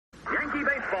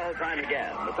baseball time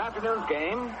again. This afternoon's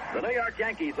game, the New York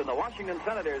Yankees and the Washington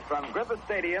Senators from Griffith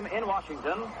Stadium in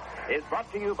Washington, is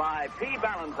brought to you by P.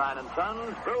 Ballantine and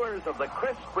Sons, brewers of the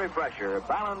crisp refresher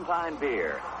Ballantine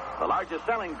beer, the largest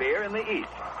selling beer in the East.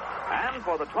 And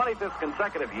for the 25th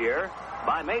consecutive year,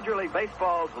 by Major League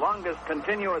Baseball's longest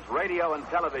continuous radio and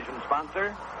television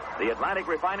sponsor, the Atlantic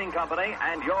Refining Company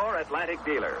and your Atlantic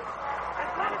dealer.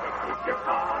 Atlantic keeps your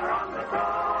car on the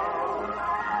go.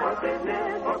 For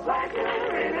business or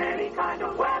pleasure in any kind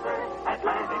of weather,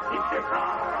 Atlantic keeps your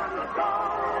car on the go.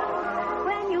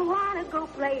 When you want to go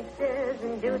places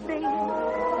and do things,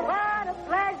 what a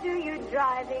pleasure your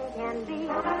driving can be.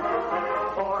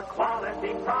 For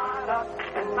quality products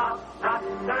and top-notch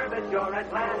service, your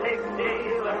Atlantic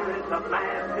dealer is the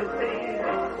man to see.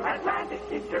 Atlantic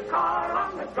keeps your car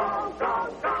on the go, go,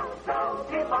 go, go.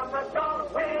 Keep on the go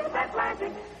with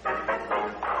Atlantic.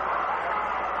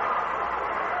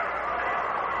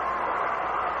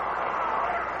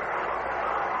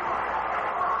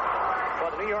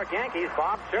 For the New York Yankees,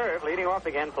 Bob Cerv leading off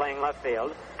again, playing left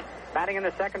field. Batting in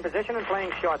the second position and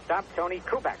playing shortstop, Tony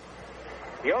Kubek.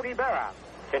 Yogi Berra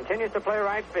continues to play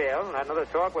right field. Had another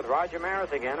talk with Roger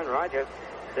Maris again, and Roger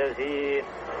says he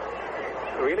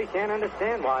really can't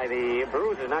understand why the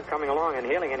bruise is not coming along and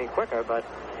healing any quicker, but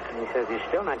he says he's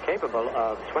still not capable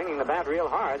of swinging the bat real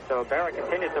hard, so Berra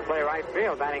continues to play right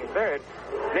field, batting third.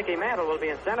 Mickey Mantle will be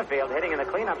in center field, hitting in the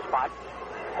cleanup spot.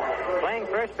 Playing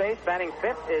first base, batting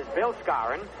fifth is Bill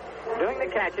Scarron. Doing the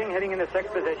catching, hitting in the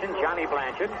sixth position, Johnny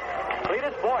Blanchard.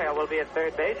 Cletus Boyer will be at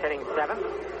third base, hitting seventh.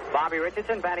 Bobby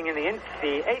Richardson batting in the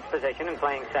eighth position and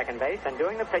playing second base, and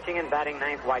doing the pitching and batting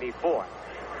ninth, Whitey Ford.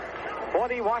 For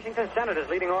the Washington Senators,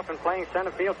 leading off and playing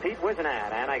center field, Pete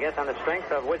Wisenand. And I guess on the strength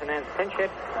of Wisenand's pinch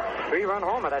hit three-run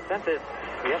homer that sent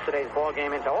yesterday's ball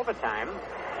game into overtime,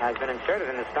 has been inserted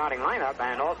in the starting lineup,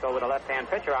 and also with a left-hand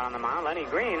pitcher out on the mound, Lenny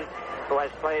Green, who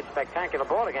has played spectacular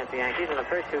ball against the Yankees in the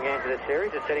first two games of this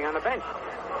series, is sitting on the bench.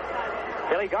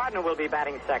 Billy Gardner will be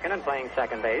batting second and playing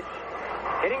second base.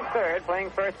 Hitting third, playing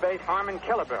first base, Harmon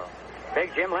Killebrew.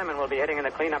 Big Jim Lemon will be hitting in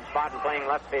the cleanup spot and playing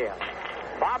left field.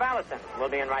 Bob Allison will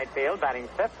be in right field, batting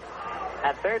fifth.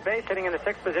 At third base, hitting in the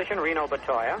sixth position, Reno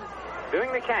Batoya.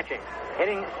 Doing the catching,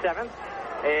 hitting seventh,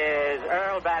 is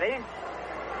Earl Batty.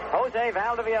 Jose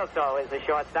Valdivielso is the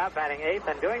shortstop, batting eighth,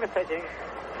 and doing the pitching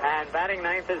and batting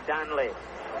ninth is Don Lee.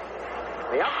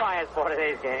 The umpires for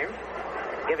today's game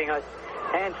giving us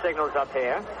hand signals up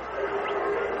here.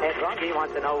 Ed Runge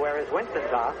wants to know where his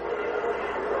Winstons are.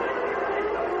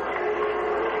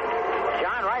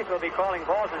 John Rice will be calling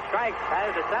balls and strikes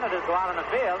as the Senators go out on the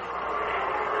field.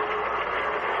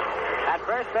 At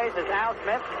first base is Al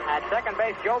Smith. At second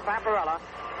base, Joe Paparella.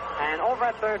 And over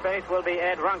at third base will be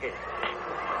Ed Runge.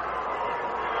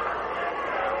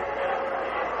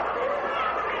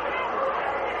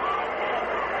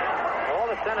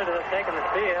 Senators have taken the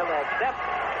field except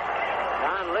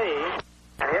Don Lee.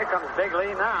 And here comes Big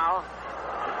Lee now.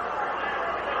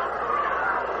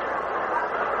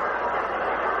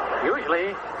 Usually,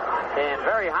 in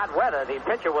very hot weather, the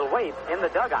pitcher will wait in the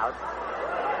dugout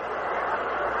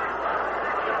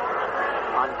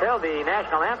until the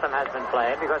national anthem has been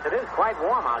played, because it is quite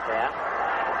warm out there.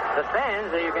 The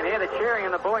fans, you can hear the cheering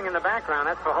and the booing in the background.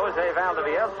 That's for Jose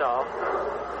Valdivielso.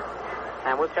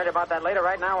 And we'll tell you about that later.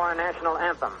 Right now, our national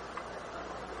anthem.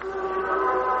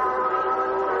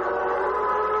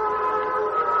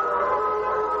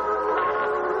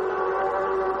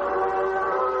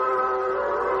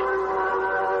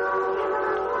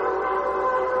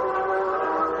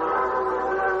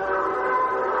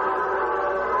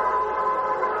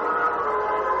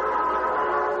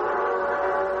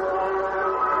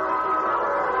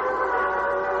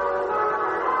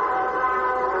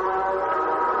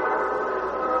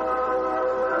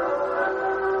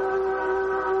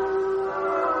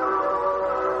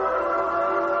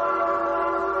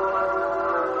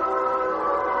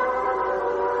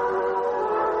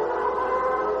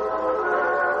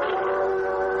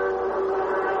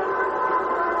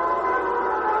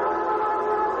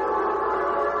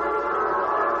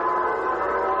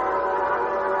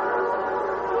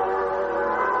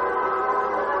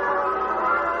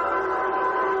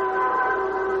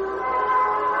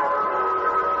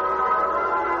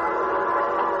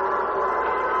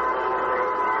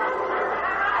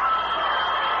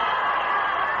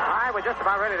 Just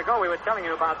about ready to go. We were telling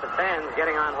you about the fans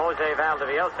getting on Jose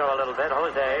Valdivielso a little bit.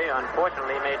 Jose,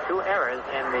 unfortunately, made two errors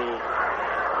in the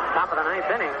top of the ninth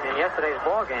inning in yesterday's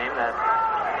ball game that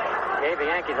gave the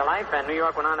Yankees a life, and New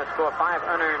York went on to score 5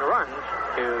 unearned runs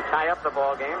to tie up the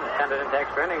ball game and send it into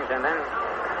extra innings, and then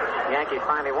the Yankees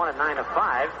finally won it 9-5.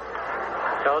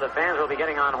 So the fans will be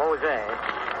getting on Jose.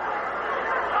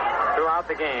 throughout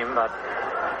the game, but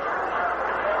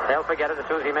they'll forget it as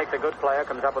soon as he makes a good play or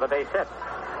comes up with a base hit.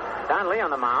 Don Lee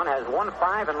on the mound has won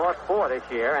 5 and lost 4 this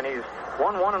year, and he's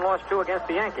won 1 and lost 2 against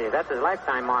the Yankees. That's his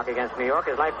lifetime mark against New York.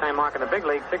 His lifetime mark in the big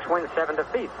league, 6 wins, 7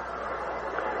 defeats.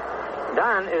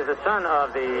 Don is the son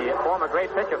of the former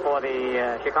great pitcher for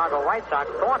the Chicago White Sox,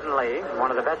 Thornton Lee, one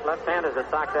of the best left-handers the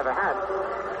Sox ever had.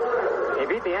 He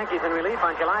beat the Yankees in relief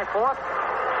on July 4th.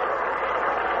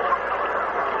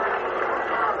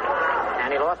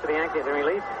 And he lost to the Yankees in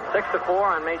relief 6-4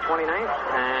 on May 29th.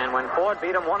 And when Ford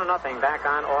beat him 1-0 back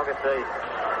on August the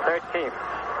 13th.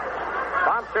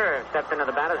 Bob Cerv steps into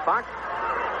the batter's box.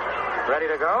 Ready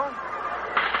to go.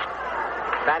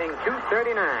 Batting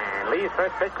 .239. Lee's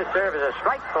first pitch to Cerv is a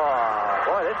strike call.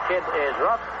 Boy, this kid is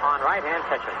rough on right-hand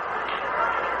pitching.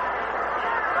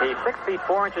 He's 6 feet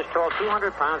 4 inches tall,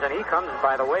 200 pounds, and he comes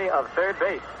by the way of third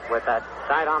base with that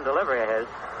sidearm delivery of his.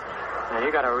 And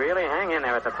you got to really hang in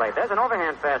there at the plate. There's an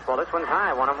overhand fastball. This one's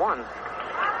high, 1-1.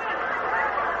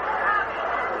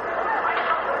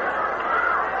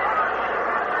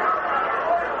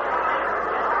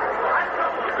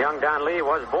 Young Don Lee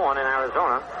was born in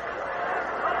Arizona.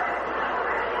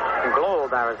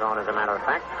 Globe, Arizona, as a matter of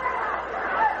fact.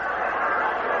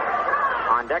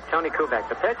 On deck, Tony Kubek.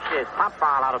 The pitch is pop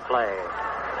foul out of play.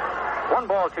 1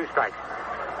 ball, 2 strikes.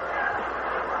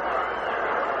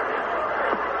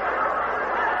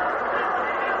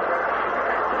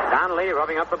 Don Lee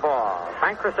rubbing up the ball.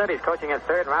 Frank Crissetti's coaching at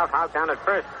third, and Ralph Houk down at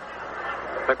first.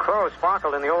 The Crow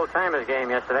sparkled in the old-timers game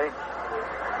yesterday.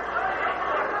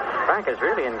 Frank is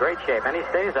really in great shape, and he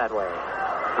stays that way.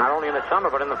 Not only in the summer,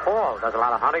 but in the fall. Does a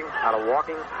lot of hunting, a lot of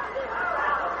walking.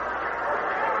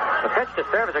 The pitch to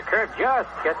Cerv is a curve, just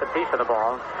gets a piece of the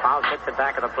ball. Fowles hits it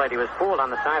back of the plate. He was fooled on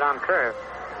the sidearm curve,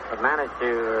 but managed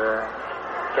to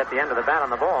get the end of the bat on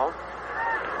the ball.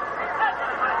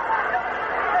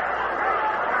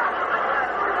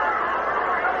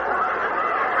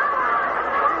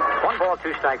 One ball,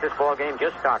 2 strikes. This ball game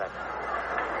just started.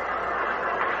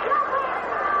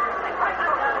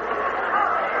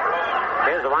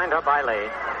 Here's the windup by Lee.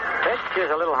 Pitch is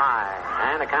a little high,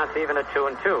 and the count's even at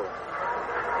 2-2.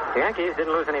 The Yankees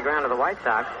didn't lose any ground to the White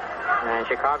Sox, and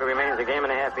Chicago remains a game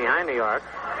and a half behind New York.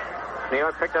 New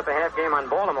York picked up a half game on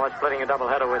Baltimore, splitting a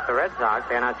doubleheader with the Red Sox.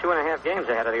 They are now 2.5 games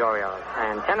ahead of the Orioles,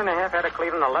 and 10.5 ahead of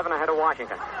Cleveland, 11 ahead of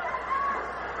Washington.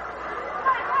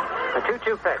 A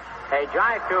 2-2 pitch. A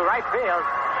drive to right field.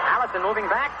 Allison moving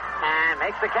back and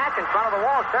makes the catch in front of the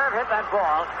wall. Cerv hit that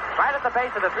ball right at the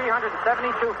base of the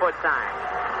 372-foot sign.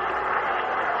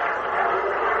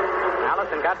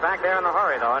 Allison got back there in a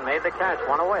hurry, though, and made the catch,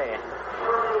 1 away.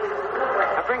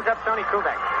 That brings up Tony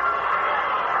Kubek.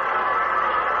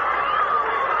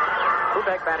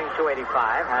 Kubek batting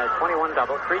 .285, has 21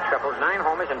 doubles, 3 triples, 9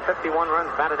 homers, and 51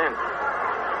 runs batted in.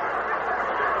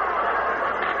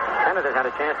 Senators had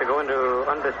a chance to go into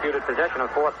undisputed possession of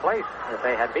 4th place if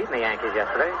they had beaten the Yankees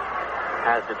yesterday,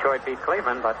 as Detroit beat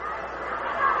Cleveland, but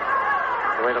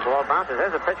the way the ball bounces,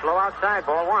 there's a pitch low outside,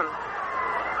 ball 1.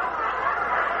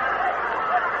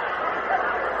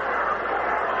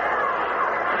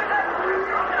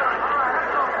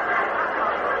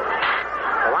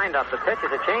 The windup, the pitch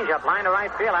is a changeup, line to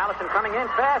right field. Allison coming in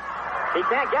fast. He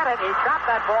can't get it. He chopped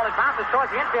that ball. It bounces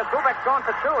towards the infield. Kubek's going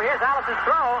for 2. Here's Allison's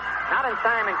throw. Not in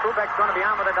time, and Kubek's going to be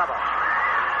on with a double.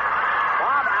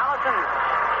 Bob Allison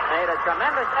made a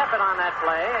tremendous effort on that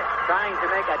play, trying to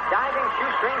make a diving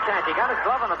shoestring catch. He got his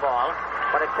glove on the ball,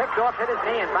 but it picked off, hit his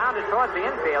knee, and bounded towards the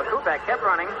infield. Kubek kept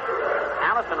running.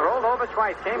 Allison rolled over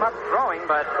twice, came up throwing,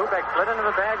 but Kubek slid into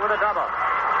the bag with a double.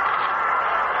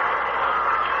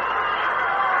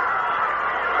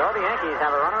 So the Yankees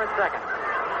have a runner at second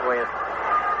with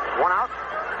 1 out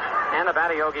and the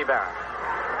batter Yogi Berra.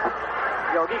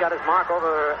 Yogi got his mark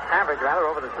over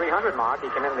the 300 mark. He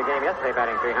came into the game yesterday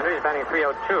batting 300. He's batting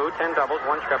 .302, 10 doubles,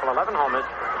 1 triple, 11 homers,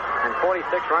 and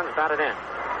 46 runs batted in.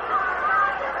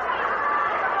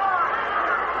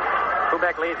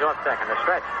 Kubek leads off second. A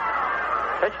stretch.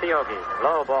 Pitch to Yogi.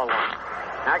 Low, ball 1.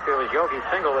 Actually, it was Yogi's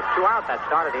single with 2 out that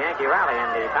started the Yankee rally in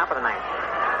the top of the 9th.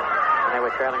 And they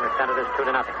were trailing the Senators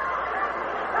 2-0.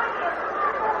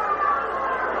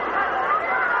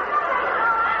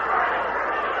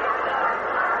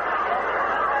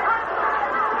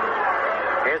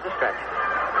 Here's the stretch.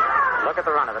 Look at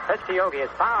the runner. The pitch to Yogi is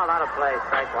fouled out of play.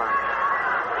 Strike 1.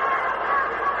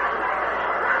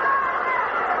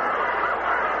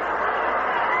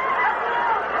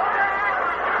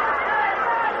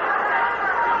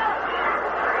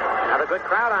 Another good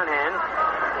crowd on hand.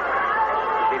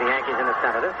 See the Yankees and the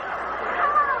Senators.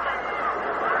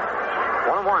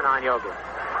 1-1 on Yogi.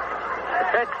 The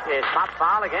pitch is pop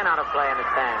foul again out of play in the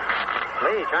stand.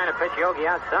 Lee trying to pitch Yogi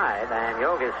outside, and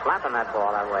Yogi is slapping that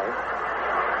ball that way.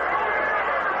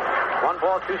 1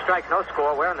 ball, 2 strikes, no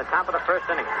score. We're in the top of the first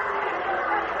inning.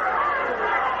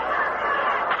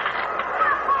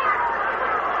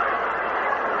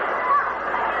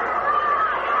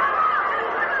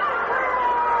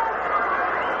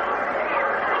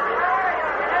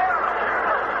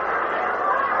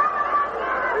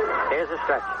 Here's a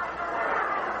stretch.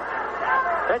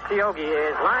 Pitch to Yogi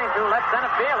is line to left center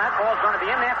field. That ball's going to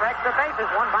be in there for extra bases.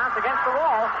 1 bounce against the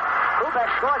wall. Kubek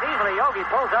scores easily. Yogi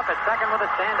pulls up at second with a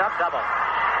stand-up double.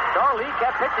 So Lee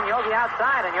kept pitching Yogi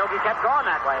outside, and Yogi kept going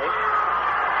that way.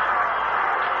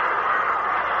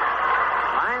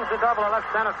 Lines the double to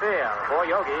left center field. For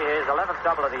Yogi, his 11th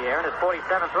double of the year and his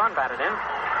 47th run batted in.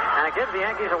 And it gives the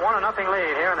Yankees a 1-0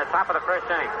 lead here in the top of the first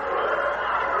inning.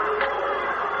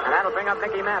 And that'll bring up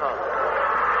Mickey Mantle.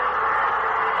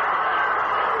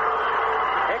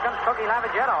 Here comes Cookie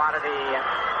Lavagetto out of the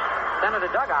center of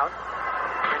the dugout.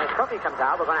 And as Cookie comes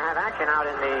out, we're going to have action out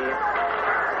in the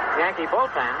Yankee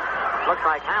bullpen. Looks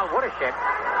like Hal Woodishick.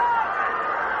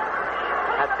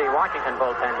 That's the Washington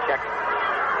bullpen check.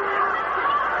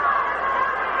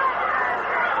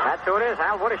 That's who it is,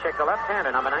 Hal Woodishick, the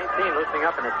left-hander, number 19, loosening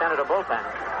up in the center of the bullpen.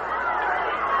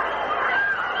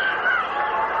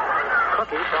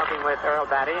 Cookie talking with Earl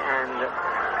Batty and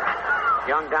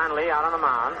young Don Lee out on the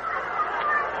mound.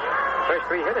 First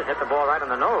 3 hitters hit the ball right on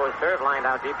the nose. Serve lined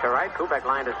out deep to right. Kubek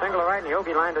lined a single to right, and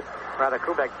Yogi lined it, rather,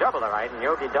 Kubek double to right, and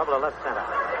Yogi double to left center.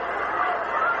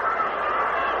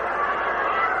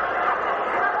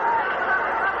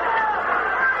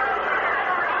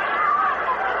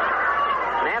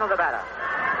 Mantle the batter.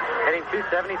 Hitting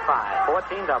 .275,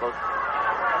 14 doubles,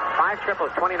 5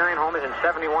 triples, 29 homers, and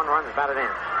 71 runs batted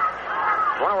in.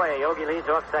 1 away. Yogi leads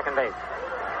off second base.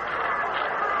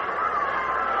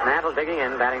 Mantle digging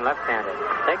in, batting left-handed.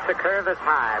 Takes the curve that's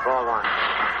high, ball 1.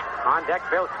 On deck,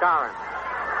 Bill Skowron.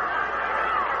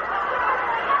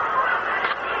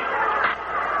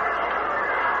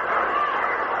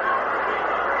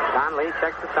 Don Lee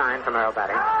checks the sign from Earl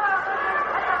Batty.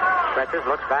 Stretches,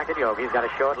 looks back at Yogi. He's got a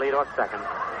short lead off second.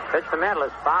 Pitch to Mantle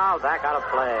is foul, back out of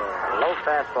play. Low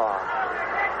fastball.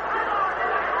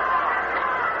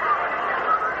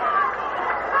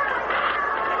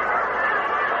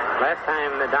 Last time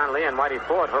Don Lee and Whitey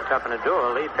Ford hooked up in a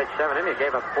duel, Lee pitched 7 innings,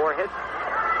 gave up 4 hits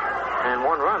and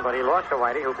 1 run, but he lost to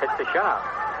Whitey, who pitched a shutout.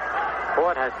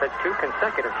 Ford has pitched 2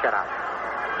 consecutive shutouts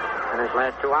in his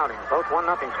last 2 outings, both 1-0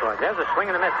 scores. There's a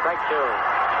swing and a miss, strike 2.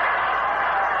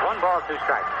 1 ball, 2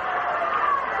 strikes.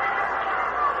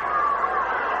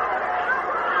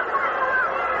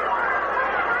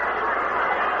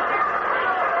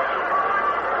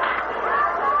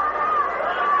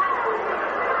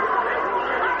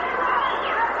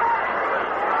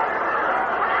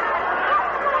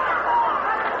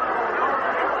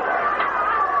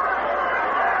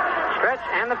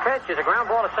 The pitch is a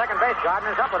ground ball to second base.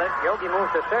 Gardner's up with it. Yogi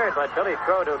moves to third, but Billy's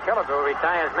throw to Killebrew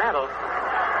retires Mantle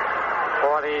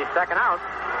for the second out.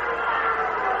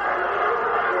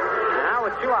 And now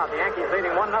with 2 out, the Yankees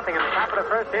leading 1-0 in the top of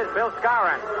the first. Here's Bill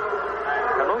Skowron.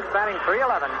 The Moose batting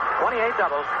 .311, 28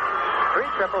 doubles, 3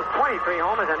 triples, 23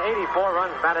 homers, and 84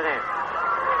 runs batted in.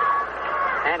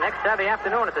 And next Saturday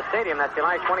afternoon at the stadium, that's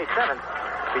July 27th,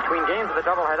 between games of the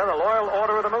doubleheader, the Loyal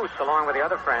Order of the Moose, along with the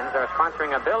other friends, are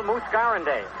sponsoring a Bill Moose Skowron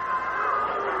Day.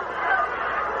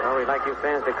 Well, we'd like you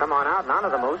fans to come on out and honor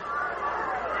the Moose.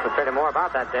 We'll tell you more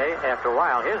about that day after a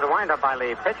while. Here's the windup by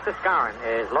Lee. Pitch to Skowron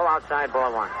is low outside,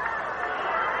 ball 1.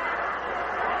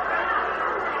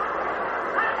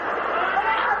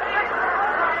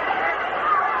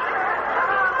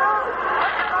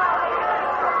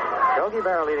 Yogi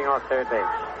Berra leading off third base.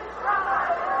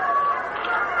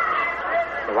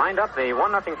 The wind-up, the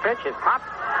 1-0 pitch is popped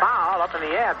foul up in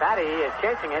the air. Batty is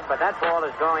chasing it, but that ball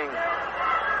is going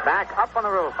back up on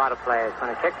the roof out of play. It's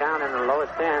going to kick down in the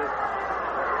lowest end.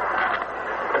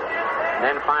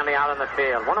 Then finally out in the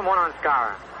field. 1-1 on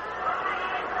Skowron.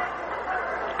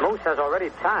 Moose has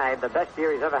already tied the best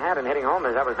year he's ever had in hitting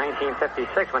homers. That was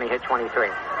 1956 when he hit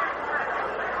 23.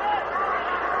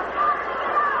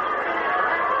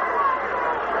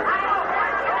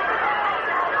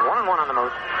 On the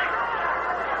Moose.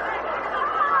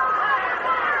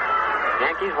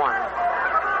 Yankees 1.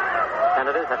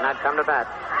 Senators have not come to bat.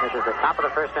 This is the top of the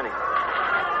first inning.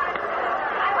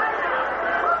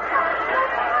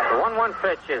 The 1-1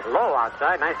 pitch is low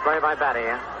outside. Nice play by Batty.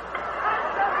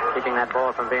 Keeping that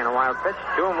ball from being a wild pitch.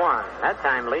 2-1. That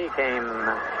time Lee came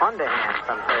underhand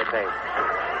from third base.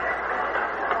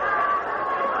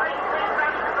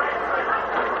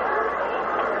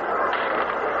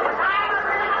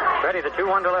 Ready, the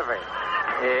 2-1 delivery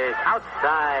is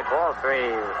outside, ball 3,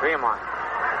 3-1.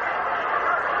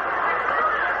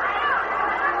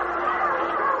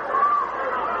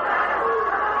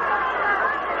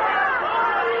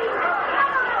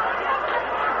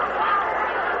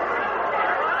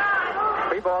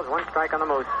 Balls, 1 strike on the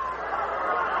Moose.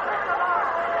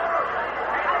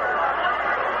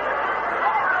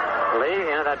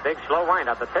 Lee into that big slow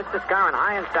windup. The pitch to Skowron,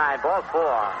 high inside, ball 4.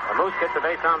 The Moose gets the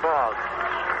base on balls.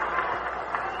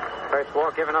 First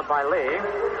walk given up by Lee.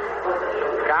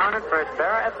 Skowron at first,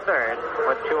 Berra at third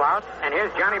with 2 outs. And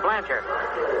here's Johnny Blanchard.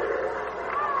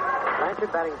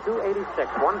 Blanchard batting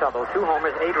 .286, 1 double, 2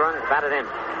 homers, 8 runs batted in.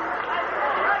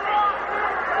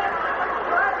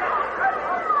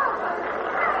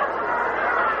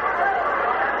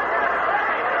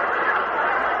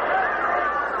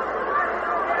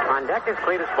 On deck is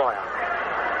Cletus Boyle.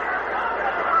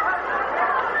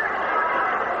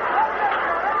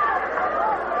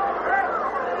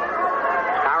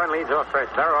 Skowron leads off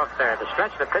first, Berra off third. The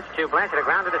stretch, the pitch to Blanchard, the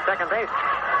ground to the second base.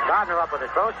 Gardner up with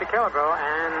it, throws to Killebrew,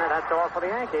 and that's all for the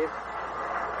Yankees.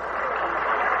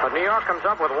 But New York comes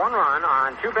up with 1 run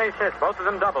on 2 base hits, both of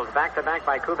them doubles, back-to-back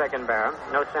by Kubek and Berra.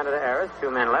 No Senator errors,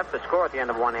 2 men left. The score at the end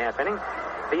of 1/2 inning.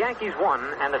 The Yankees won,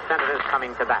 and the Senators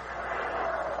coming to bat.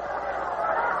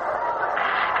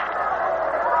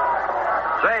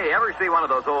 Say, ever see one of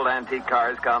those old antique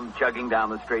cars come chugging down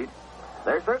the street?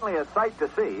 They're certainly a sight to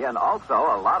see and also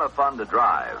a lot of fun to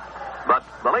drive. But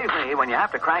believe me, when you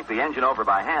have to crank the engine over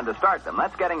by hand to start them,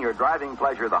 that's getting your driving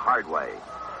pleasure the hard way.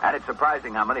 And it's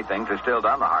surprising how many things are still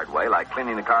done the hard way, like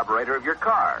cleaning the carburetor of your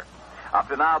car. Up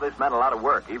to now, this meant a lot of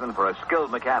work, even for a skilled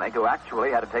mechanic who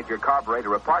actually had to take your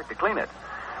carburetor apart to clean it.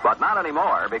 But not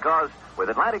anymore, because with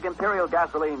Atlantic Imperial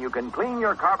gasoline, you can clean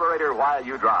your carburetor while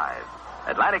you drive.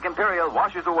 Atlantic Imperial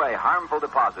washes away harmful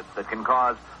deposits that can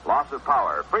cause loss of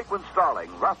power, frequent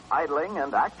stalling, rough idling,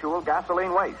 and actual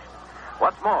gasoline waste.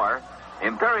 What's more,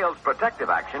 Imperial's protective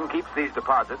action keeps these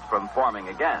deposits from forming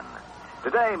again.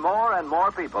 Today, more and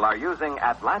more people are using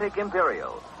Atlantic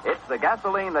Imperial. It's the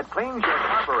gasoline that cleans your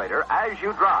carburetor as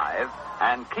you drive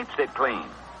and keeps it clean.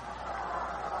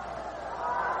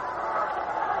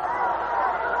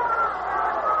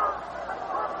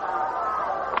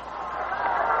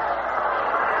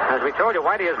 As we told you,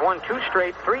 Whitey has won 2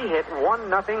 straight, 3-hit,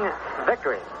 1-0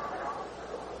 victories.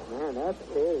 Man, that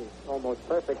is almost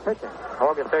perfect pitching.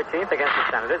 August 13th against the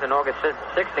Senators and August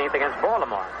 16th against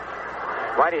Baltimore.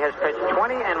 Whitey has pitched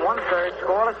 20 1/3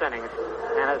 scoreless innings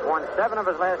and has won 7 of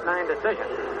his last 9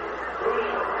 decisions.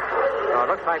 So it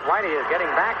looks like Whitey is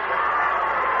getting back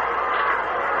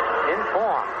in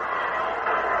form.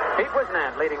 Pete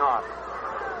Wisnant leading off.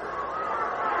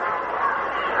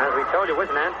 As we told you,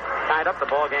 Wisnant tied up the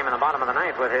ball game in the bottom of the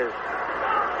 9th with his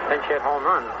pinch hit home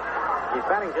run. He's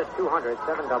batting just .200,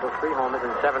 7 doubles, 3 homers,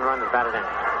 and 7 runs batted in.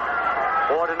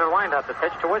 Ford in the windup. The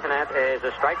pitch to Wisnant is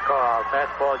a strike call.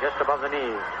 Fastball just above the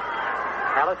knees.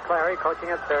 Alice Clary coaching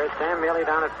at third. Sam Mealy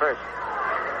down at first.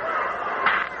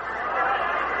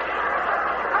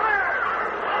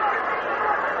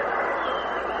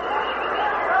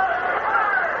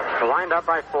 The windup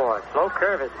by Ford. Slow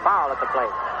curve is foul at the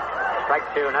plate.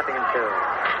 Strike 2, 0-2.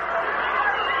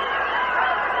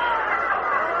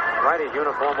 Whitey's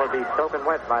uniform will be soaking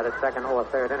wet by the 2nd or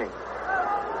 3rd inning.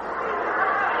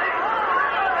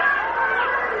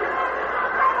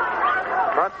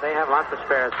 But they have lots of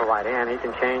spares for Whitey, and he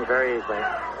can change very easily.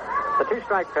 The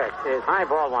 2-strike pitch is high,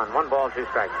 ball 1. 1 ball, 2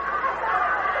 strikes.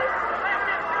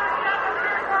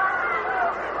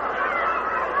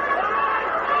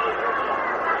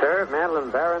 Serve,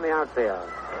 Madeline Berra in the outfield.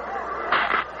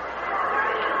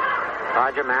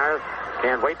 Roger Maris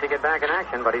can't wait to get back in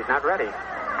action, but he's not ready.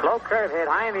 Slow curve hit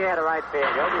high in the air to right field.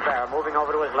 Yogi Berra moving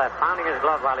over to his left, pounding his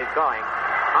glove while he's going.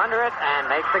 Under it and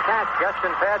makes the catch just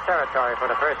in fair territory for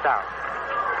the first out.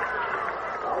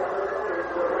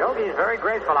 Yogi is very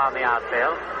graceful out in the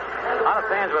outfield. A lot of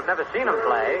fans who have never seen him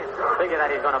play figure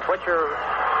that he's going to butcher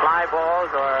fly balls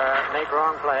or make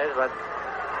wrong plays, but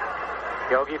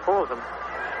Yogi fools them.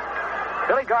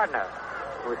 Billy Gardner,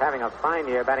 who's having a fine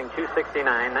year, batting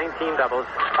 .269, 19 doubles,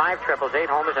 5 triples, 8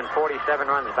 homers, and 47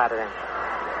 runs batted in.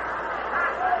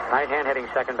 Right-hand hitting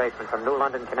second baseman from New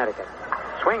London, Connecticut.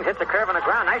 Swings, hits a curve on the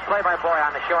ground. Nice play by Boy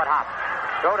on the short hop.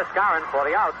 Throw to Skowron for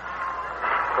the out.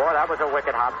 Boy, that was a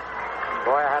wicked hop.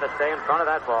 Boy had to stay in front of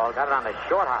that ball. Got it on the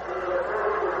short hop.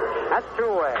 That's 2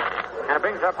 away. And it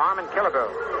brings up Harmon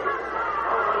Killebrew.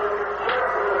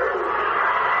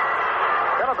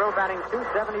 Killebrew batting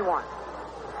 .271.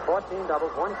 14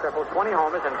 doubles, 1 triple, 20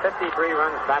 homers, and 53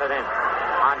 runs batted in.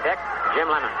 On deck, Jim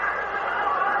Lemon.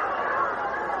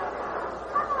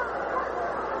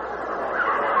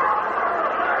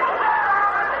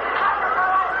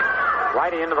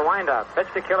 Whitey into the windup. Pitch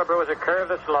to Killebrew is a curve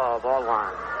that's low. Ball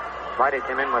one. Whitey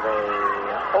came in with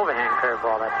a overhand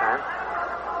curveball that time.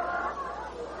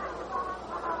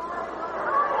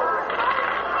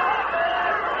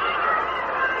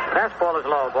 Fastball is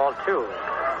low. Ball two.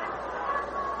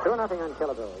 2-0 on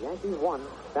Killebrew. Yankees 1.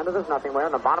 Senators nothing. We're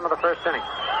in the bottom of the first inning.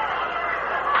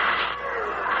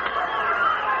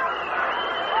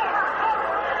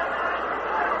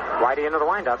 Whitey into the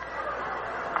windup.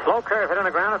 Slow curve hit on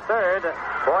the ground at third.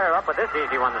 Boyer up with this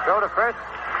easy one. The throw to first.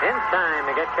 In time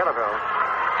to get Killebrew.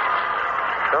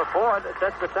 So Ford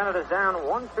sets the Senators down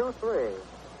 1-2-3.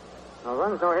 No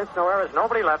runs, no hits, no errors.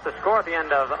 Nobody left. The score at the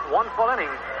end of one full inning.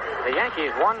 The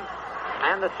Yankees 1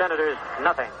 and the Senators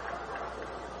nothing.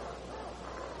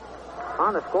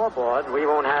 On the scoreboard, we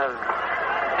won't have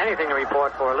anything to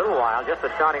report for a little while. Just the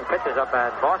starting pitchers up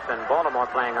at Boston. Baltimore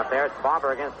playing up there. It's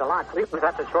Barber against the lot. Cleveland's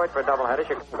at Detroit for a doubleheader.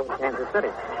 Chicago, Kansas City.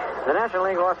 The National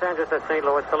League, Los Angeles at St.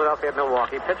 Louis, Philadelphia at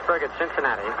Milwaukee, Pittsburgh at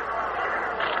Cincinnati,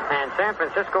 and San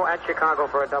Francisco at Chicago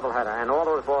for a doubleheader. And all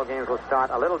those ball games will start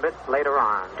a little bit later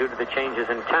on due to the changes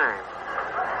in time.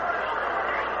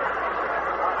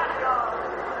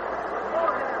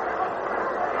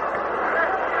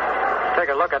 Take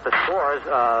a look at the scores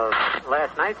of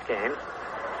last night's games.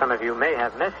 Some of you may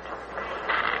have missed.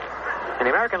 In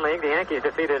the American League, the Yankees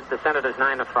defeated the Senators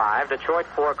 9-5, Detroit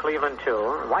 4, Cleveland 2.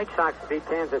 White Sox beat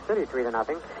Kansas City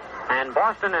 3-0, and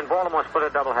Boston and Baltimore split a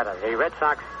doubleheader. The Red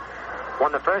Sox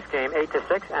won the first game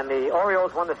 8-6, and the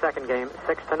Orioles won the second game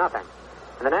 6-0.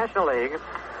 In the National League,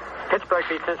 Pittsburgh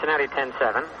beat Cincinnati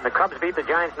 10-7. The Cubs beat the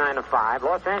Giants 9-5.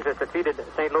 Los Angeles defeated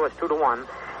St. Louis 2-1,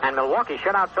 and Milwaukee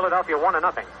shut out Philadelphia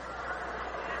 1-0.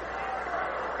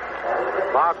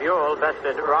 Bob Buell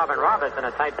bested Robin Roberts in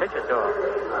a tight pitcher's duel.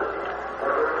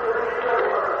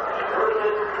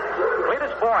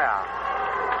 Cletus Boyer,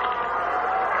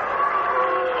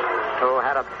 who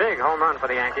had a big home run for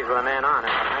the Yankees with a man on in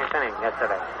the ninth inning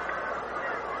yesterday.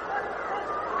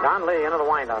 Don Lee into the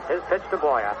windup. His pitch to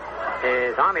Boyer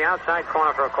is on the outside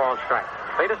corner for a called strike.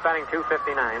 Cletus batting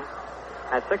 .259,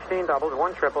 has 16 doubles,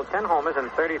 1 triple, 10 homers, and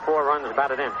 34 runs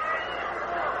batted in.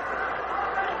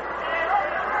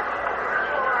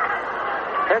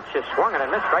 Pitch is swung and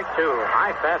a missed, strike two.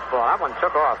 High fastball. That one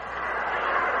took off.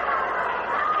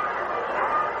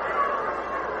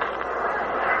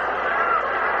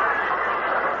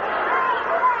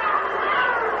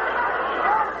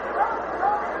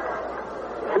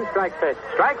 Two-strike pitch.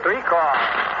 Strike three call.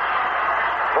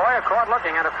 Boyer caught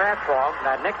looking at a fastball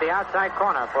that nicked the outside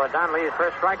corner for Don Lee's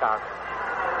first strikeout.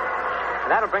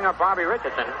 And that'll bring up Bobby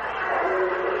Richardson.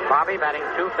 Bobby batting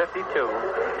 .252.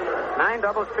 9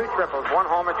 doubles, 2 triples, 1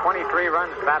 homer, 23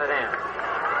 runs batted in.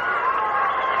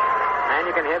 And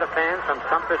you can hear the fans from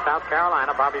Sumter, South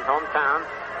Carolina, Bobby's hometown,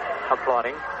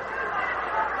 applauding.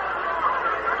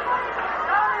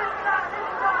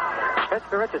 Pitch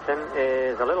to Richardson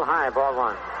is a little high, ball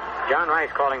one. John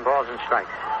Rice calling balls and strikes.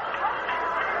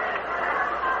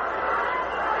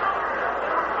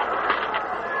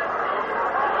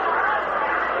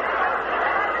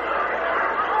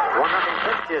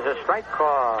 Is a strike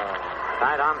call.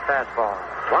 Side-on fastball.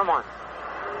 1-1.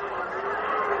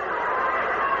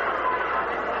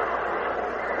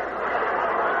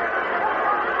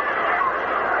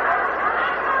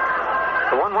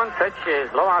 The 1-1 pitch is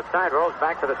low outside, rolls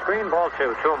back to the screen. Ball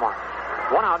two. 2-1.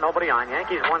 1 out, nobody on.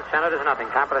 Yankees 1, Senators nothing.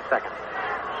 Top of the second.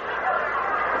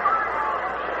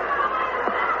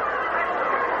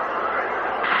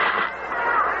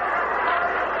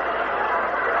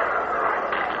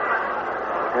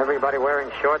 Everybody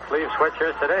wearing short sleeve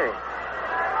sweatshirts today.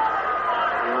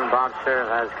 Bob Cerv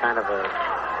has kind of a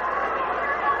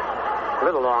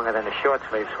little longer than a short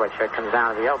sleeve sweatshirt. Comes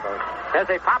down to the elbows. There's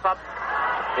a pop-up.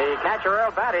 The catcher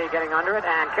Earl Batty getting under it,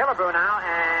 and Killebrew now,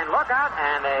 and look out,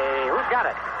 and who's got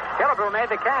it? Killebrew made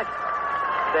the catch.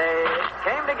 They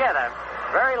came together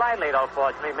very lightly, though,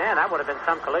 fortunately. Man, that would have been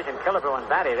some collision. Killebrew and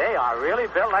Batty, they are really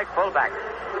built like fullbacks.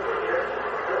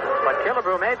 But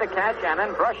Killebrew made the catch and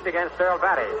then brushed against Earl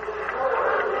Batty.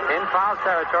 In foul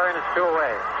territory, and it's 2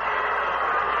 away.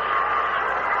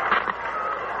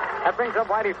 That brings up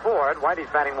Whitey Ford. Whitey's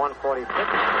batting .146,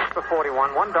 6 for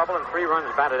 41, 1 double, and 3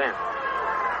 runs batted in.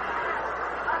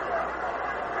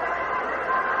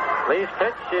 Lee's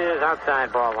pitch is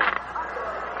outside, ball one.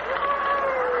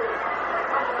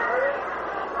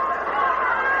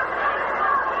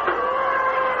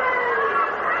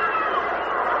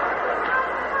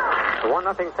 The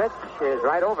 1-0 pitch is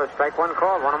right over. Strike one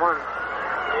call, 1-1.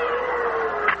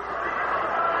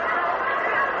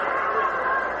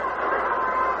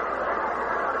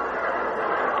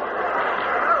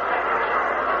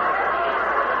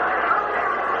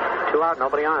 out,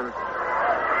 nobody on.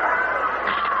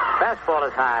 Fastball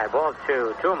is high, ball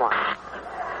 2, 2 more.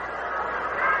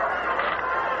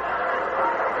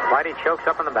 Whitey chokes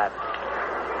up on the bat.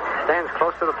 Stands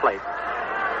close to the plate.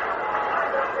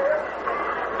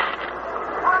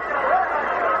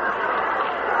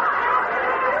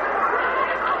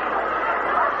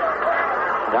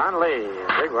 Don Lee,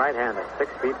 big right-hander,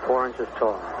 6 feet 4 inches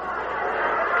tall.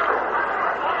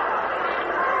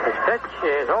 His pitch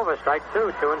is over, strike 2,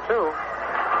 2-2.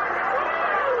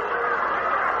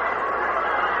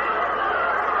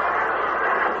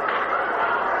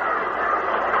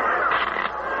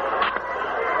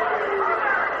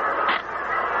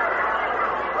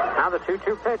 Now the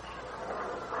 2-2 pitch.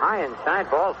 High inside,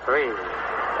 ball 3.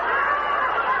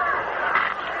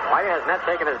 Whitey has not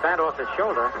taken his bat off his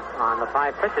shoulder on the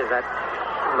 5 pitches that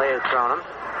Lee has thrown him.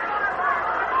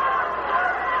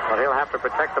 But he'll have to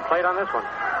protect the plate on this one.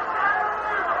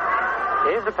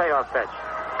 Here's the payoff pitch.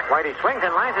 Whitey swings and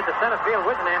lines it to center field.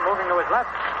 Wisnam moving to his left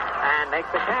and makes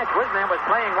the catch. Wisnam was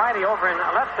playing Whitey over in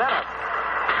left center.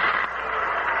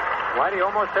 Whitey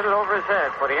almost hit it over his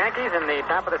head. For the Yankees in the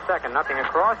top of the second, nothing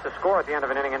across. The score at the end of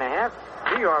an inning and a half.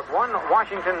 New York 1,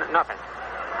 Washington nothing.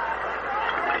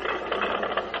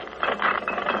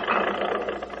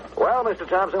 Well, Mr.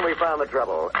 Thompson, we found the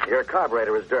trouble. Your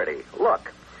carburetor is dirty.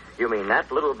 Look. You mean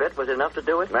that little bit was enough to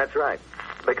do it? That's right.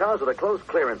 Because of the close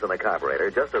clearance in the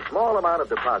carburetor, just a small amount of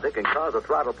deposit can cause the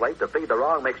throttle plate to feed the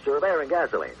wrong mixture of air and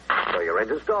gasoline. So your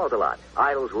engine stalls a lot,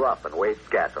 idles rough, and wastes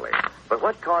gasoline. But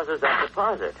what causes that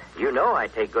deposit? You know I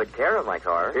take good care of my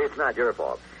car. It's not your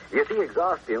fault. You see,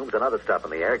 exhaust fumes and other stuff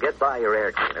in the air get by your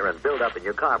air cleaner and build up in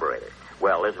your carburetor.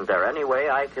 Well, isn't there any way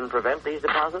I can prevent these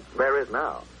deposits? There is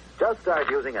now. Just start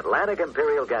using Atlantic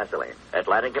Imperial gasoline.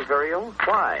 Atlantic Imperial?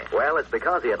 Why? Well, it's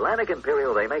because the Atlantic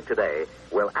Imperial they make today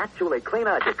will actually clean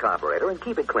out your carburetor and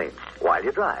keep it clean while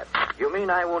you drive. You mean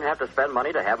I won't have to spend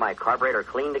money to have my carburetor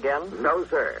cleaned again? No,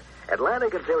 sir.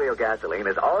 Atlantic Imperial gasoline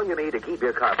is all you need to keep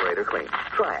your carburetor clean.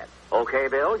 Try it. Okay,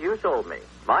 Bill, you sold me.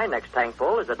 My next tank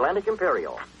full is Atlantic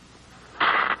Imperial.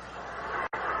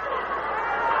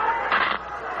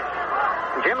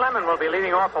 Jim Lemon will be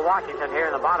leading off for Washington here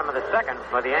in the bottom of the second,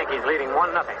 with the Yankees leading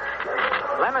 1-0.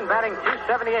 Lemon batting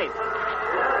 .278.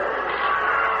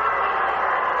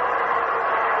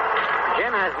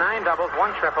 Jim has 9 doubles,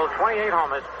 1 triple, 28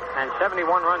 homers, and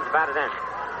 71 runs batted in.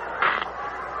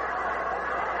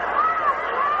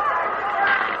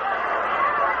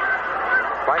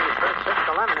 Whitey's first pitch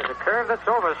to Lemon is a curve that's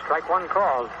over. Strike 1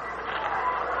 called.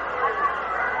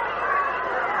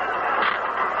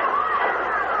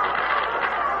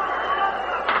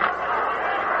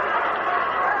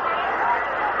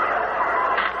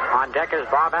 On deck is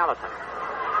Bob Allison.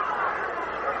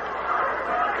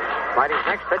 Whitey's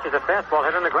next pitch is a fastball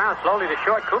hit on the ground, slowly to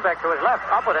short. Kubek to his left,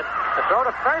 up with it. The throw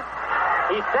to first.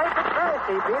 He's safe at first.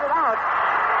 He beat it out.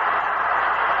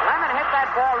 Lemon hit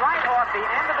that ball right off the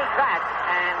end of his bat,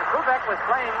 and Kubek was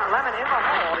playing Lemon in the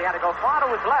hole. He had to go far to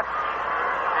his left,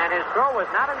 and his throw was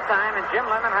not in time, and Jim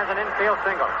Lemon has an infield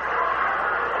single.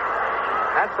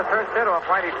 That's the first hit off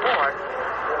Whitey's board,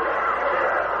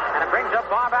 and it brings up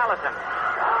Bob Allison.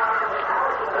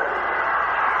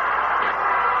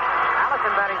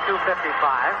 Allison batting .255,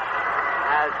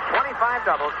 has 25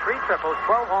 doubles, 3 triples,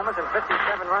 12 homers, and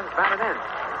 57 runs batted in.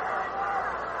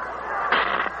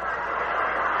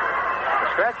 The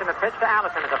stretch and the pitch to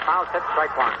Allison is a foul tip,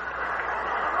 strike 1.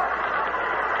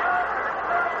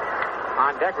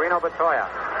 On deck, Reno Batoya.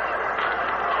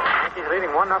 Yankees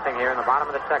leading 1-0 here in the bottom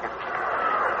of the second.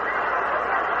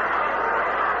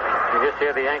 You just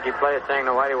hear the Yankee players saying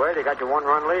to Whitey, "Wade, you got your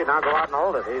 1-run lead. Now go out and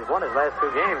hold it." He's won his last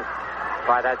 2 games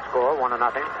by that score, 1-0.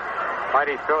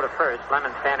 Whitey's throw to first.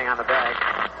 Lemon standing on the bag.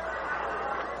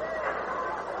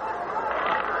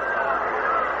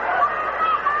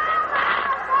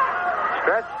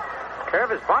 Stretch.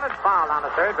 Curve is bunted foul on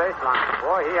the third baseline.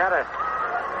 Boy, he had a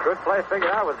good play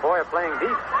figured out with Boyer playing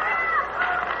deep.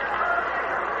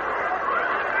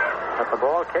 But the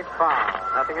ball kicked foul.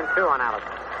 0-2 on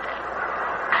Allison.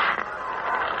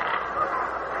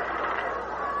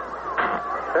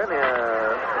 Certainly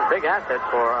a big asset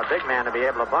for a big man to be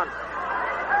able to bunt.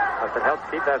 But it helps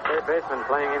keep that third baseman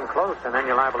playing in close, and then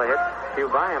you're liable to hit a few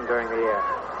by him during the year.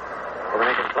 But when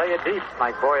they can play it deep,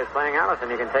 like Boy is playing Allison,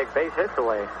 you can take base hits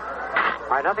away.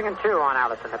 All right, 0-2 on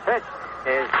Allison. The pitch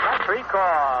is strike 3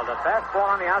 called. A fastball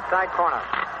on the outside corner.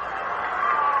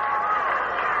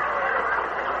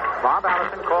 Bob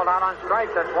Allison called out on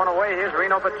strikes. That's one away. Here's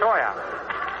Reno Batoya.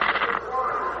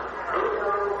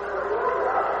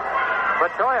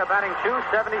 Batoya batting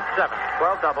 .277.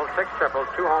 12 doubles, 6 triples,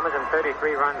 2 homers, and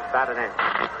 33 runs batted in.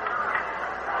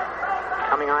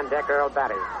 Coming coming on deck, Earl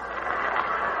Batty.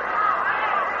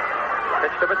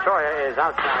 Pitch to Batoya is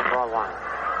outside, ball one.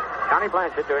 Connie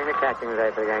Blanchard doing the catching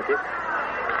today for the Yankees.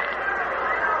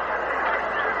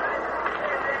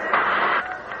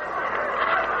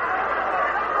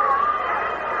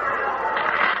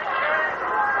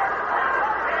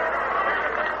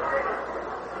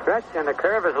 Stretch, and the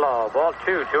curve is low. Ball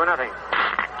 2-0.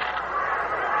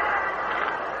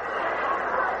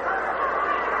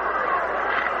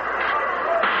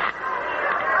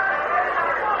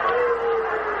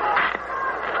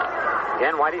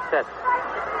 Again, Whitey sets.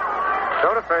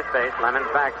 Throw to first base. Lemon's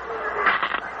back.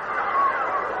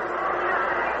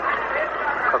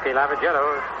 Cookie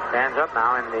Lavagetto stands up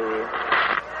now in the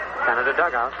Senator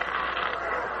dugout.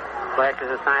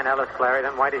 Flashes a sign, Ellis Clary.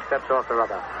 Then Whitey steps off the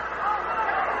rubber.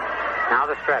 Now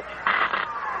the stretch.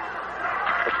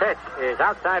 The pitch is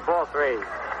outside, ball 3.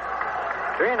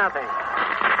 3-0.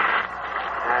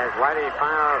 As Whitey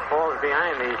falls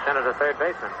behind the Senator third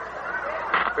baseman.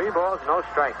 3 balls, no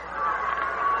strikes.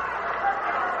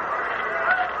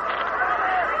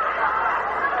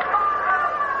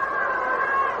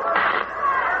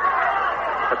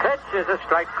 The pitch is a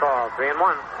strike call,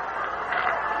 3-1.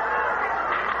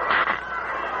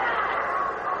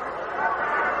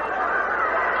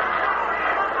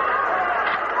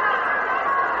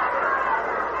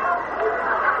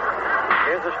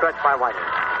 Here's a stretch by Whitey.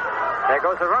 There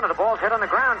goes the runner. The ball's hit on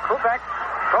the ground. Kubek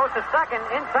goes to second.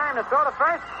 In time to throw to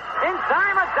first. In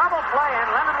time, a double play, and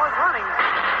Lemon was running.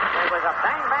 It was a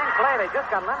bang-bang play. They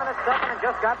just got Lemon at second and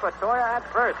just got Batoya at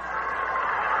first.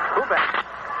 Kubek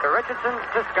to Richardson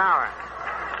to Skowron.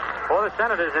 For the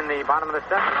Senators in the bottom of the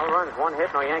 7th. No runs, 1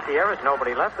 hit, no Yankee errors,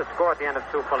 nobody left. The score at the end of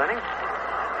 2 full innings.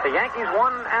 The Yankees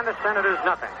 1 and the Senators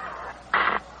nothing.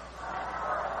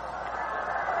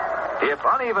 If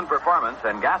uneven performance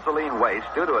and gasoline waste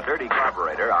due to a dirty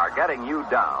carburetor are getting you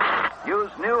down,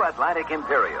 use new Atlantic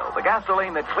Imperial, the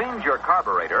gasoline that cleans your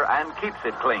carburetor and keeps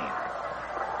it clean.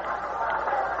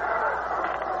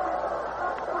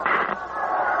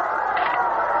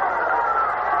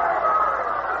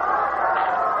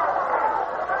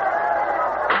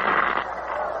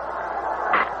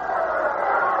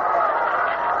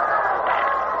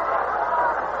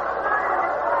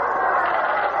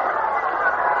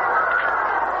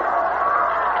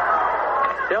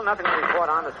 Still nothing to report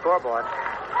on the scoreboard.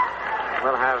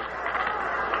 We'll have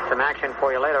some action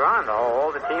for you later on, though.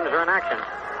 All the teams are in action.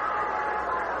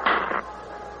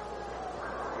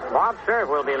 Bob Cerv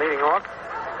will be leading off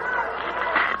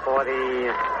for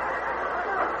the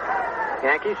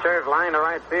Yankees. Cerv line to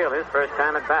right field, his first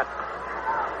time at bat.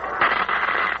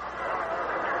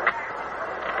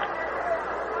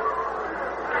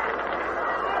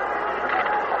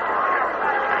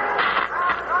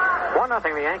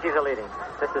 Nothing. The Yankees are leading.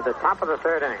 This is the top of the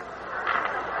 3rd inning.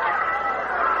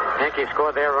 Yankees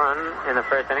scored their run in the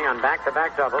 1st inning on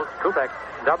back-to-back doubles. Kubek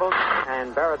doubled,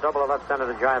 and Berra double left center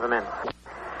to drive him in.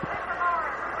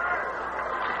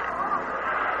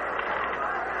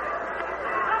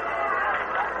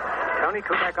 Tony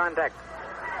Kubek on deck.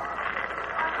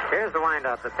 Here's the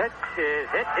windup. The pitch is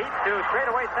hit deep to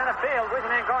straightaway center field.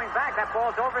 Wisman going back. That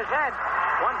ball's over his head.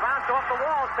 One bounce off the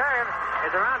wall. Cerv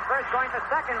is around first, going to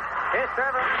second. Here's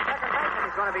Cerv on second base, and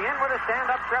he's going to be in with a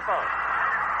stand-up triple.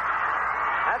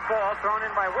 That ball thrown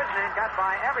in by Wisman, got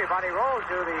by everybody, rolled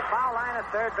to the foul line at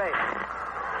third base.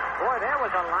 Boy, there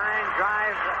was a line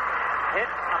drive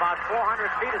hit about 400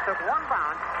 feet. It took one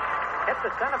bounce, hit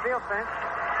the center field fence,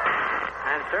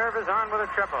 and Cerv is on with a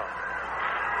triple.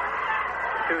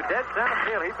 To dead center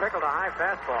field, he pickled a high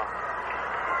fastball.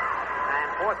 And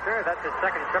for Cerv, that's his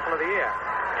second triple of the year.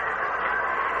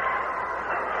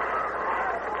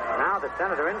 Now the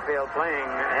Senator infield playing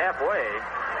halfway,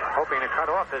 hoping to cut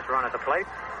off this run at the plate.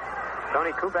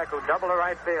 Tony Kubek, who doubled to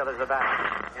right field, is the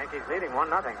batter. Yankees leading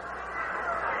 1-0.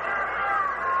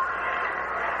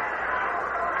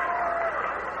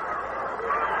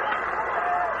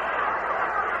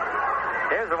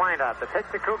 Here's the windup. The pitch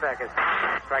to Kubek is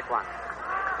strike 1.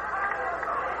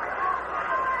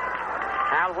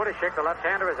 Al Woodishik, the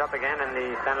left-hander, is up again in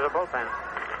the Senator bullpen.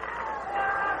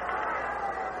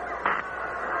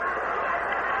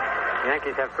 The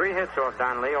Yankees have 3 hits off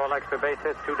Don Lee, all extra base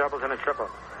hits, 2 doubles and a triple.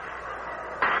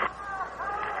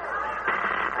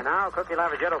 And now Cookie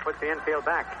Lavagetto puts the infield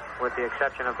back, with the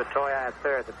exception of Batoya at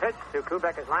third. The pitch to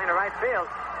Kubek is line to right field.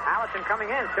 Allison coming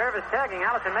in. Cerv is tagging.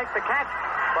 Allison makes the catch,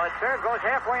 but Cerv goes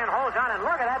halfway and holds on. And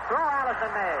look at that throw Allison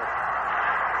made.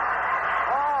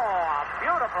 Oh, a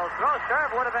beautiful throw.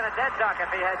 Cerv would have been a dead duck if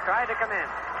he had tried to come in.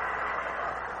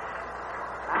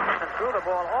 Allison threw the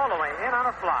ball all the way in on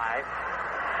a fly.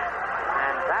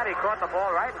 And Batty caught the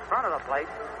ball right in front of the plate.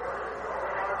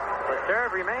 The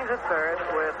serve remains at third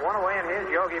with one away, and here's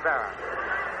Yogi Berra.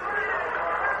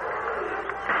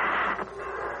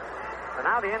 So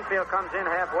now the infield comes in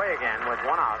halfway again with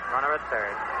one out, runner at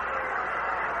third.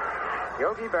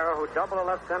 Yogi Berra, who doubled a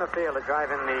left center field to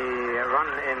drive in the run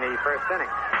in the first inning.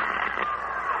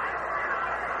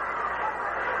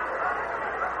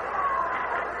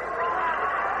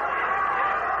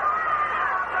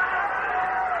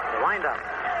 The windup.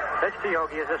 Pitch to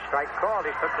Yogi is a strike called.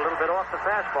 He took a little bit off the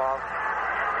fastball.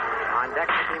 On deck,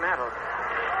 Mickey Mantle.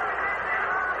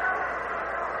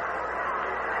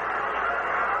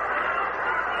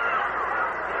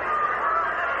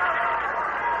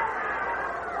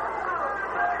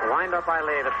 Wind up by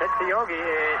Lee. The pitch to Yogi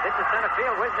is hit to center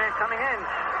field. Wisnan coming in.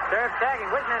 Serve tagging.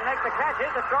 Wisnan makes the catch.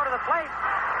 Here's the throw to the plate.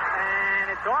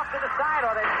 And it's off to the side,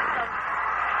 or they got him.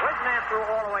 Wisnan threw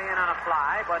all the way in on a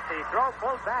fly, but the throw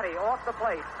pulled Batty off the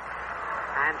plate.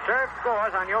 And Serve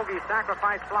scores on Yogi's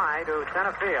sacrifice fly to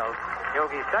center field.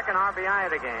 Yogi's second RBI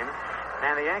of the game.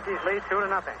 And the Yankees lead 2-0.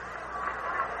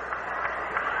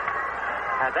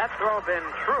 Had that throw been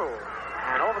true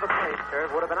and over the plate,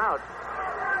 Serve would have been out.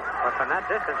 But from that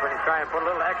distance, when you try and put a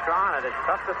little extra on it, it's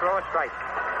tough to throw a strike.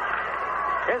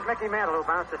 Here's Mickey Mantle, who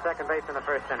bounced to second base in the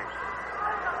first inning.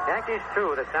 Yankees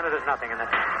 2, the Senators nothing in the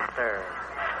third.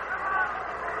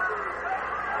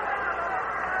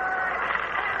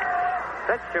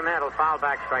 Pitch to Mantle, foul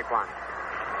back, strike one.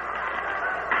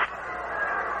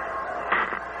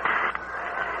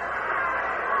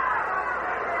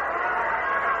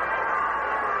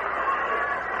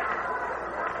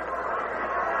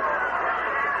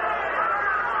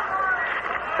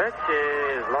 Pitch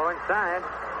is low inside.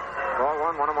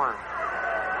 Ball 1-1-1.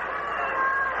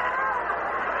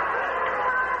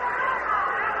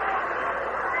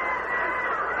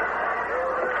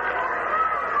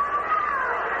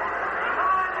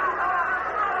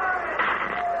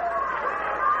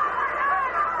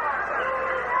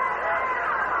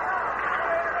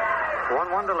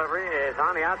 One delivery is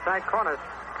on the outside corner.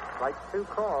 Like 2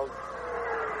 called.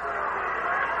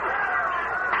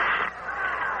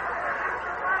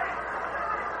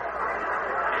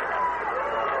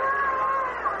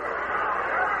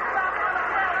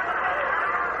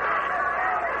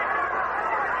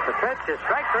 The pitch is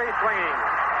strike 3 swinging.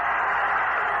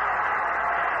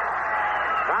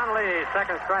 Don Lee's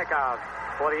second strikeout.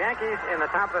 For the Yankees in the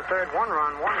top of the third, 1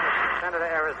 run, 1 Senator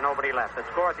errors, nobody left. The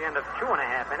score at the end of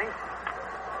 2.5 innings.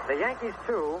 The Yankees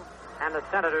 2 and the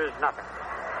Senators nothing.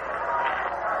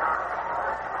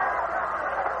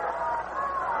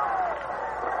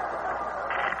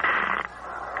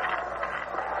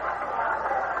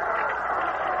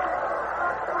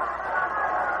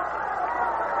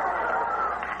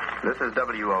 This is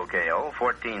WOKO,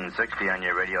 1460 on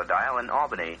your radio dial in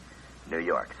Albany, New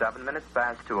York. 7 minutes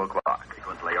past 2 o'clock.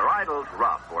 Frequently, or idles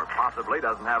rough, or possibly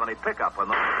doesn't have any pickup when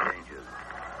the weather changes.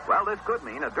 Well, this could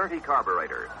mean a dirty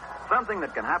carburetor. Something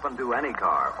that can happen to any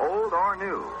car, old or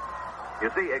new. You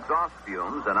see, exhaust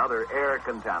fumes and other air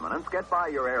contaminants get by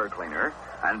your air cleaner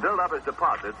and build up as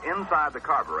deposits inside the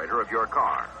carburetor of your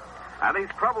car. And these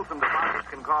troublesome deposits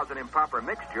can cause an improper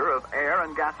mixture of air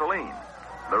and gasoline.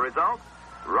 The result?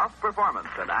 Rough performance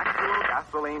and actual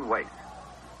gasoline waste.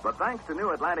 But thanks to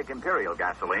new Atlantic Imperial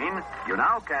gasoline, you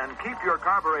now can keep your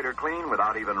carburetor clean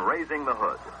without even raising the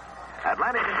hood.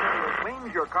 Atlantic Imperial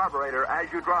cleans your carburetor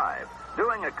as you drive,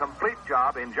 doing a complete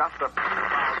job in just a few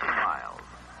thousand miles.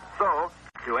 So,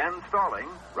 to end stalling,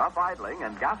 rough idling,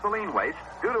 and gasoline waste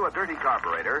due to a dirty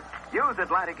carburetor, use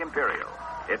Atlantic Imperial.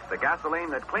 It's the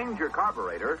gasoline that cleans your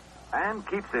carburetor and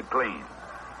keeps it clean.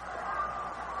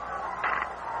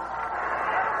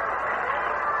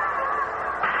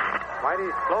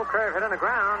 Whitey's slow curve hit on the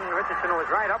ground. Richardson was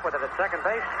right up with it at second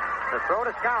base. The throw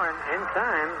to Skowron in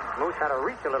time. Moose had to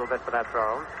reach a little bit for that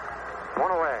throw.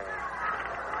 1 away.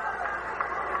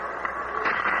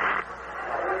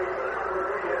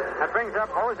 That brings up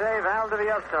Jose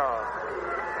Valdivieso.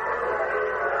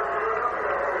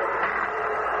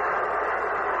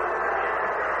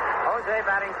 Jose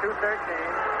batting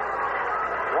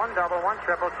 .213. 1 double, 1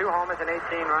 triple, 2 homers, and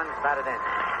 18 runs batted in.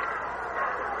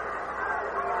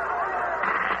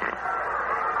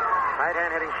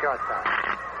 Right-hand hitting shortstop.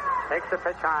 Takes the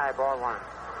pitch high, ball 1.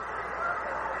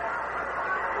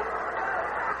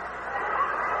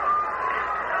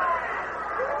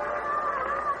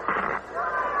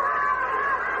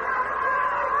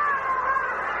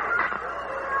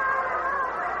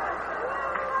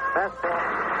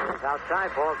 Fastball is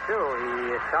outside, ball 2.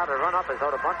 He started to run up as though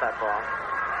to bunt that ball.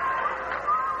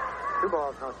 2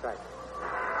 balls, no strikes.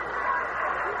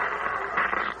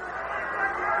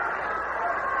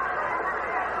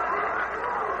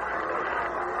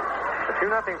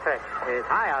 2-0 pitch is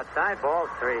high outside, ball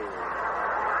 3.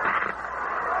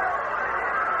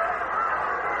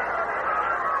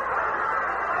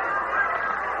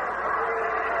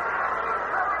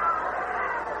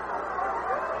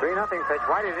 Nothing pitch.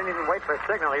 Whitey didn't even wait for a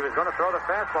signal. He was going to throw the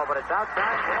fastball, but it's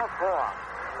outside, ball 4.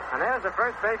 And there's the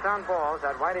first base on balls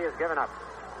that Whitey has given up.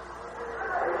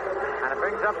 And it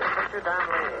brings up the pitcher, Don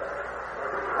Lee,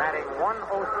 batting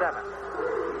 .107.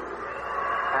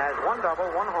 Has 1 double,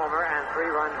 1 homer, and 3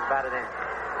 runs batted in.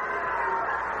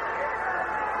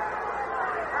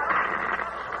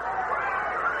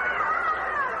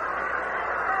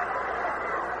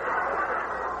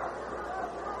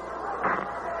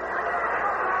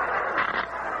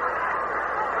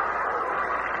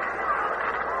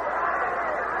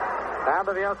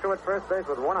 Valdivieso at first base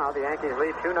with 1 out. The Yankees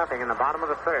lead 2-0 in the bottom of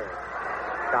the 3rd.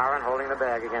 Darren holding the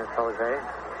bag against Jose.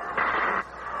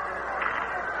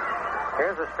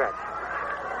 Here's the stretch.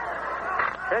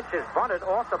 Pitch is bunted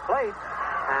off the plate,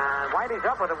 and Whitey's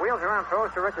up with it. Wheels around,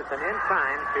 throws to Richardson in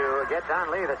time to get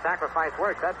Don Lee. The sacrifice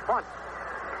works. That punt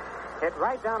hit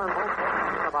right down on home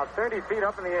plate, about 30 feet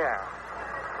up in the air.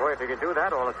 Boy, if you could do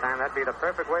that all the time, that'd be the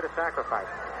perfect way to sacrifice.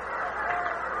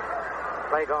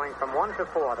 Play going from 1 to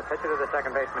 4. The pitcher to the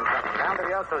second baseman.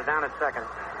 Valdivieso's down at second.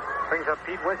 Brings up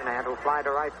Pete Wisnant, who fly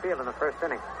to right field in the first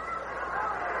inning.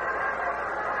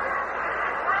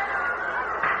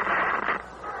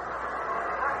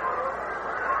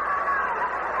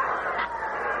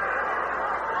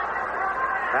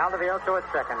 Valdivieso at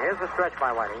second. Here's the stretch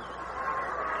by Whitey.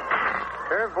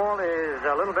 Curveball is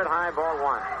a little bit high, ball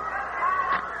 1.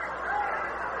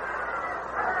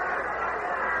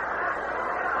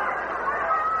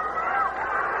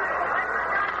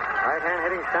 Right-hand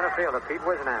hitting center fielder, Pete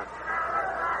Wisnant.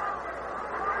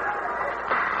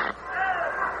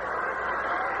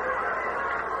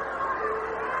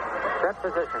 Set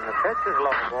position. The pitch is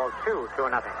low. Ball 2,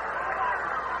 2-0.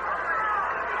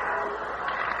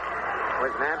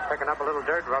 Wisnant picking up a little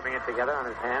dirt, rubbing it together on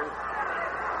his hands.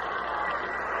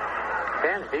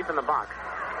 Stands deep in the box.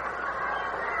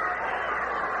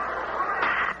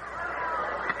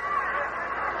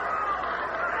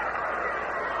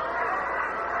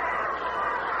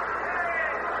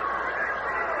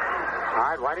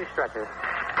 All right, Whitey stretches.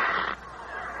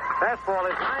 Fastball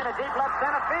is high in a deep left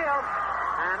center field.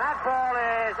 And that ball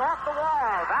is off the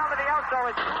wall. Valdivieso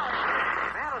is scoring.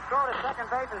 Man who scored at second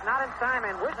base is not in time,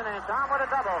 and Wisnant's on with a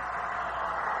double.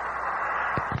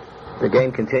 The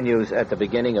game continues at the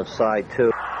beginning of side 2.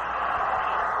 A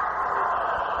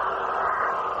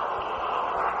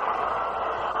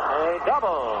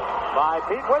double by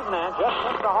Pete Wisnant. Just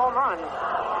missed a home run.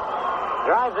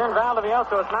 Drives in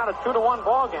Valdivieso. It's now a 2-1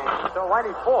 ball game. So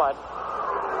Whitey Ford,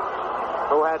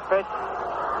 who has pitched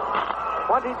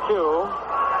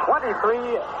 23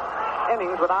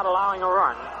 innings without allowing a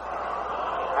run,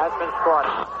 has been scored.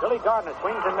 Billy Gardner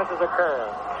swings and misses a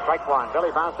curve. Strike 1.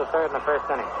 Billy bounced to third in the first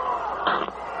inning.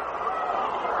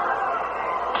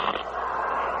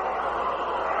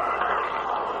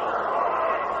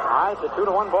 All right, it's a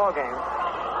 2-1 ball game.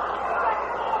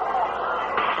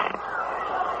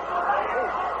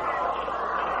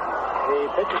 The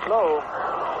pitch is low.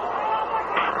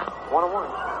 1-1.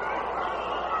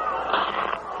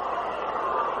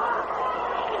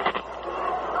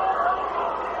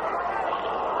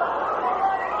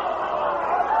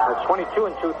 A 22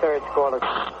 2/3 scoreless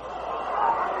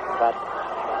that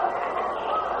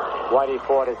Whitey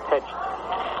Ford has pitched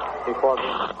before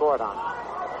being scored on.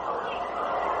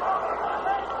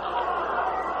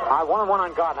 All right, 1-1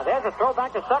 on Gardner. There's a throw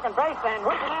back to second base, and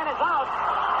Wisnant is out.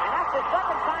 And that's the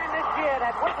second time this year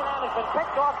that Wisnant has been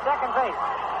picked off second base.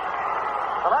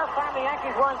 The last time the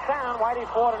Yankees were in town, Whitey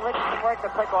Ford and Richardson worked the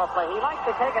pickoff play. He likes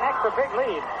to take an extra big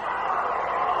lead.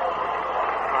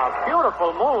 A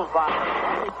beautiful move by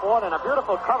Whitey Ford and a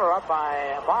beautiful cover-up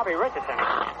by Bobby Richardson.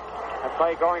 The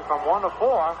play going from 1 to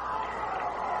 4.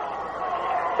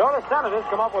 So the Senators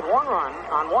come up with 1 run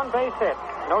on 1 base hit.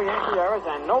 No Yankee errors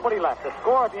and nobody left. The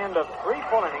score at the end of 3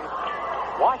 full innings,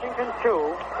 Washington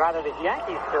 2, rather the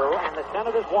Yankees 2, and the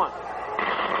Senators 1.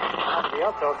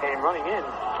 Valdivieso came running in.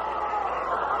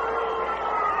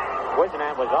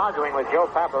 Wisnant was arguing with Joe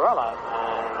Paparella,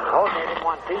 and Jose didn't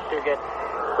want Pete to get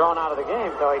thrown out of the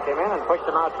game, so he came in and pushed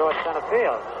him out towards center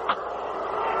field.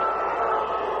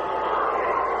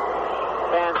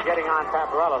 Fans getting on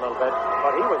Paparella a little bit,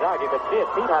 but he was out. You could see it.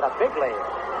 Pete had a big lead.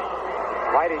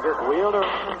 Whitey just wheeled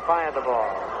around and fired the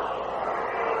ball.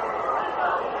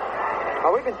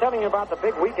 Well, we've been telling you about the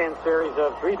big weekend series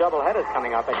of 3 doubleheaders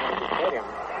coming up at Yankee Stadium,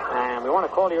 and we want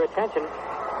to call your attention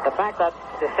the fact that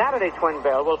the Saturday Twin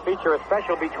Bill will feature a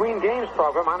special between games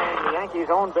program honoring the Yankees'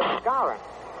 own Bill Skowron.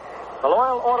 The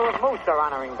Loyal Order of Moose are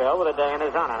honoring Bill with a day in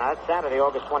his honor. That's Saturday,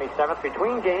 August 27th,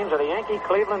 between games of the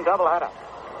Yankee-Cleveland doubleheader.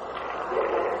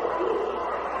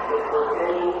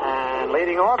 And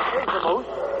leading off is the Moose.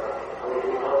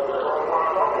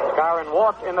 Skowron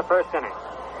walked in the first inning.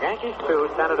 Yankees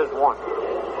 2, Senators 1.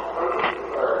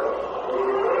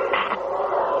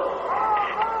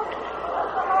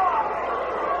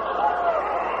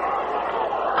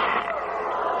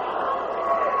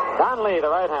 Don Lee, the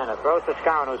right-hander, throws to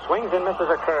Skowron, who swings and misses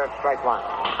a curve, strike one.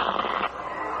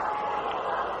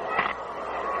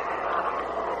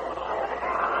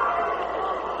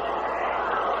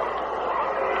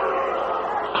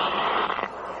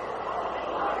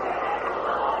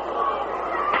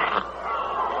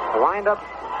 The wind-up,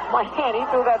 my hand, he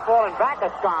threw that ball in back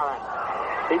of Skowron.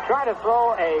 He tried to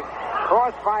throw a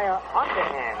crossfire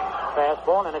underhand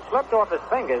fastball, and it slipped off his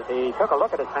fingers. He took a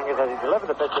look at his fingers as he delivered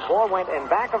the pitch. The ball went in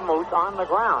back of Moose on the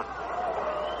ground.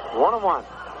 1-1.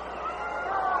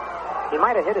 He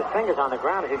might have hit his fingers on the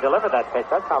ground as he delivered that pitch.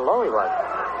 That's how low he was.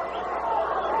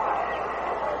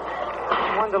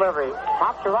 One delivery.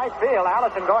 Pop to right field.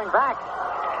 Allison going back.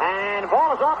 And the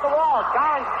ball is off the wall.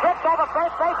 Skowron trips over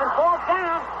first base and falls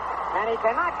down. And he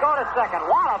cannot go to second.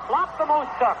 What a flop the Moose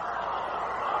took.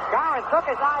 Skowron took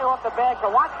his eye off the bag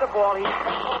to watch the ball. He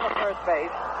tripped over first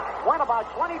base, went about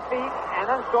 20 feet,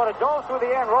 and then sort of dove through the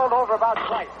air and rolled over about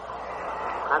twice.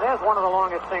 Now, there's one of the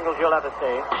longest singles you'll ever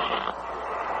see.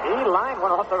 He lined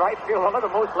one off the right field. Well, look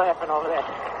at Moose laughing over there.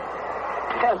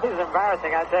 This is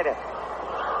embarrassing, I tell you.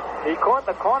 He caught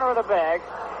the corner of the bag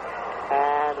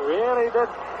and really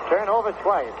did turn over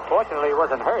twice. Fortunately, he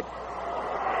wasn't hurt.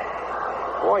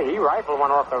 Boy, he rifled one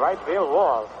off the right field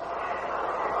wall.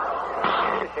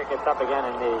 Leadership gets up again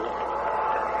in the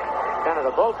center of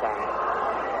the bullpen.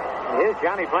 And here's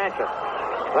Johnny Blanchard.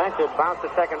 Blanchard bounced to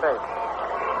second base.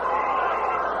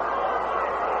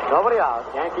 Nobody out.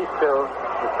 Yankees 2,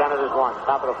 the Senators 1.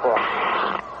 Top of the fourth.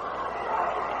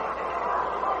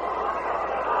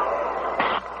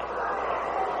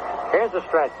 Here's the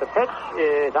stretch. The pitch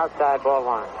is outside, ball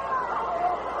one.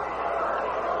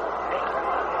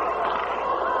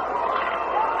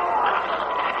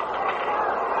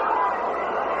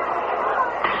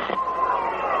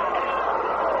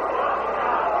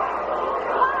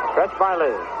 Stretch by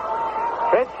Liz.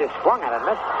 Pitch is swung at it.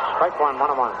 Missed. Strike one,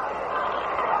 1-1.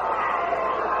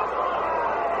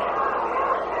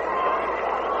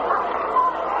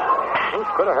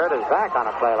 Moose could have hurt his back on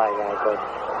a play like that, but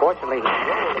fortunately he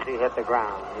rolled as he hit the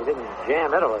ground. He didn't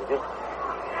jam into it. Just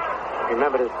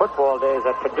remembered his football days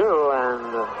at Purdue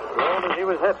and rolled as he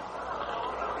was hit.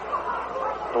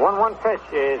 The 1-1 pitch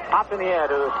is popped in the air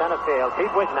to center field.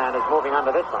 Pete Wisnan is moving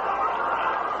under this one.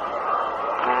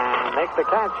 And makes the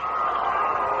catch.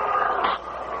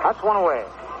 That's one away.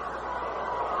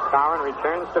 Skowron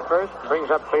returns to first, brings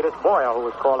up Cletus Boyle, who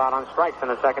was called out on strikes in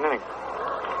the second inning.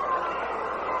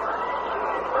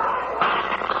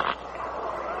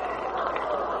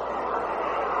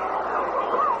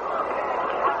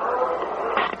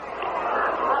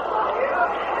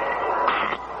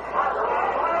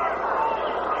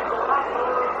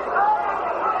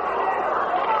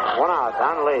 One out,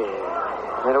 Don Lee.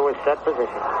 Middle was set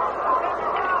position.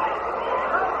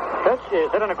 Pitch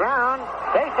is hit on the ground.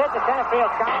 Base hit to center field.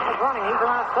 Skowron is running. He's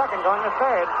around second, going to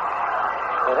third.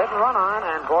 The hit and run on,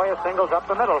 and Boyer singles up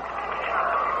the middle.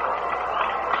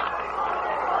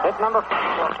 Hit number 4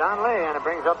 for Don Lee, and it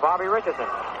brings up Bobby Richardson.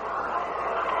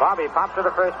 Bobby popped to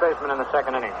the first baseman in the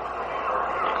second inning.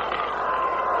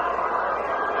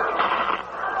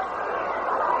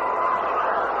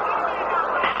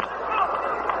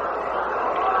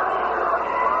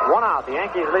 One out. The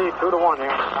Yankees lead 2-1 here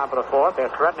on the top of the fourth. They're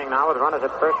threatening now with runners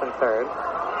at first and third.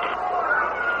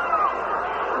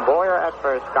 Boyer at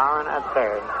first, Skowron at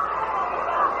third.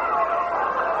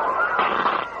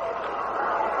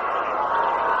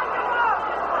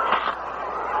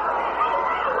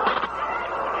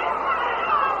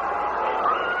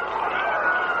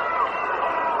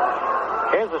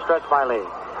 Here's the stretch by Lee.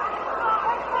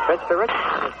 Pitch to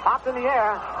Richardson. It's popped in the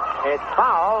air. It's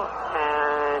foul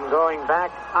and going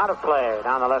back out of play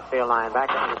down the left field line, back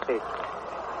down the seat.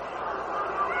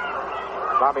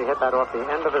 Bobby hit that off the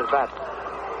end of his bat.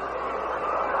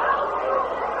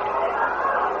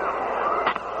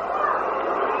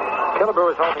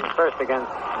 Killebrew is holding first against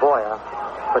Boyer,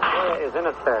 but Boyer is in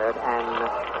at third, and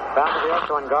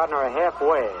Valdivieso and Gardner are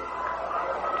halfway,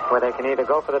 where they can either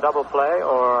go for the double play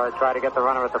or try to get the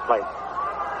runner at the plate.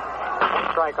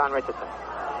 One strike on Richardson.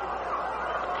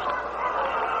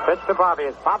 Pitch to Bobby.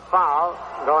 It's pop foul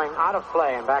going out of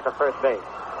play and back of first base.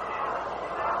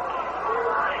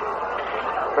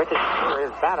 Richards threw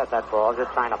his bat at that ball,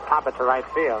 just trying to pop it to right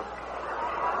field.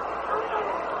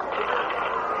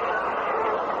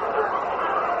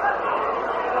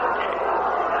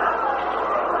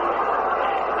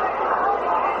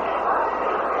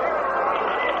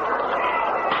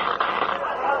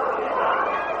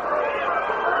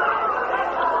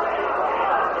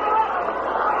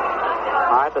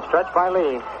 The stretch by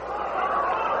Lee.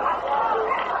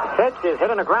 Pitch is hit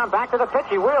on the ground. Back to the pitch.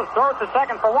 He wheels. Throws to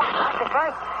second for one. Back to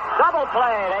first. Double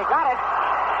play. They got it.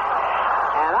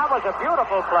 And that was a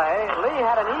beautiful play. Lee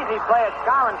had an easy play at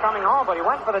Scarron coming home, but he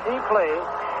went for the deep play.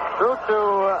 Threw to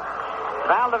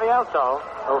Val DeVielso,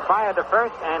 who fired to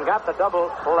first and got the double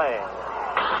play.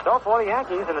 So for the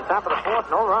Yankees in the top of the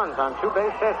fourth, no runs on 2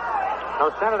 base hits.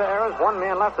 No Senator errors. 1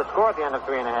 man left to score at the end of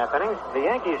 3.5 innings. The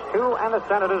Yankees 2 and the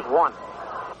Senators 1.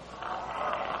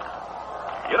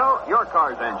 You know, your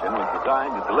car's engine was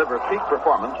designed to deliver peak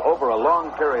performance over a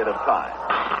long period of time.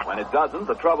 When it doesn't,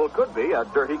 the trouble could be a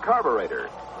dirty carburetor.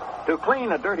 To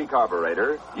clean a dirty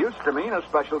carburetor used to mean a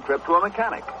special trip to a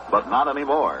mechanic, but not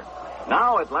anymore.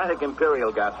 Now Atlantic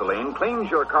Imperial gasoline cleans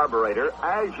your carburetor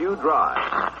as you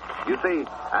drive. You see,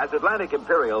 as Atlantic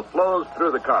Imperial flows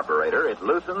through the carburetor, it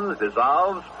loosens,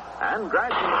 dissolves, and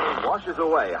gradually washes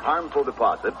away harmful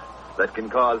deposits that can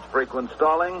cause frequent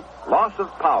stalling, loss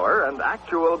of power, and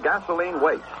actual gasoline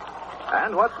waste.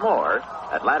 And what's more,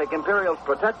 Atlantic Imperial's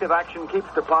protective action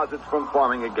keeps deposits from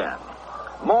forming again.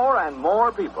 More and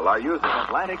more people are using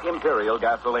Atlantic Imperial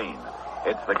gasoline.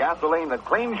 It's the gasoline that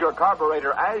cleans your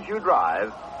carburetor as you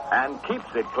drive and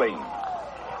keeps it clean.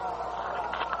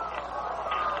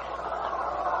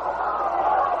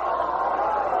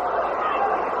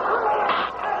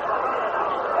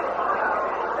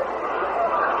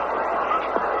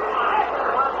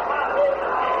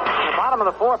 Of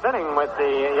the fourth inning with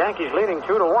the Yankees leading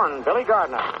 2-1, Billy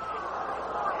Gardner,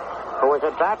 who was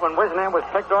at bat when Wisnam was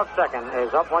picked off second,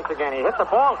 is up once again. He hits the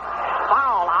ball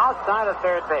foul outside of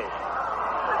third base.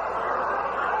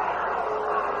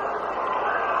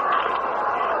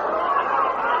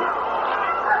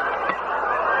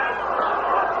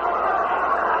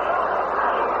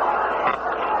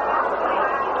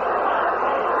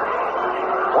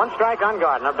 One strike on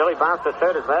Gardner. Billy bounced to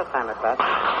third his last time at bat.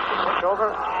 Pitch over,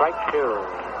 strike 2.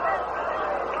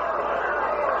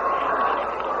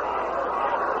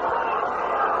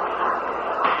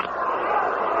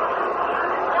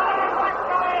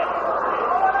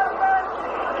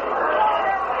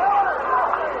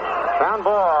 Ground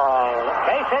ball.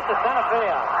 Base hit to center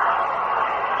field.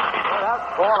 That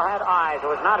ball had eyes. It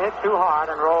was not hit too hard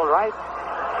and rolled right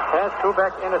past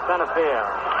Kubek into center field.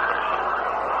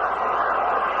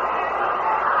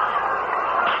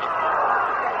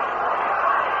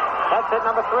 That's hit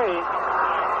number 3.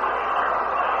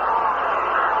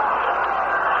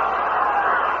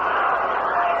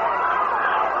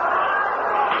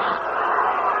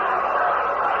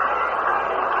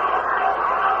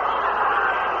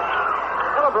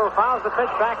 Killebrew fouls the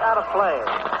pitch back out of play.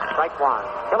 Strike 1.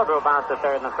 Killebrew bounced to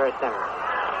third in the first inning.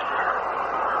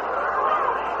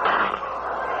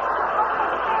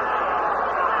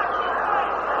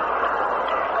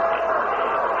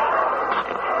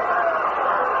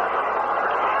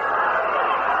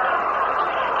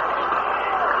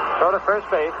 To first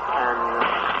base, and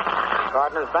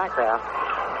Gardner's back there.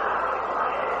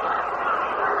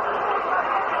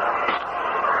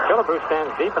 Killebrew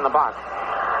stands deep in the box.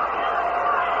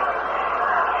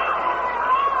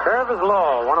 Curve is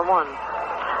low, 1-1.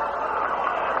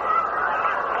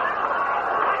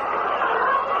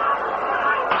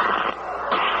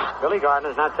 Billy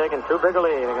Gardner's not taking too big a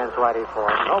lead against Whitey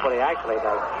Ford. Nobody actually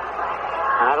does.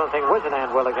 And I don't think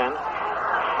Wisnam will again.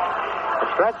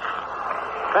 The stretch.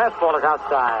 Fastball is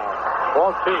outside.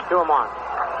 Ball 2 mark.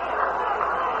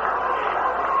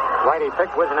 Whitey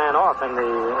picked Wisnam off in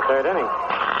the third inning.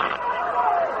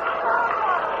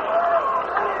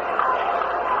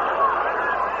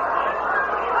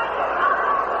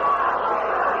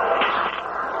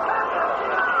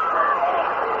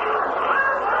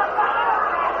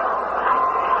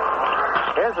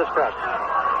 Here's the stretch.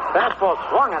 Fastball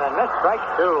swung and a missed. Strike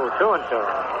 2. 2-2.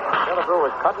 Killebrew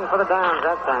was cutting for the downs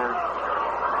that time.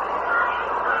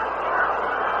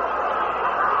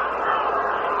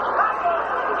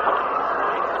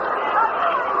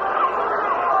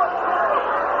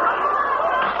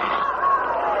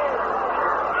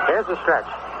 Here's the stretch.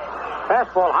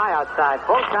 Fastball high outside.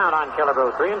 Full count on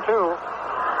Killebrew. 3-2.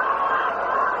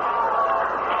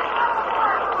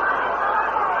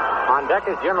 On deck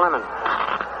is Jim Lemon.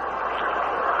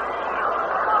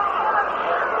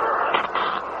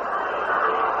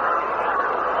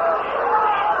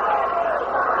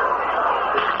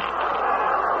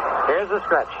 the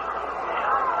stretch.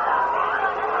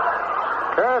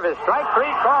 Curve is strike three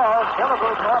called.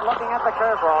 Killebrew caught looking at the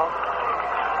curveball.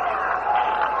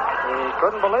 He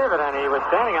couldn't believe it, and he was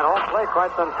standing at home plate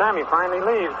quite some time. He finally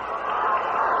leaves.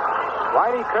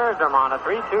 Whitey curved him on a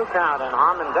 3-2 count, and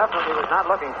Harmon definitely was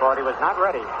not looking for it. He was not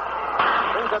ready.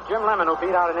 Brings up Jim Lemon, who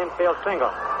beat out an infield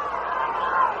single.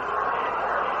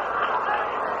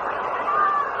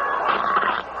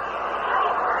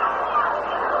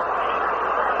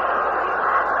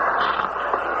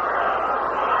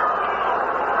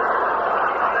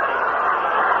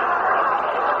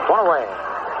 One away.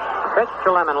 Pitch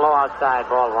to Lemon, low outside,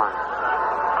 ball one.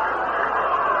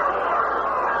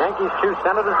 Yankees 2,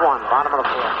 Senators 1, bottom of the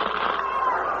fourth.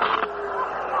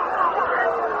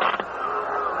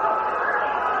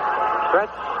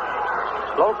 Stretch,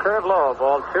 slow curve low,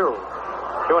 ball 2.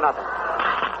 2-0.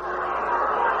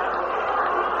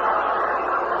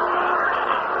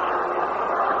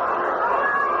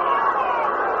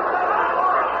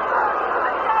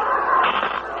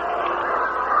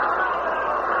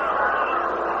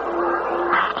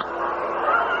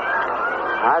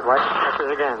 All right, White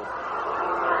catches again.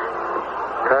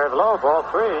 Curve low, ball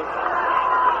 3. 3-0.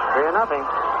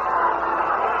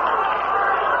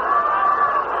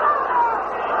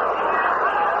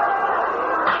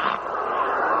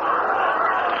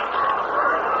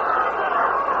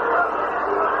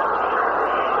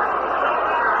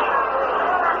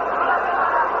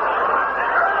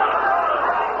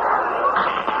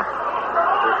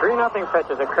 The 3-0 pitch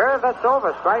is a curve that's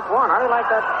over. Strike one. How do you like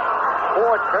that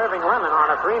forward curving Lemon on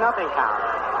a 3-0 count?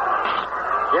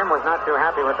 Jim was not too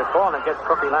happy with the call, and it gets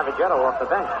Cookie Lavagetto off the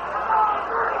bench.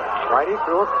 Whitey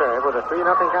threw a curve with a 3-0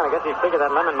 count. I guess he figured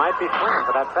that Lemon might be swinging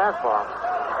for that fastball.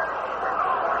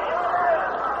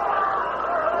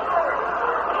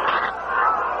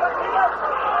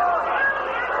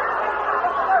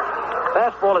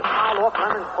 Fastball is fouled off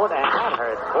Lemon's foot, and that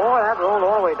hurt. Boy, that rolled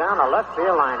all the way down the left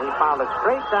field line. He fouled it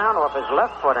straight down off his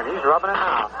left foot, and he's rubbing it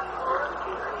now.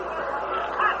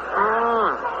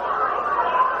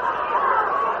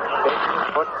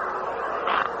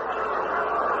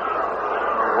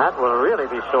 That will really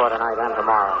be sore tonight and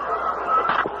tomorrow.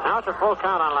 Now it's a full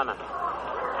count on Lemon.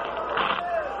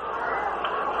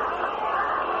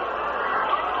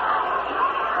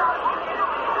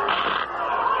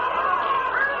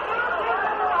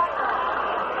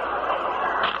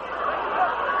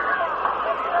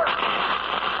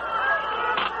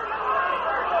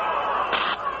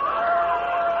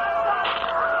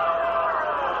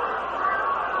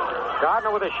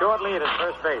 Gardner with a short lead at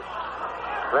first base.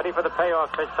 Ready for the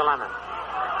payoff pitch to Lemon.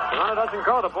 The runner doesn't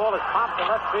go. The ball is popped to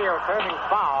left field, curving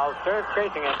foul. Serve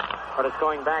chasing it, but it's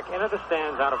going back into the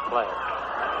stands out of play.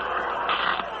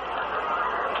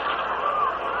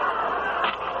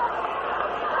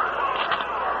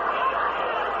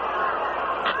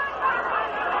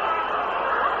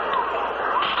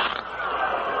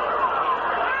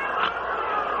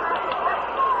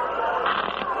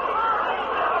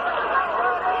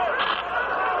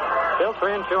 Still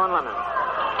 3-2 on Lemon.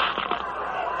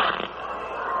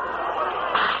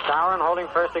 Sauer holding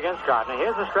first against Gardner.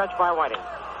 Here's the stretch by Whiting.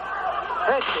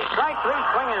 Pitch is strike three,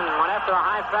 swinging. Went after a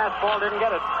high fastball, didn't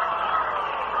get it.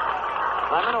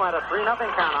 Lemon, who had a 3-0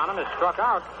 count on him, is struck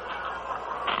out.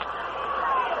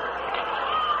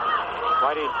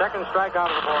 Whitey's second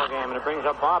strikeout of the ball game, and it brings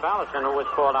up Bob Allison, who was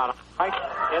called out right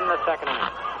in the second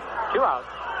inning. 2 outs,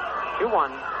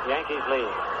 2-1, Yankees lead.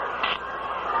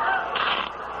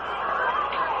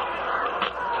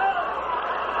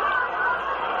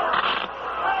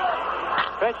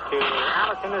 Pitch to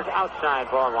Allison is outside,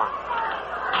 ball 1.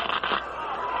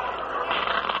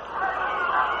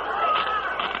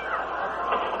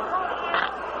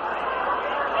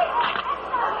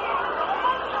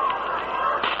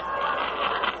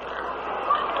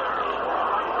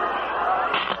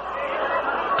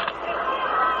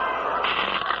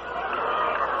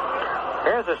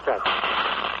 Here's a stretch.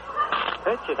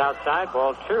 Pitch is outside,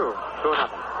 ball 2. 2-0.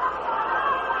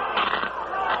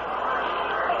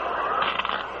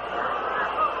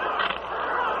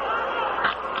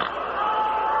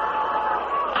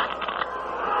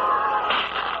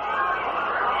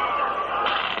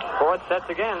 Ford sets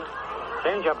again.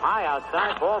 Change up high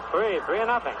outside, ball 3.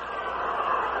 3-0.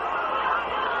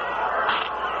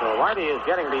 So Whitey is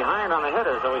getting behind on the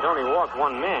hitters, though he's only walked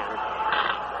one man.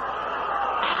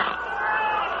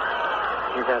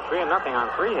 He's had 3-0 on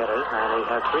 3 hitters, and he's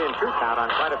had 3-2 count on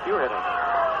quite a few hitters.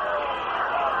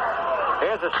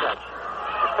 Here's a stretch.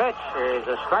 The pitch is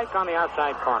a strike on the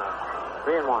outside corner.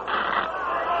 3-1.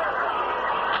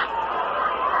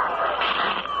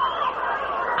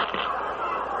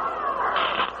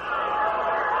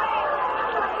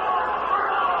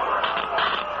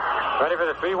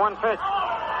 3-1 pitch.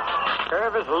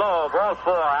 Curve is low. Ball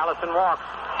 4. Allison walks.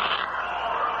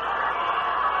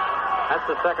 That's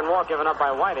the second walk given up by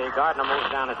Whitey. Gardner moves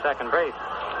down to second base.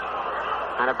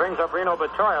 And it brings up Reno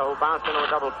Batoya, who bounced into a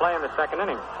double play in the second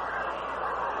inning.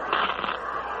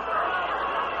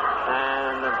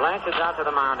 And Blanche is out to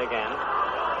the mound again.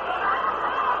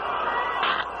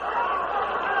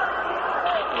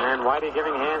 And Whitey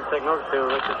giving hand signals to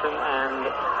Richardson and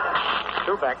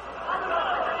Kubek.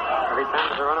 Every time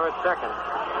there's a runner at second.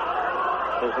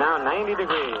 It's now 90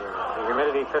 degrees. The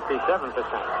humidity 57%.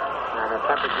 And the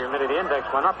temperature humidity index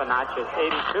went up a notch. It's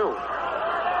 82.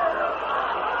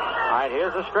 All right,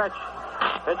 here's the stretch.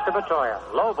 Pitch to Batoya.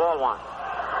 Low, ball 1.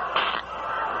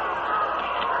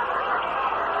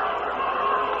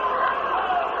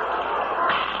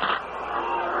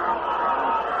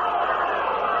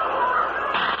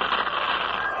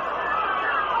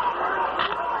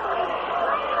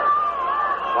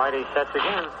 Whitey sets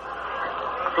again.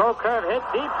 Slow curve hit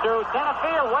deep to center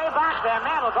field, way back there.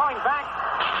 Mantle going back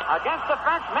against the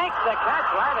fence, makes the catch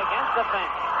right against the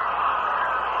fence.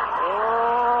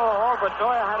 Oh, all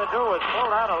Batoya had to do was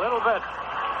pull out a little bit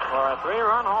for a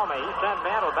 3-run homer. He sent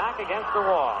Mantle back against the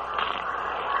wall.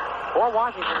 For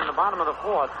Washington in the bottom of the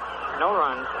 4th, no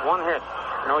runs, 1 hit,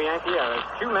 no Yankee errors,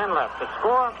 2 men left. The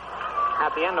score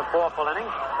at the end of 4 full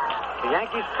innings, the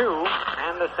Yankees 2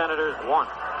 and the Senators 1.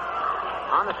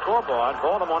 On the scoreboard,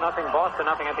 Baltimore nothing, Boston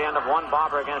nothing at the end of 1.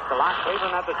 Barber against the lot.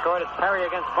 Cleveland at Detroit. It's Perry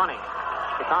against Bunny.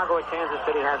 Chicago at Kansas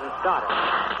City hasn't started.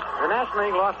 The National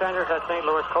League, Los Angeles at St.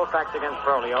 Louis. Koufax against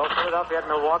Brolio. Philadelphia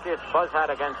at Milwaukee. It's Buzzhat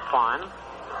against Spahn.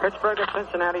 Pittsburgh at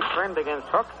Cincinnati. Friend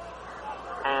against Hook.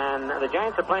 And the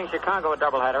Giants are playing Chicago a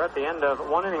doubleheader. At the end of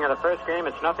 1 inning of the first game,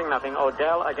 it's 0-0.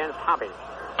 Odell against Hobby.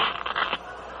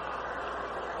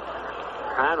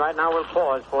 And right now we'll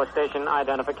pause for station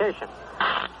identification.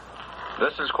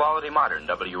 This is Quality Modern,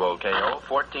 WOKO,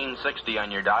 1460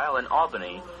 on your dial in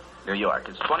Albany, New York.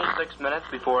 It's 26 minutes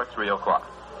before 3 o'clock.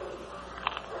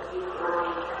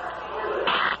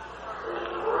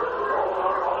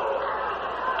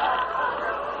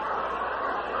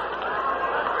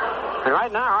 And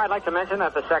right now, I'd like to mention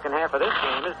that the second half of this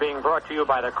game is being brought to you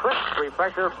by the Crisp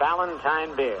Refresher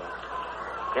Ballantine beer.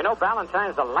 You know,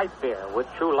 Ballantine's a light beer with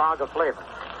true lager flavor.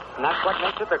 And that's what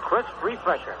makes it the Crisp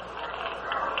Refresher.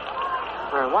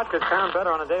 And what could sound better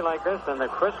on a day like this than the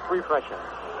Crisp Refresher?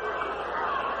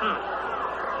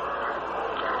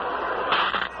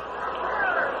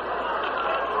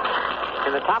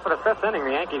 In the top of the 5th inning,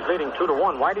 the Yankees leading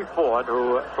 2-1. Whitey Ford,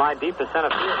 who fly deep to center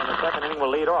field in the second inning,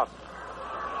 will lead off.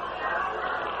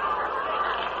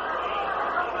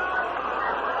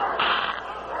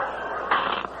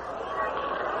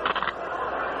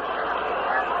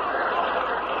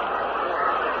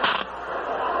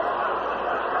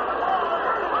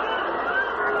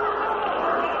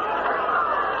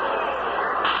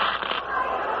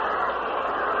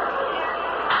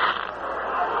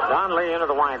 Into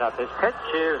the windup. His pitch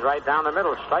is right down the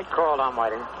middle. Strike called on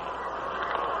Whiting.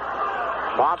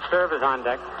 Bob Serve is on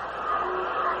deck.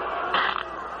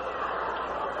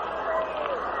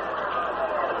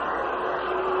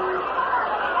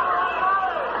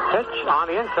 Pitch on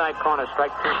the inside corner.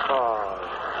 Strike 2 called.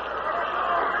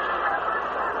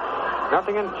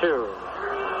 0-2.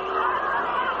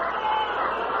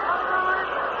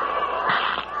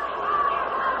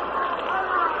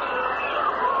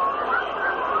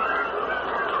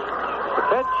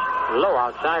 Low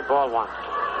outside, ball 1.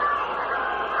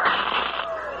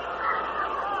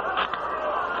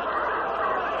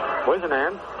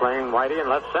 Wiseman playing Whitey in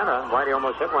left center. Whitey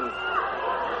almost hit one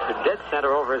to dead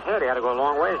center over his head. He had to go a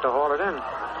long ways to haul it in.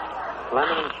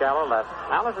 Lemon in shallow left.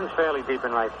 Allison's fairly deep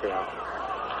in right field.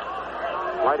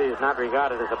 Whitey is not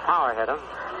regarded as a power hitter.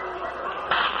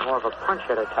 More of a punch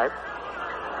hitter type.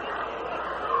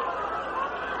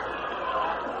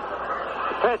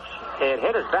 The pitch. It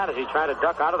hit as bad as he tried to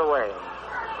duck out of the way.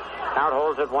 Count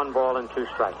holds at 1 ball and 2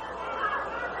 strikes.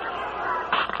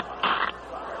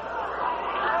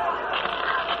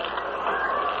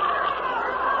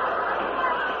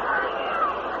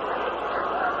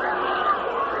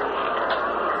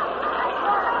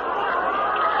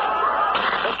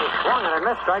 Pitch is swung and a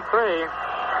miss. Strike 3.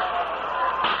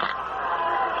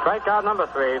 Strikeout number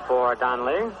 3 for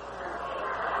Donnelly.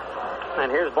 And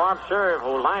here's Bob Serve,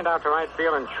 who lined out to right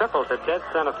field and tripled to dead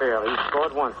center field. He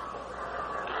scored once.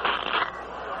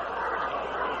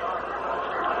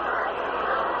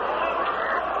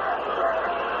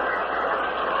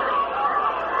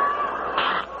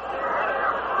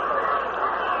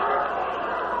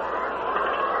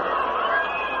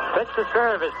 Pitch to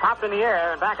serve is popped in the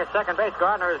air, and back at second base,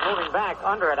 Gardner is moving back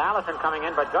under it. Allison coming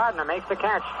in, but Gardner makes the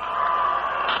catch.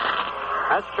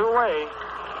 That's two-way.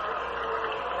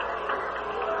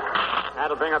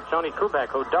 That'll bring up Tony Kubek,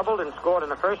 who doubled and scored in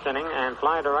the first inning and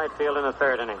fly to right field in the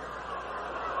third inning.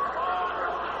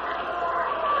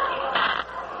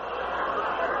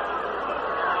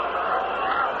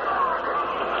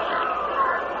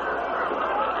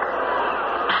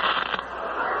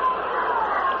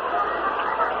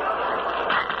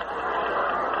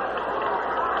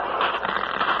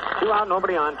 Two out,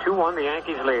 nobody on. 2-1, the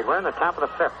Yankees lead. We're in the top of the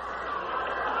fifth.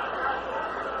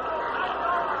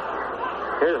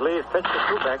 Here's Lee's pitch to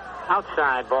Kubek.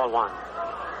 Outside, ball one.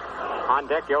 On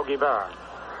deck, Yogi Berra.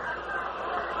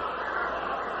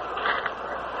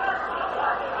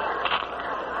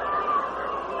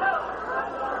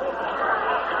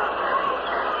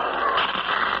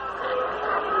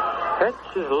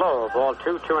 Pitch is low. Ball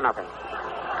 2-2-0.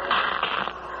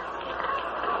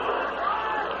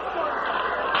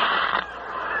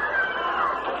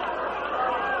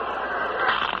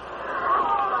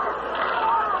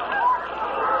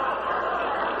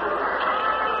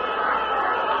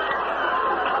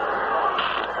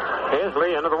 Here's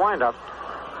Lee into the windup.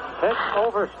 Pitch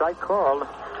over, strike called.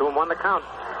 2-1 the count.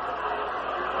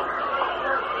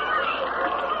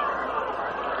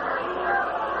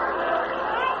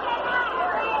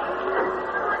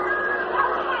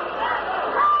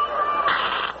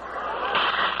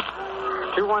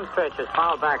 Two-one pitch is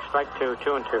fouled back, strike two,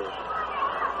 2-2.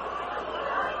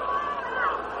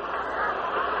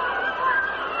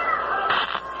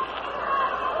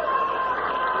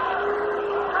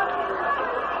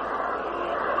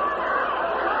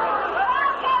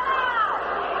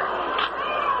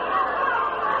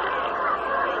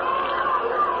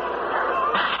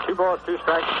 Two balls, two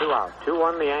strikes, 2 out.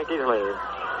 2-1, the Yankees lead.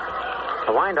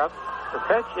 The windup. The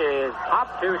pitch is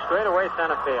popped to straightaway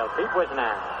center field. Pete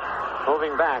Wisnack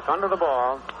moving back under the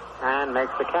ball and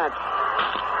makes the catch.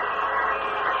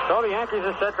 So the Yankees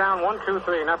are set down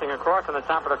 1-2-3, nothing across in the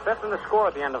top of the fifth, and the score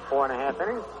at the end of 4.5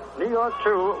 innings. New York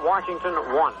 2, Washington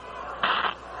 1.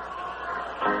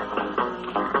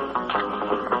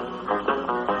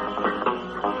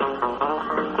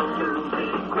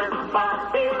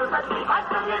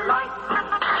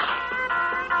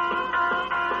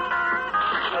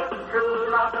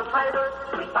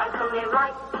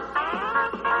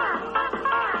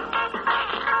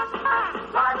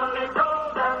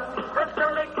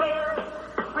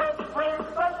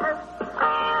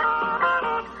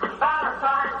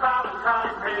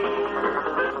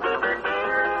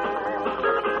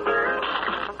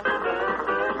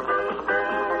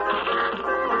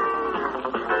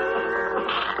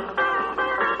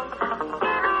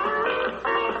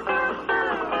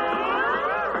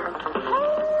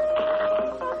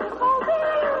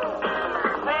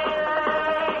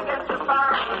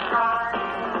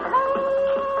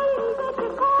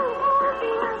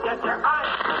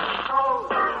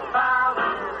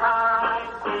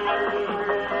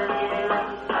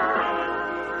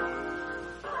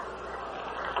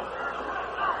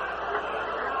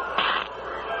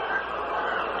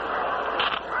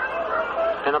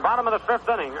 In the bottom of the fifth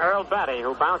inning, Earl Batty,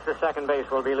 who bounced to second base,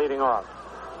 will be leading off.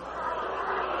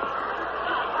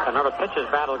 Another pitcher's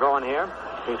battle going here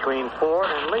between Ford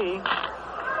and Lee.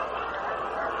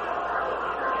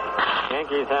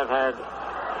 Yankees have had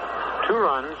 2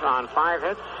 runs on 5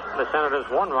 hits. The Senators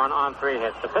 1 run on 3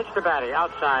 hits. The pitch to Batty,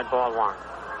 outside, ball 1.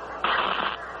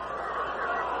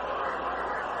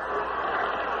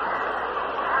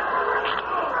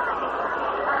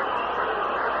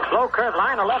 Low curve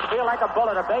line to left field like a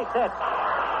bullet, a base hit.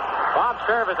 Bob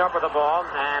Cerv is up with the ball,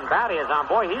 and Batty is on.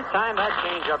 Boy, he timed that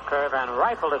change-up curve and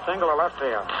rifled a single to left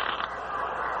field.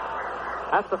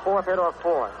 That's the 4th hit off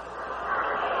Ford.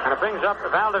 And it brings up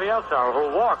Valdivieso,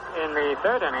 who walked in the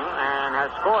 3rd inning and has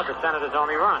scored the Senators'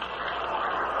 only run.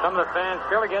 Some of the fans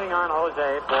still are getting on Jose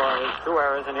for his 2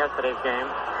 errors in yesterday's game.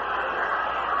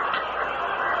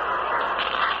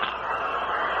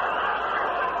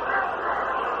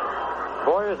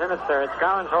 Boyer's in his 3rd.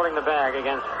 Scorin's holding the bag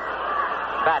against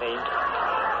Batty.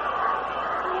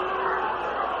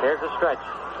 Here's the stretch.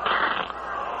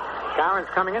 Scorin's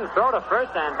coming in, throw to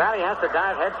first, and Batty has to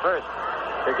dive head first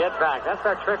to get back. That's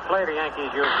that trick play the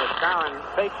Yankees use. With Scorin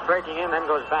fakes breaking in, then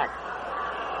goes back.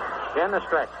 Again, the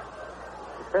stretch.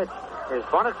 The pitch is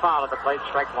bunted foul at the plate,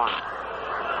 strike 1.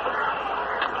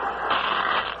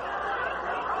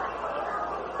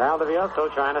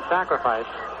 Valdivieso trying to sacrifice.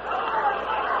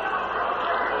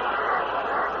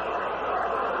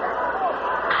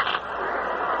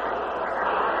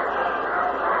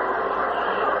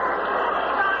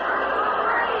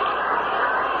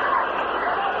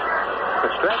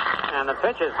 Stretch, and the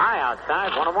pitch is high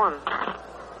outside, 1-1.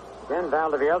 Again,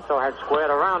 Valdivieso had squared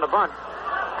around a bunt.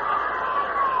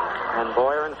 And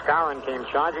Boyer and Skowron came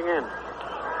charging in.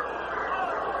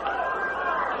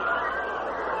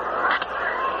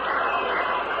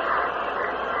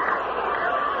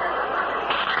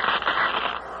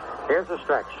 Here's the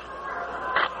stretch.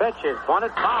 Pitch is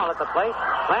bunted foul at the plate.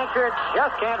 Blanchard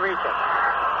just can't reach it.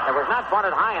 It was not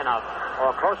bunted high enough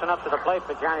or close enough to the plate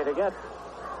for Johnny to get.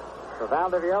 So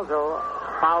Valdivieso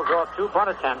fouls off 2 bunt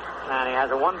attempts, and he has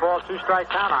a 1-ball, 2-strike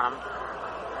count on him.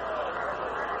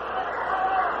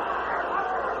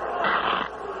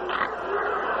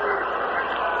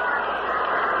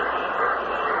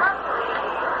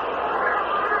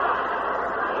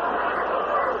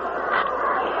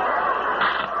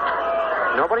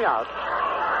 Nobody out.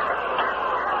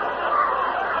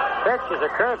 Pitch is a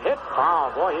curve hit.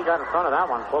 Oh, boy, he got in front of that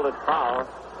one. Pulled it foul.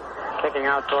 Kicking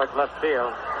out towards left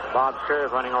field. Bob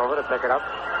Scherf running over to pick it up.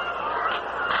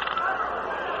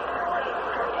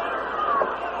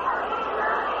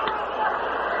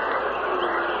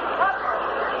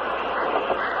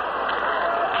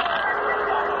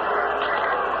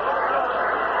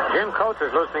 Jim Coates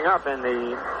is loosening up in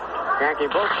the Yankee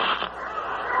bullpen.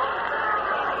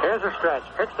 Here's a stretch.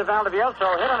 Pitch to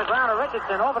Valdivieso. Hit on the ground to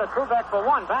Richardson. Over to Kubek for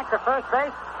 1. Back to first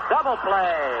base. Double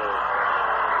play.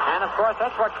 And, of course,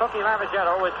 that's what Cookie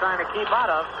Ravaggetto was trying to keep out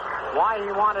of. Why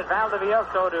he wanted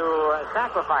Valdivieso to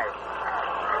sacrifice.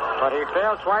 But he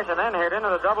failed twice and then hit into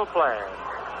the double play.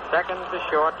 Second to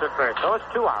short to first. So it's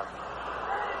 2 out.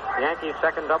 The Yankees'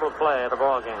 second double play of the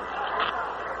ball game.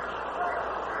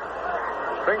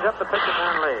 Brings up the pitcher,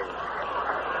 Don Lee.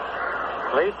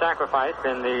 Lee sacrificed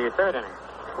in the 3rd inning.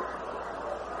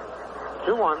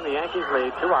 2-1, the Yankees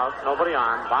lead, 2 out, nobody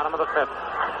on, bottom of the 5th.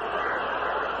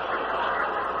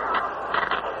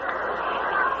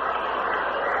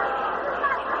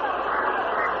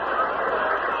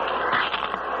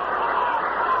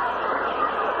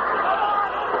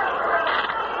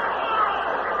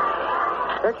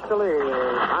 Pitch to Lee,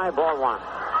 high ball 1.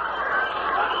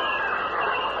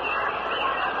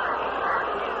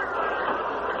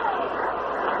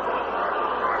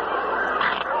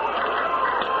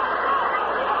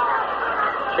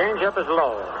 Change-up is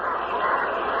low.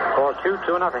 Ball 2-0.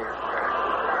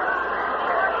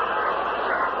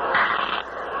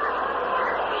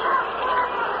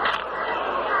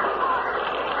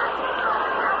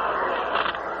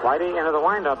 Whitey into the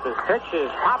windup. His pitch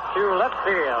is popped to left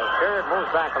field. Scherf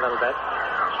moves back a little bit.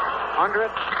 Under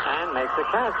it and makes a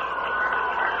catch.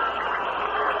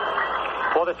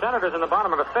 For the Senators in the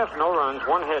bottom of the 5th, no runs,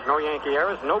 1 hit, no Yankee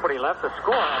errors, nobody left to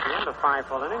score at the end of 5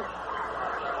 full innings.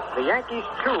 The Yankees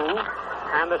 2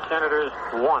 and the Senators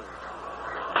 1.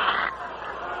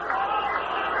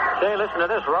 Say, listen to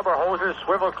this. Rubber hoses,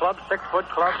 swivel clubs, 6-foot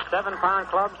clubs, 7-pound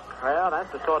clubs. Well, that's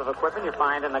the sort of equipment you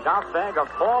find in the golf bag of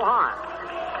Paul Hahn.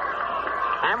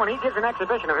 And when he gives an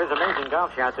exhibition of his amazing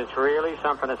golf shots, it's really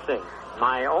something to see.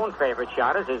 My own favorite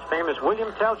shot is his famous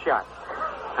William Tell shot.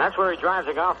 That's where he drives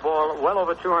a golf ball well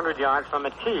over 200 yards from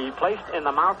a tee placed in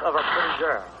the mouth of a pretty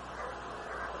girl.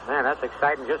 Man, that's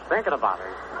exciting just thinking about it.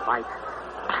 Might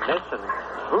miss and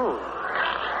ooh.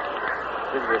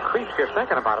 Gives me the creeps just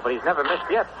thinking about it, but he's never missed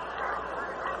yet.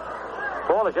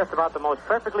 Paul is just about the most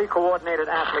perfectly coordinated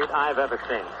athlete I've ever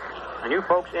seen. And you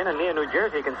folks in and near New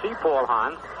Jersey can see Paul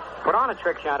Hahn put on a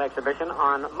trick shot exhibition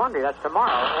on Monday. That's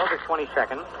tomorrow, August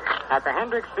 22nd, at the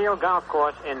Hendricks Field Golf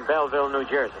Course in Belleville, New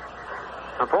Jersey.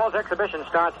 Now, Paul's exhibition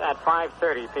starts at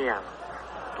 5:30 p.m.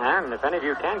 And if any of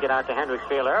you can get out to Hendricks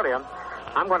Field earlier,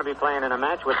 I'm going to be playing in a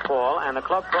match with Paul and the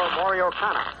club pro Maury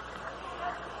O'Connor.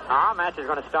 Our match is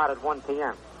going to start at 1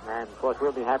 p.m. And, of course,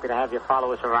 we'll be happy to have you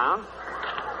follow us around.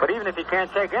 But even if you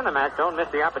can't take in the match, don't miss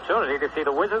the opportunity to see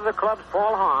the wizard of the club's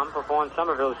Paul Hahn perform some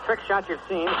of those trick shots you've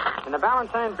seen in the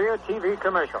Valentine Beer TV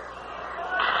commercials.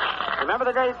 Remember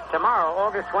the date? Tomorrow,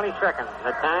 August 22nd.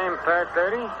 The time,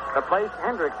 5:30. The place,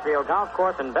 Hendricks Field Golf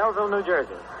Course in Belleville, New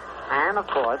Jersey. And, of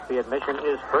course, the admission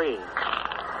is free.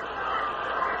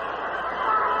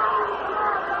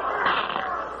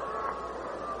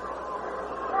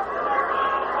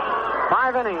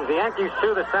 Five innings, the Yankees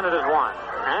 2, the Senators 1.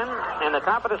 And in the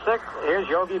top of the 6th, here's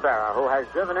Yogi Berra, who has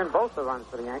driven in both the runs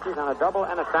for the Yankees on a double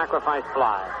and a sacrifice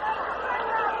fly.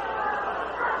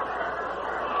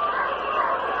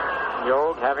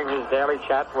 Yogi having his daily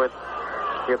chat with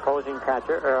the opposing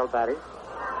catcher, Earl Batty.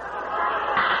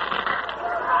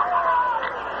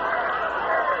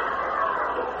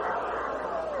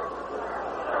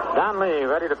 Don Lee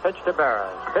ready to pitch to Berra.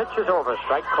 Pitch is over.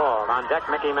 Strike called. On deck,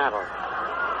 Mickey Mantle.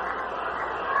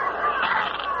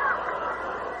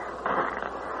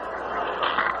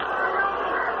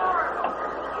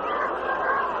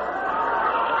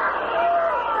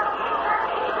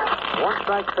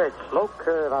 strike pitch. Low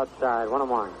curve outside.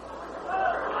 1-1.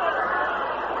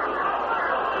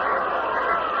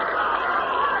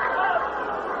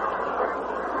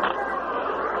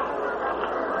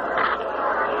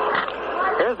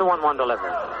 Here's the 1-1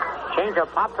 delivery. Change up,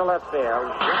 pop to left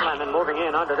field. Jim Lemon moving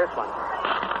in under this one.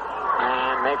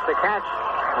 And makes the catch.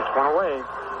 That's one away.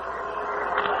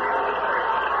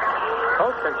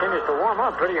 Coach continues to warm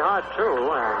up pretty hard,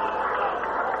 too. And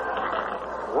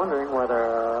wondering whether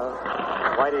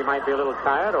Whitey might be a little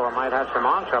tired or might have some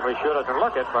arm trouble. He sure doesn't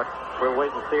look it, but we'll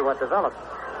wait and see what develops.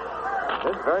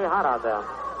 It's very hot out there.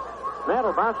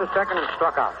 Mantle bounced to second and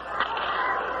struck out.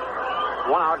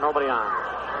 1 out, nobody on.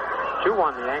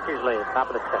 2-1, the Yankees lead, top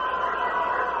of the 6th.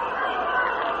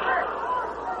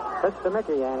 Pitch to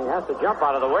Mickey, and he has to jump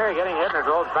out of the way, getting hit, and it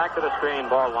rolls back to the screen,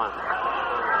 ball 1.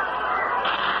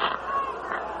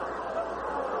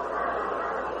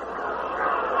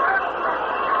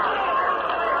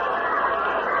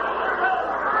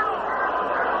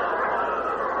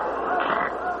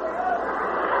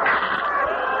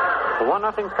 The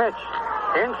 1-0 pitch.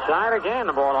 Inside again,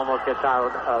 the ball almost gets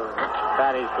out of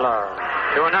Batty's glove.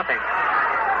 2-0.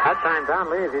 That time, Don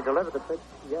Lee, as he delivered the pitch,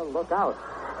 yelled, "Look out."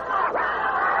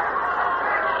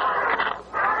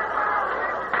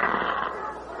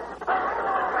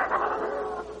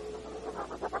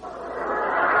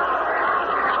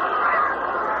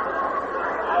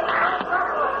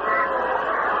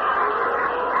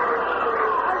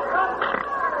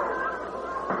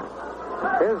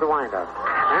 Here's the windup.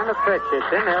 And the pitch.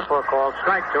 It's in there for a called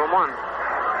strike. 2-1.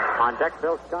 On deck,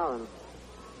 Bill Skowron.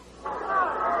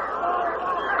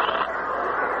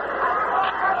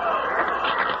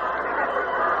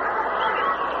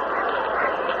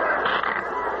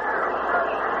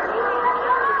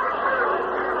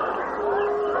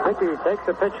 Mickey takes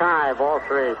the pitch high. Ball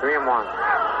 3. 3-1.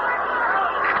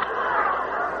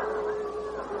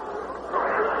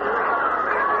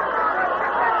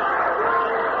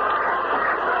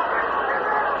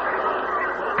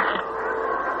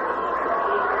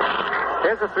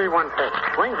 Here's the 3-1 pitch.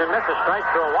 Swings and misses, strike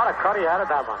through. What a cut he had at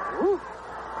that one. Woo.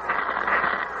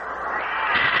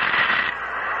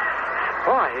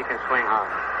 Boy, he can swing hard.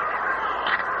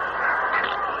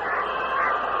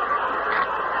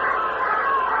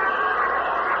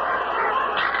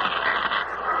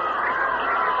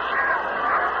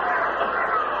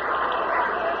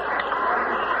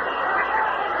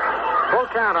 Full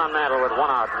count on Mantle with 1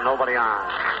 out and nobody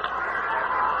on.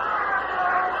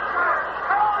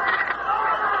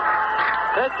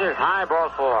 Pitch is high, ball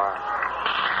 4.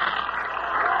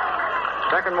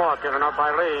 Second walk given up by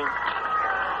Lee.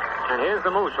 And here's the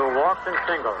Moose who walks and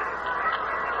singles.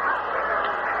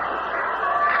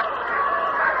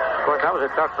 Of course, that was a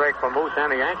tough break for Moose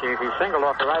and the Yankees. He singled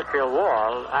off the right field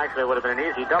wall. Actually, it would have been an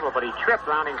easy double, but he tripped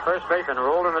rounding first base and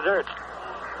rolled in the dirt.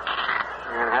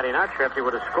 And had he not tripped, he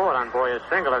would have scored on Boyer's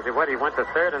single. As he went to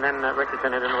third, and then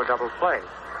Richardson hit into a double play.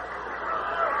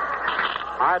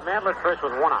 All right, Mantle at first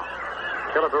with 1 out.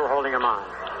 Killebrew holding him on.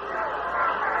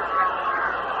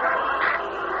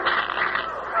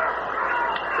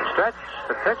 The stretch,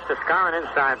 the pitch to Skowron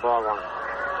inside, ball 1.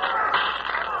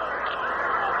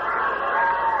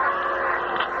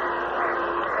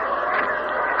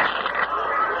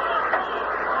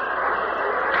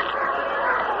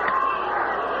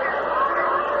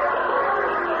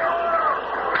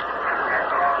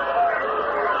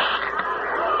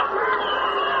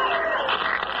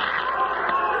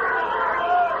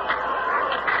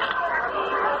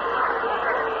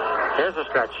 Here's the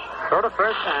stretch. Throw to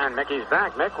first, and Mickey's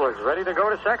back. Mick was ready to go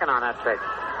to second on that pitch.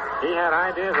 He had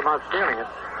ideas about stealing it.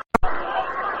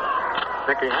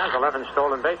 Mickey has 11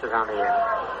 stolen bases on the year.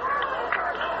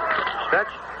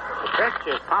 Stretch. The pitch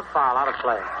is pop foul out of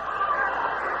play.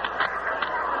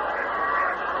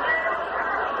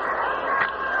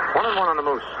 One and one on the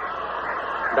Moose.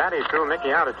 Batty threw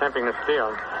Mickey out attempting to steal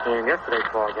in yesterday's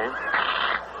ball game.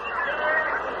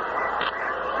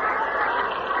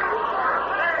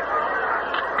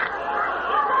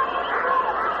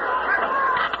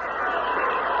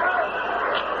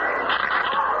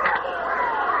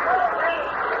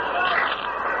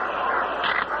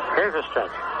 Here's a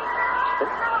stretch.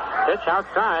 Pitch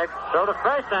outside. Throw to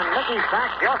first, and Mickey's back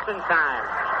just in time.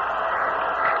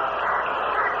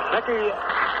 Mickey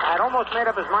had almost made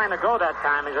up his mind to go that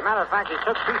time. As a matter of fact, he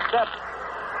took 2 steps,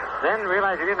 then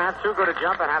realized he didn't have too good a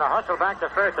jump and had to hustle back to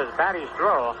first as Batty's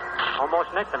throw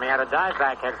almost nicked him. He had to dive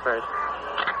back head first.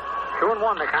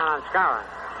 2-1 to count on Skowron.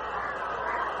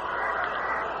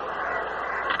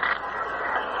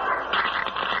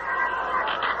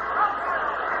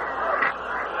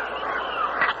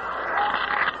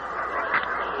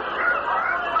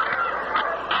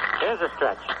 Here's a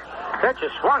stretch. Pitch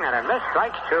is swung at him. Missed.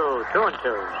 Strikes two. 2-2.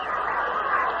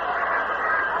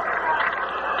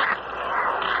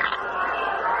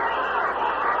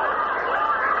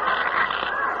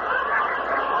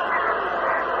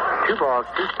 Two balls,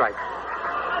 2 strikes.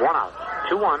 1 out.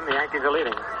 2-1. The Yankees are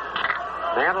leading.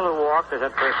 Mantle, who walked, is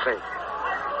at first base.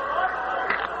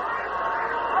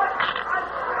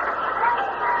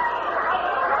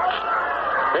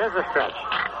 Here's the stretch.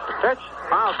 The pitch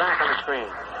fouled back on the screen.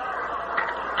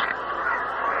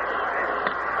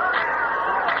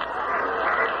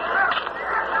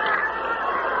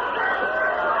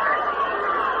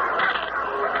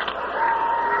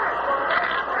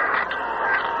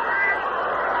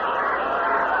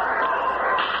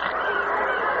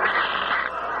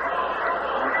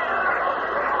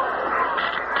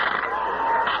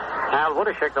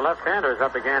 Woodishick, the left-hander, is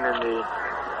up again in the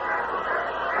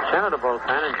Senator bullpen,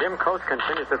 and Jim Coates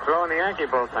continues to throw in the Yankee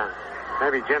bullpen.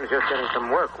 Maybe Jim's just getting some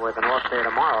work with an off day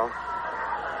tomorrow,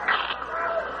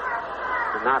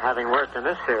 and not having worked in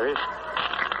this series.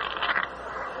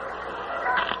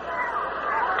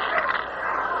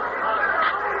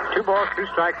 Two balls, 2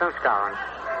 strikes on Skowron.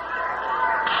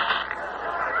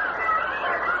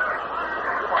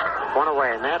 1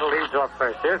 away. Mantle leads off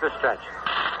first. Here's the stretch.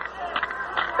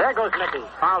 There goes Mickey.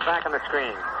 Fouled back on the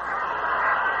screen.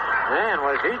 Man,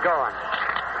 was he going.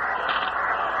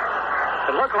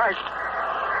 It looked like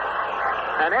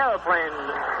an airplane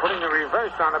putting the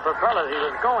reverse on the propellers. He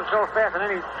was going so fast, and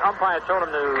then the umpire told him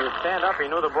to stand up. He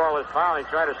knew the ball was foul. He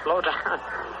tried to slow down.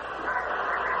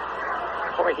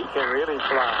 Boy, he can really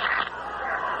fly.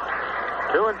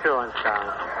 2-2 on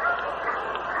Skowron.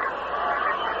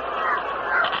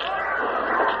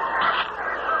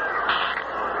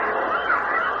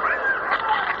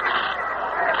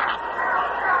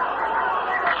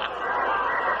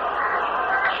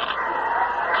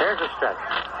 Here's a stretch.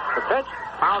 The pitch,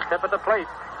 foul tip at the plate.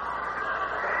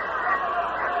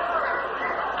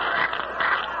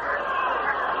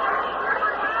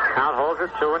 Count holds it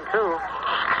 2-2.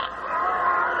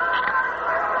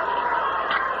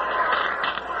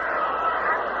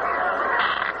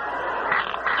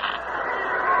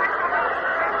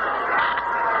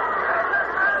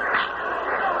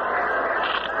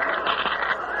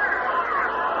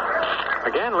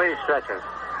 Again, Lee stretches.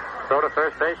 Throw to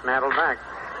first base, Mantle back.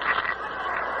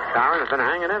 Skowron's been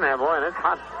hanging in there, boy, and it's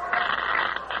hot.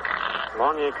 The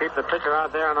longer you keep the pitcher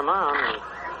out there on the mound,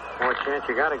 the more chance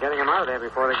you got of getting him out of there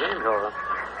before the game's over.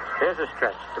 Here's a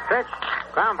stretch. The pitch,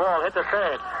 ground ball, hit to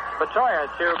third. Batoya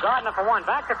to Gardner for 1.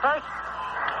 Back to first.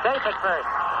 Safe at first.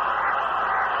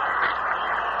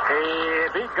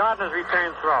 He beat Gardner's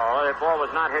return throw. The ball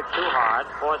was not hit too hard.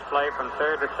 Forced play from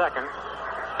third to second.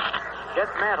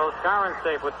 Gets Mantle. Skowron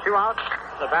safe with 2 outs.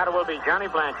 The batter will be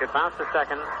Johnny Blanchard. Bounce to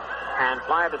second and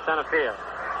fly to center field.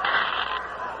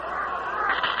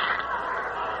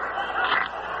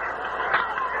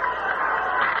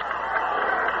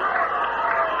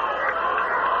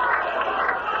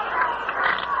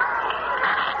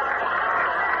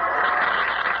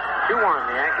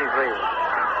 The Yankees lead.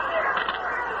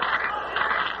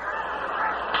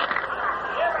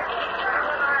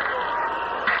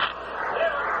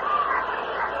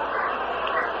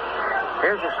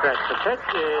 Here's the stretch. The pitch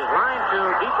is lined to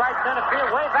deep right center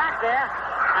field, way back there,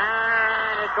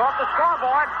 and it's off the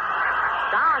scoreboard.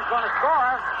 Skowron's going to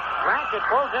score. Blanchard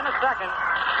pulls in a second.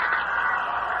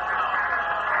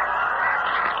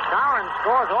 Skowron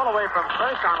scores all the way from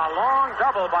first on a long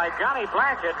double by Johnny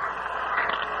Blanchard.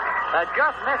 That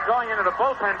just missed going into the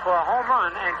bullpen for a home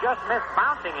run and just missed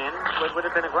bouncing in, which would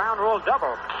have been a ground rule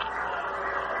double.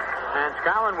 And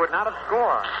Skowron would not have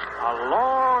scored. A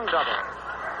long double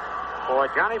for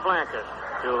Johnny Blanchard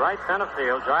to right center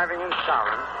field, driving in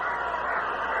Skowron.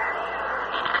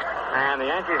 And the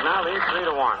Yankees now lead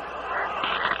 3-1.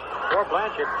 For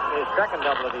Blanchard, his second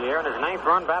double of the year and his 9th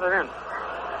run batted in.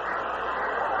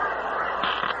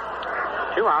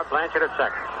 2 out, Blanchard at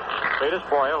second. Cletus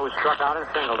Boyle, who struck out and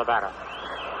singled the batter.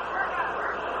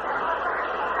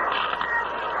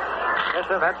 Yes,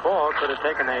 sir, that ball could have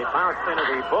taken a bounce into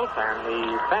the bullpen.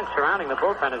 The fence surrounding the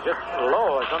bullpen is just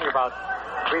low. It's only about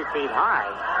 3 feet high.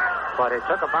 But it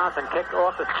took a bounce and kicked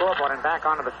off the scoreboard and back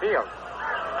onto the field.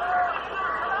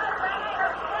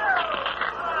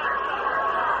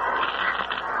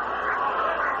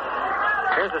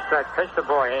 Here's the stretch. Pitch to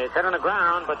Boyer. It's hit on the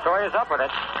ground, but Sawyer's up with it.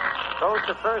 Goes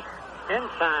to first in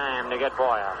time to get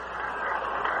Boyer.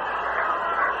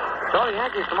 So the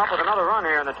Yankees come up with another run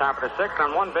here in the top of the 6th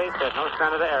on 1 base hit. No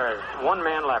Senator errors. 1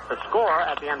 man left. The score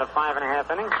at the end of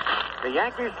 5.5 innings, the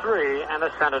Yankees 3 and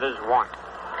the Senators 1.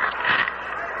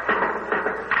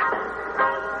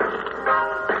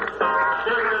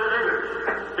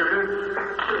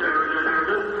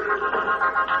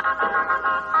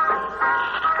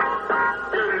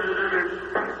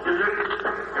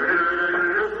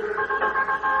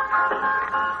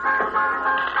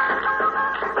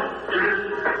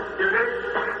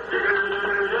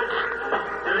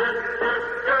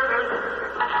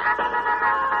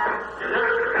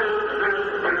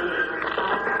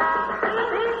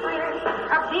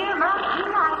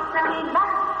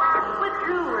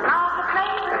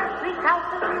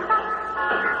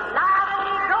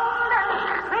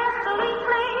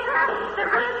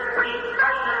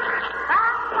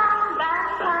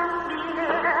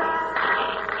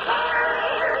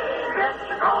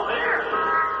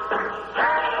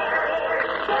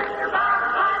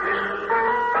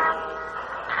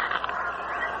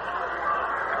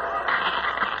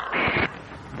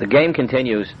 The game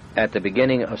continues at the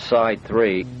beginning of side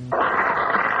 3. So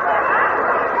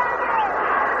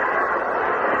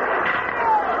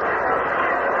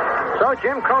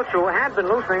Jim Coates, who had been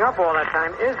loosening up all that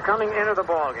time, is coming into the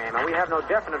ball game, and we have no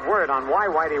definite word on why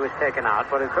Whitey was taken out,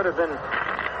 but it could have been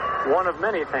one of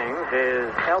many things.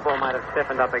 His elbow might have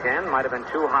stiffened up again, might have been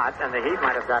too hot, and the heat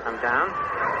might have gotten him down.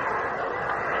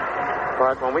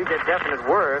 But when we get definite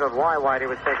word of why Whitey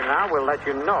was taken out, we'll let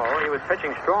you know. He was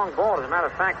pitching strong ball. As a matter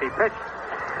of fact, he pitched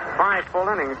 5 full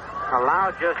innings,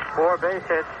 allowed just 4 base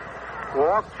hits,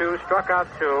 walked 2, struck out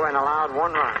 2, and allowed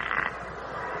 1 run.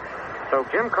 So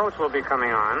Jim Coates will be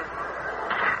coming on.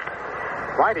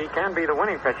 Whitey can be the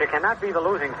winning pitcher, cannot be the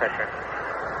losing pitcher,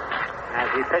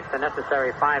 as he pitched the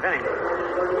necessary 5 innings.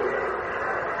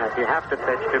 As you have to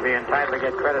pitch to be entitled to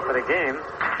get credit for the game.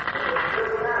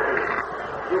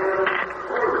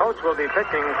 Coates will be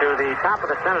pitching to the top of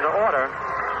the Senator order,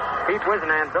 Pete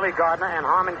Wisnant, Billy Gardner, and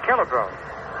Harmon Killebrew.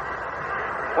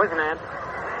 Wisnant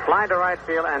flied to right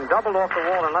field and doubled off the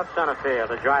wall in left center field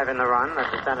to drive in the run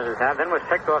that the Senators have, then was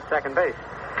picked off second base.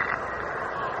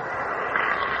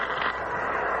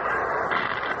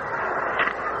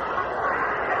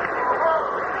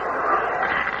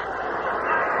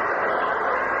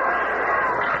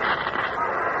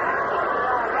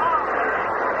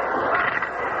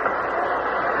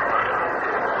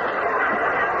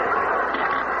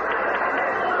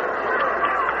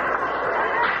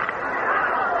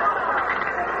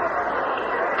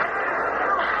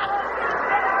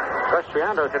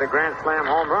 Triandos hit a grand slam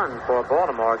home run for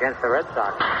Baltimore against the Red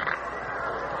Sox.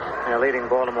 They're leading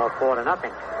Baltimore 4-0.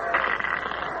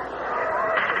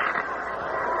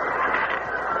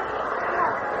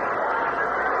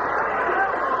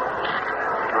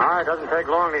 It doesn't take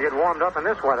long to get warmed up in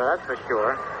this weather, that's for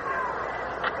sure.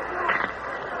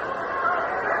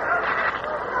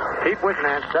 Pete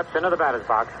Wisnant steps into the batter's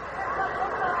box.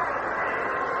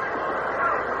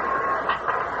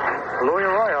 Louis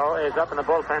Arroyo is up in the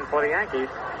bullpen for the Yankees.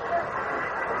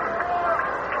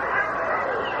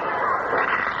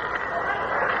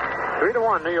 Three to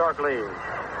 1, New York leads.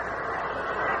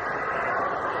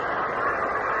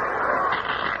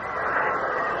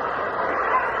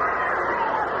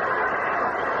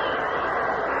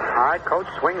 All right, Coates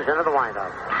swings into the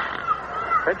windup.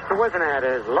 Pitch to Wisnant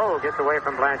is low, gets away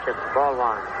from Blanchett. Ball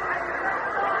 1.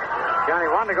 Johnny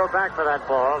wanted to go back for that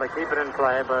ball to keep it in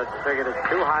play, but figured it's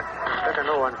too hot and took a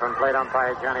new one from plate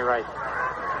umpire Johnny Wright.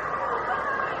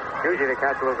 Usually the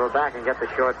catcher will go back and get the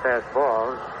short pass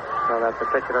balls so that the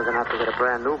pitcher doesn't have to get a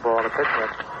brand new ball to pitch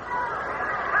with.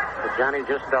 But Johnny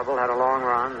just doubled, had a long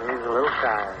run. He's a little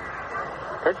tired.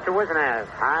 Pitch to Wisnant.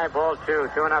 High ball 2,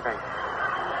 2-0.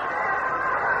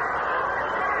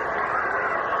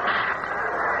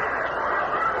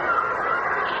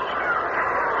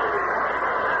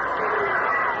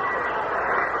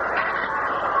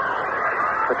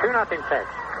 The 2-0 pitch.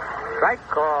 Strike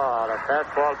call. A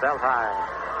fastball belt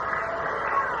high.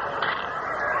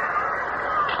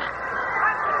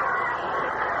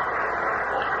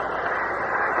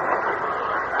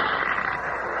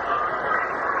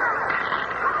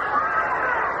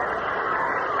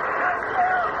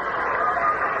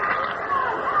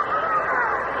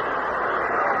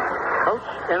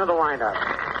 Coates into the windup.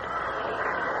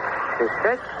 His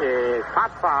pitch is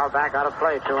pop foul, back out of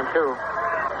play, 2-2.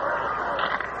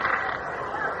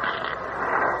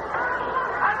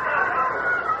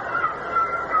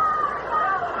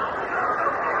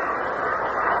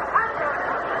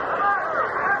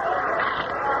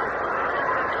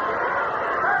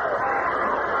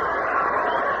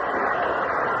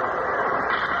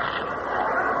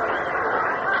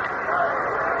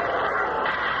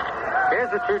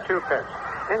 Here's the 2-2 pitch.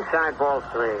 Inside ball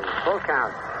 3. Full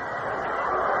count.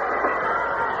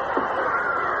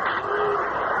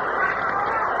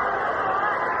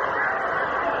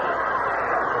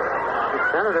 The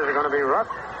Senators are going to be rough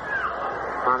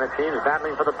on the teams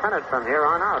battling for the pennant from here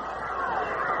on out.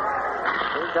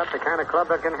 He's got the kind of club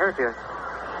that can hurt you.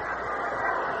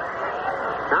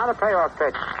 Now the payoff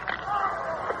pitch.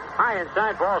 High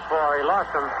inside ball 4. He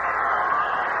lost him.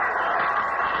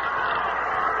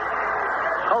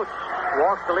 Coates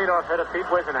walks the leadoff hitter, Pete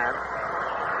Wisenant.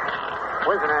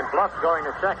 Wisenant bluffed going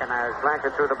to second as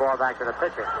Blanchard threw the ball back to the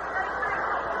pitcher.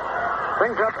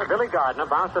 Brings up Billy Gardner,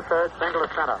 bounce to third, single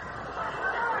to center.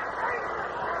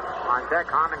 On deck,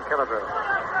 Harmon Killebrew.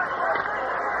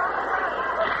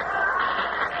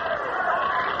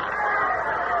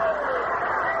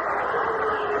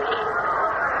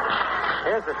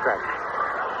 Here's the stretch.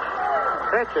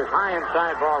 Pitch is high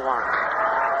inside, ball one.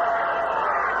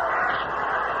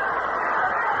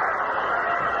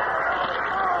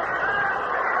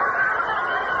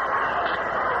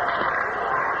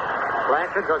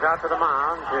 Blanchard goes out to the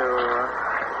mound to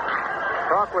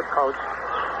talk with Coates.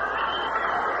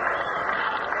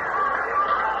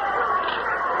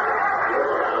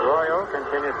 Arroyo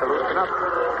continues to loosen up.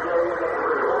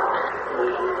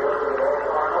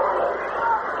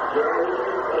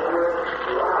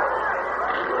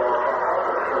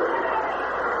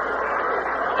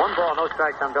 One ball, no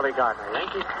strikes on Billy Gardner.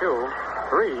 Yankees 2,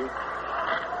 3,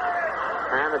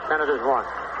 and the Senators 1.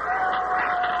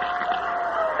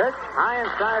 Pitch, high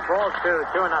inside, ball 2,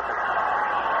 2-0.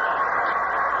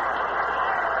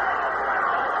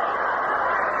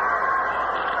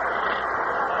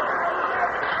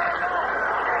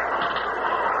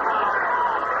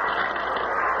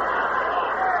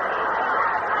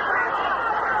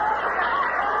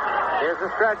 Here's the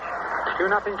stretch.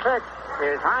 2-0 pitch.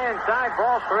 Is high inside,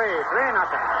 ball 3, 3-0.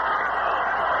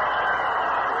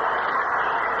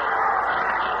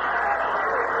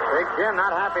 Big Jim not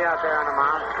happy out there on the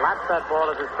mound. Slaps that ball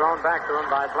as it's thrown back to him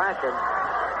by Blanchard.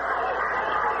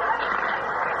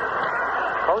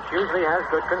 Coach usually has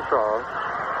good control.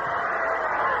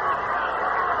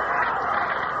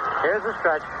 Here's the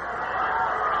stretch.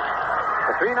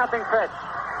 The 3-0 pitch.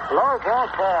 Low, ball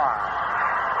 4.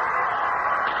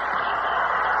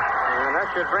 And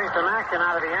that should bring some action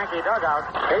out of the Yankee dugout.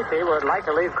 Casey would like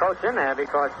to leave Coates in there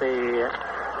because the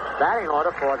batting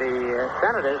order for the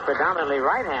Senators predominantly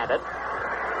right-handed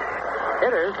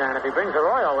hitters, and if he brings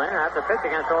Arroyo in, he'll have to pitch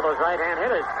against all those right-hand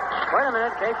hitters. Wait a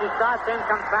minute, Casey starts in,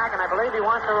 comes back, and I believe he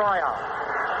wants Arroyo.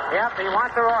 Yep, he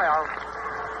wants Arroyo.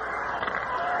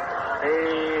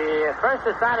 He first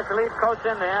decided to leave Coates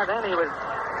in there, then he was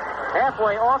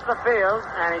halfway off the field,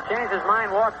 and he changed his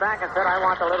mind, walked back, and said, I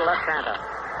want the little left-hander.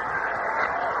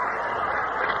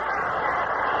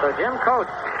 So Jim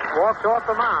Coates walks off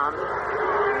the mound.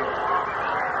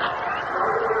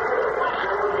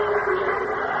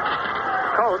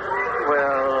 Coates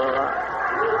will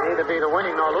neither be the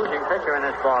winning nor losing pitcher in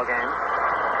this ball game.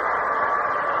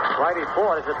 Whitey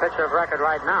Ford is the pitcher of record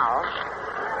right now.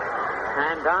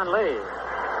 And Don Lee.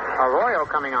 Arroyo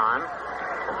coming on.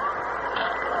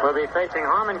 Will be facing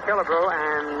Harmon Killebrew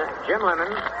and Jim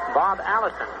Lemon, Bob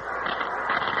Allison.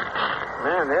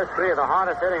 Man, there's 3 of the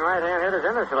hardest hitting right-hand hitters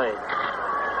in this league.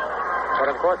 But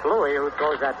of course, Louie, who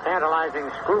throws that tantalizing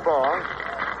screwball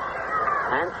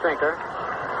and sinker,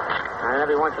 and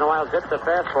every once in a while zips a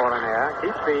fastball in there,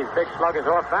 keeps these big sluggers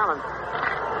off balance.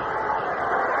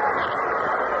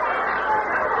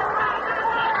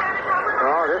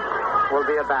 So this will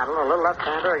be a battle, a little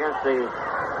left-hander against the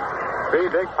 3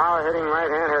 big power-hitting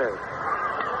right-hand hitters.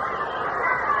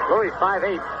 Louis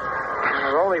 5'8", and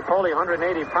a roly-poly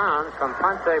 180 pounds from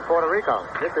Ponce, Puerto Rico.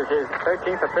 This is his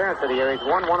 13th appearance of the year. He's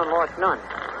won 1 and lost none.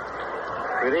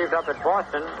 Relieved up at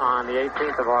Boston on the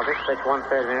 18th of August, pitched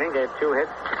 1/3 inning, gave 2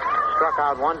 hits, struck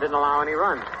out 1, didn't allow any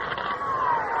runs.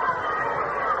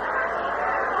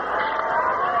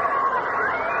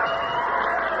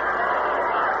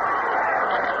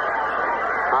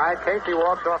 All right, Casey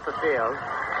walks off the field.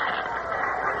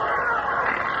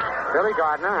 Billy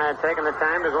Gardner had taken the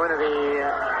time to go into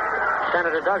the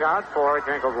Senator dugout for a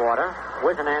drink of water.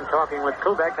 Wisenant talking with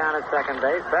Kubek down at second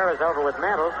base. Berra's over with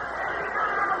Mantles.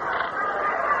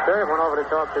 Third went over to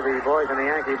talk to the boys in the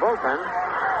Yankee bullpen.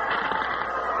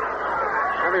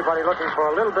 Everybody looking for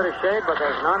a little bit of shade, but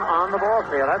there's none on the ball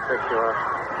field, that's for sure.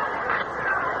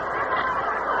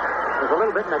 There's a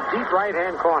little bit in the deep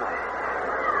right-hand corner.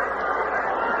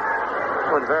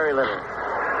 With very little.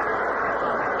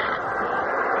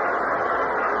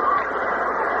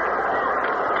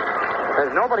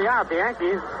 There's nobody out. The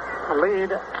Yankees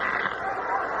lead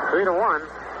 3-1.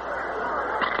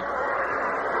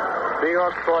 New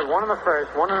York scored 1 in the first,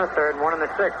 1 in the third, 1 in the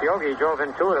sixth. Yogi drove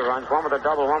in 2 of the runs, 1 with a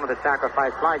double, 1 with a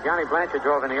sacrifice fly. Johnny Blanchard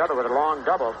drove in the other with a long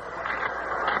double.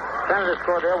 Senators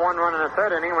scored their 1 run in the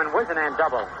third inning when Wisenant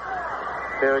doubled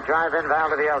to drive in Val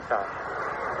to the outside.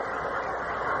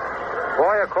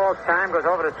 Boyer calls time, goes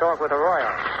over to talk with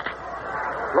Arroyo.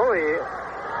 Louis,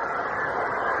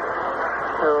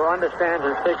 who understands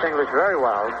and speaks English very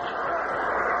well,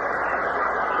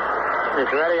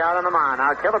 He's ready out on the mound.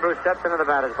 Now Killebrew steps into the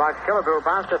batter's box. Killebrew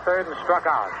bounced to third and struck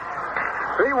out.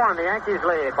 3-1, the Yankees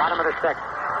lead. Bottom of the sixth.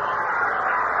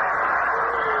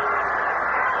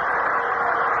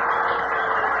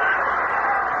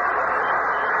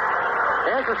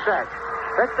 Here's the stretch.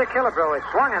 Pitch to Killebrew. It's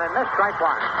swung and it missed. Strike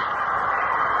one.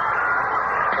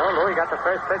 Well, Louis got the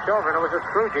first pitch over, and it was a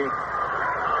Scroogey.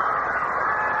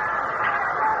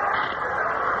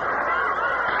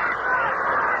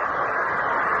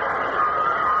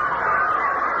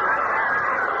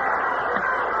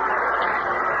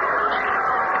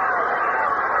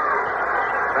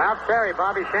 Ralph Terry,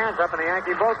 Bobby Shands up in the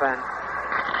Yankee bullpen.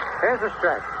 Here's the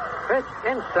stretch. Pitch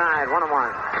inside,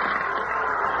 1-1.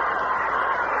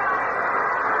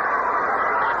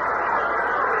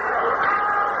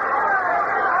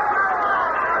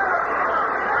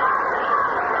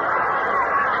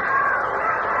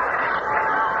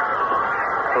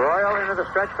 Royal into the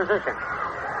stretch position.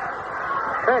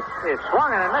 Pitch is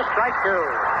swung and a missed. Strike two.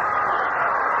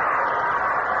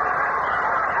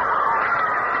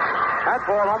 That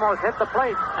ball almost hit the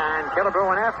plate, and Killebrew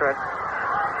went after it.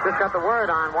 Just got the word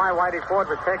on why Whitey Ford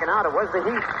was taken out. It was the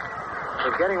heat.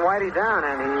 It was getting Whitey down,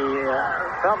 and he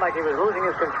felt like he was losing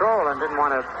his control and didn't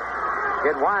want to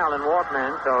get wild and walk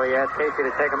men, so he asked Casey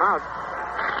to take him out.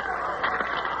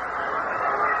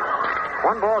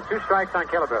 1 ball, 2 strikes on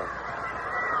Killebrew.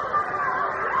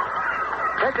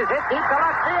 Pitch is hit deep to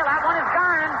left field. That one is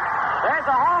gone. There's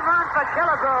a home run for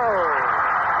Killebrew.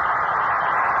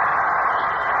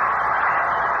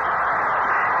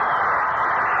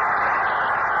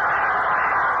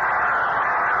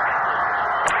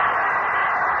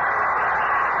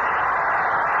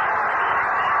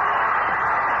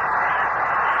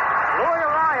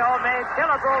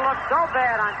 Killebrew looked so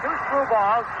bad on 2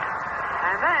 screwballs,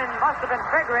 and then must have been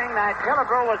figuring that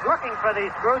Killebrew was looking for the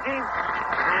Scroogey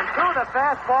and threw the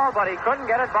fastball, but he couldn't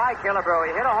get it by Killebrew.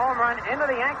 He hit a home run into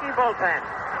the Yankee bullpen.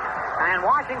 And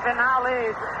Washington now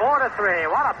leads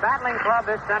 4-3. What a battling club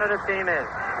this Senator team is.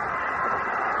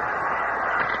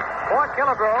 For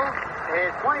Killebrew,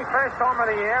 his 21st homer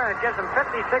of the year, and it gives him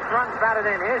 56 runs batted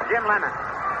in. Here's Jim Lemon.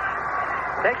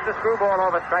 Takes the screwball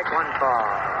over, strike 1 call.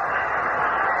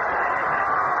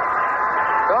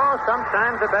 So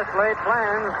sometimes the best laid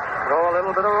plans go a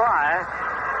little bit awry.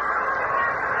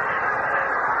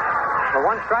 The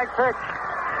 1-strike pitch.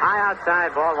 High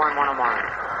outside, ball 1, 1-1.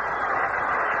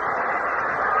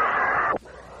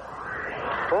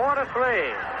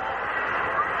 4-3.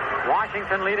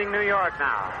 Washington leading New York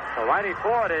now. So Whitey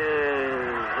Ford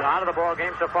is out of the ball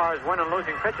game so far as win and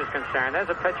losing pitch is concerned. There's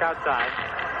a pitch outside.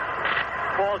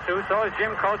 Ball 2. So is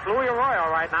Jim Coates. Louis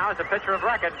Arroyo right now is a pitcher of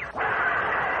record.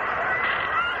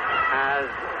 As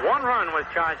 1 run was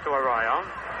charged to Arroyo,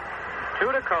 2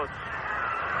 to Coates,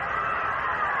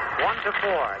 1 to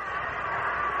Ford.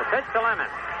 The pitch to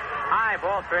Lemon. High,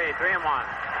 ball 3, 3-1.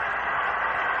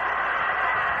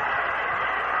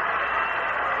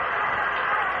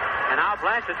 And now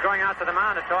Blanchard's going out to the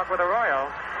mound to talk with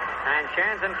Arroyo, and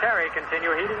Shands and Terry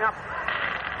continue heating up.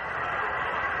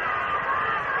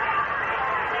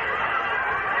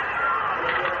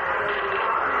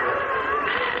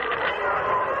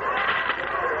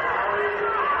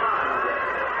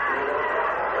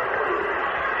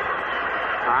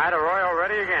 Arroyo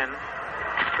ready again.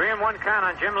 3-1 count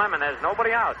on Jim Lemon. There's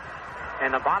nobody out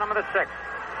in the bottom of the 6th.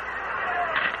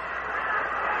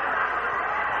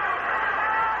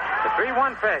 The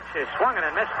 3-1 pitch is swung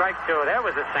and missed. Strike 2. There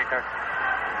was a sinker.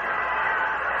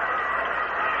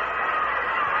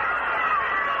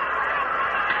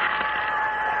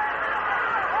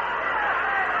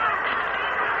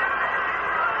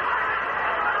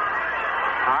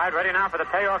 All right, ready now for the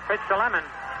payoff pitch to Lemon.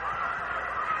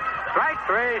 Strike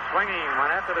 3, swinging.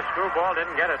 Went after the screwball,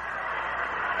 didn't get it.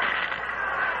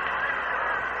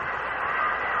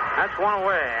 That's 1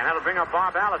 away, and that'll bring up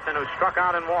Bob Allison, who struck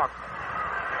out and walked.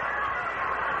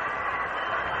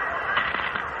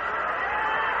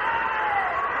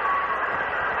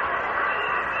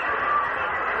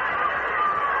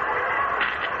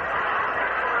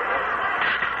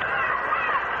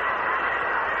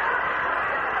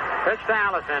 Pitch to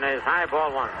Allison is high,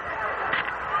 ball 1.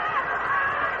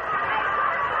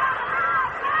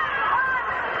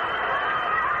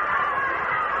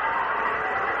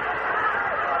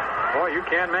 Boy, you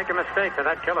can't make a mistake to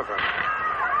that Killebrew.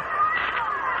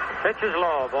 Pitch is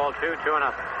low. Ball 2,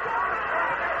 2-0.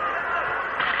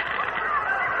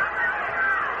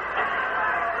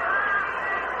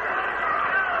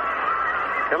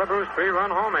 Killebrew's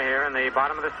 3-run homer here in the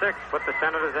bottom of the 6th put the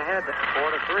Senators ahead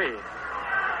 4-3.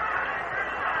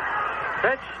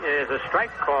 Pitch is a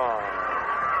strike call.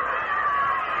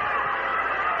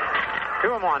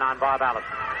 2-1 on Bob Allison.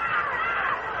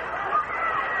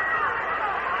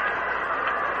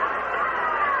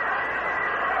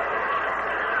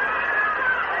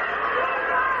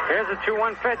 Here's a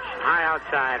 2-1 pitch. High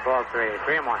outside, ball 3.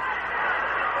 3-1.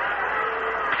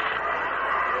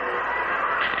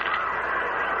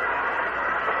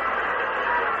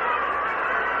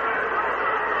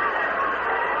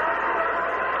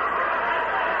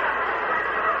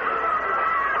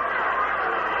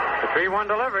 The 3-1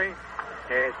 delivery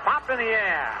is popped in the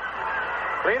air.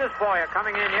 Cletus Boyer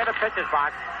coming in near the pitcher's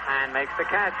box and makes the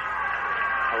catch.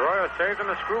 Arroyo saved him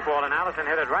a screwball, and Allison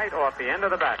hit it right off the end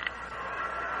of the bat.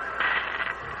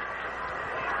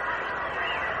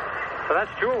 So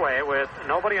that's 2 away with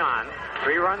nobody on.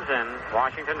 3 runs in.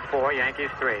 Washington 4, Yankees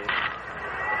 3.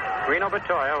 Reno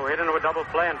Batoya, who hit into a double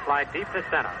play and fly deep to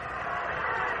center.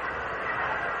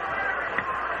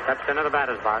 Steps into the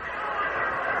batter's box.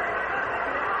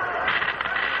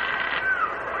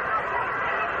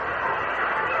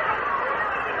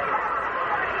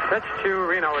 Pitch to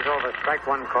Reno is over. Strike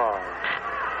 1 call.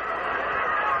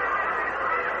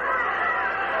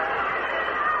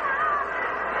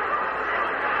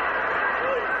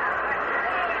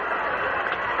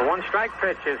 The 1-strike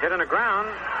pitch is hit on the ground.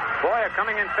 Boyer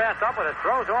coming in fast up with it.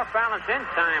 Throws off balance in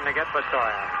time to get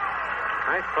Batoya.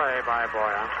 Nice play by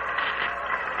Boyer.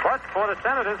 But for the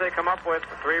Senators, they come up with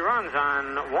 3 runs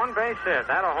on 1 base hit.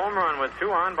 That a home run with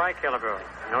 2 on by Killebrew.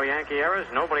 No Yankee errors.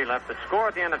 Nobody left to score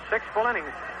at the end of 6 full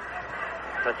innings.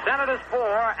 The Senators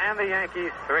 4 and the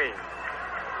Yankees 3.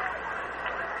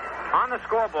 On the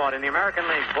scoreboard in the American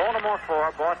League, Baltimore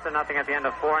 4, Boston nothing at the end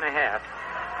of 4.5.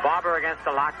 Barber against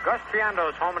the lock. Gus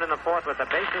Triando's homing in the 4th with the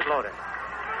bases loaded.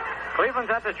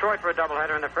 Cleveland's at Detroit for a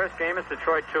doubleheader. In the first game, it's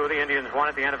Detroit 2. The Indians won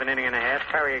at the end of an inning and a half.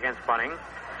 Perry against Bunning.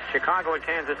 Chicago at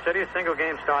Kansas City. A single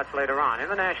game starts later on. In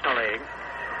the National League,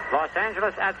 Los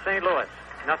Angeles at St. Louis.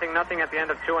 0-0 at the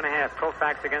end of 2.5.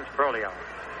 Koufax against Brolio.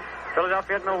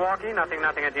 Philadelphia at Milwaukee.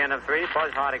 0-0 at the end of 3.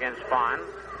 Buzz Hart against Spahn.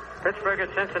 Pittsburgh at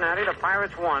Cincinnati. The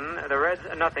Pirates won. The Reds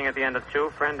 0 at the end of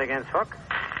 2. Friend against Hook.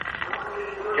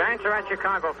 Giants are at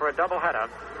Chicago for a doubleheader.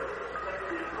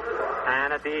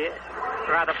 And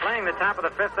playing the top of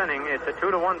the 5th inning, it's a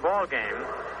 2-1 ball game.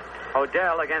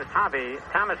 Odell against Hobby.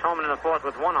 Thomas homing in the 4th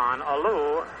with 1 on.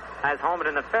 Alou has homered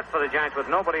in the 5th for the Giants with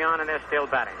nobody on, and they're still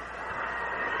batting.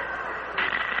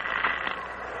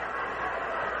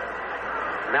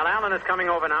 Mel Allen is coming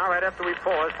over now right after we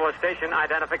pause for station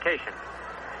identification.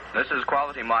 This is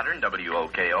Quality Modern,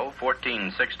 WOKO,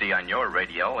 1460 on your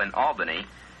radio in Albany,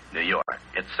 New York.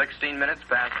 It's 16 minutes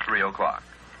past 3 o'clock.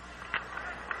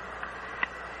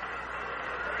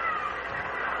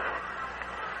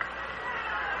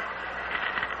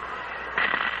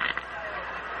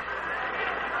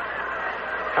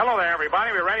 Hello there,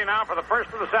 everybody. We're ready now for the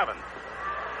first of the 7th.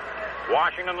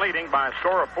 Washington leading by a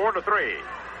score of 4-3.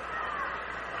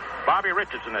 Bobby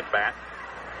Richardson at bat.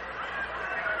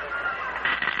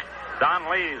 Don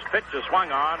Lee's pitch is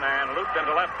swung on and looped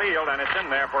into left field, and it's in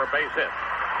there for a base hit.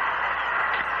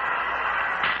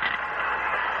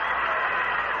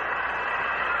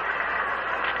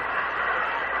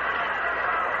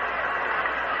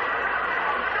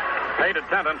 Paid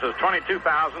attendance is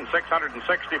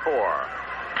 22,664.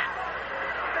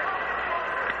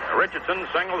 Richardson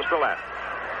singles to left.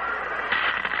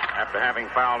 After having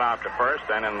fouled out to first,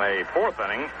 and in the 4th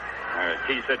inning, a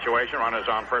key situation, runners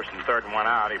on 1st and 3rd and 1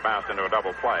 out, he bounced into a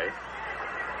double play.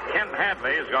 Kent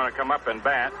Hadley is going to come up and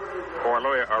bat for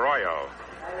Louis Arroyo.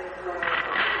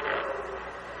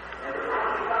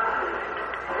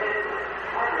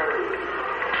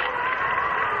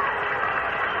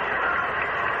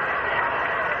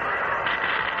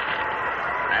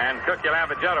 And Cookie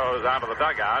Lavagetto's out of the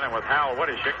dugout, and with Hal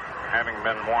Woodishick having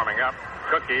been warming up,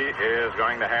 Cookie is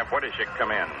going to have Woodishick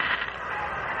come in.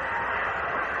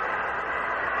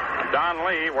 Don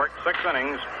Lee worked 6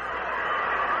 innings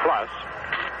plus,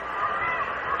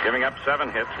 giving up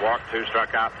 7 hits, walked 2,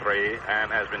 struck out 3,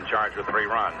 and has been charged with 3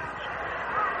 runs.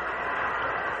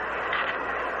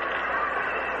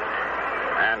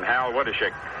 And Hal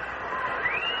Woodishick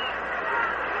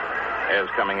is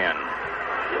coming in.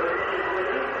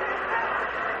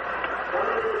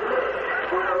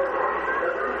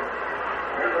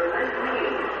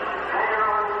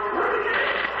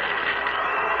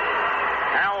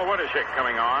 Woodishick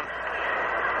coming on.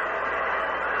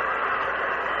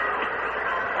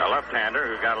 A left-hander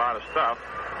who's got a lot of stuff.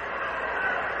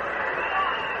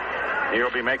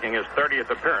 He'll be making his 30th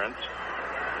appearance.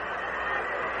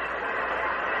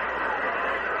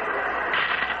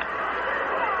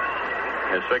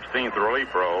 His 16th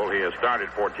relief role. He has started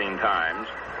 14 times.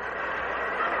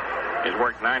 He's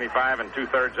worked 95 and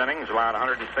 2/3 innings, allowed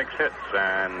 106 hits,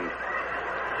 and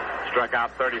struck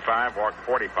out 35, walked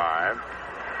 45.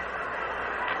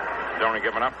 He's only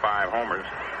given up 5 homers,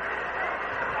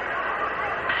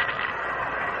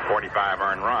 45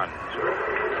 earned runs.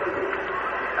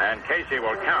 And Casey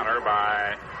will counter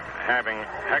by having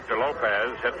Hector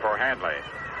Lopez hit for Hadley.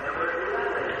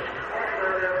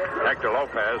 Hector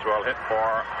Lopez will hit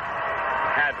for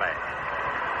Hadley.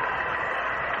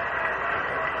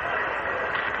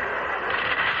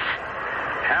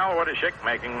 Hal Woodishick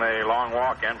making the long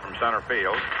walk in from center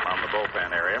field from the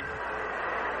bullpen area.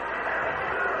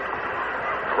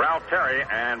 Ralph Terry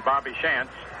and Bobby Shantz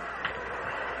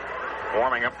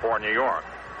warming up for New York.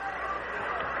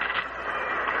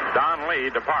 Don Lee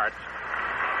departs.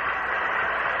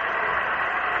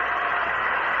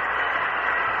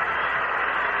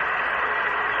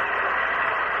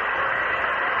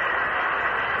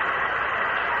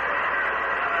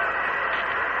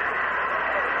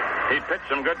 He pitched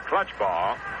some good clutch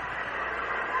ball.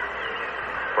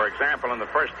 For example, in the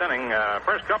first inning,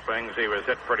 first couple innings, he was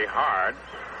hit pretty hard.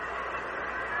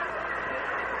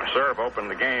 Serve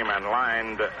opened the game and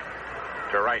lined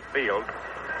to right field.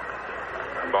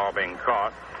 The ball being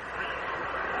caught.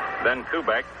 Then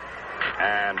Kubek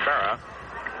and Berra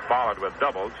followed with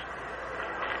doubles.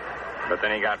 But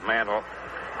then he got Mantle,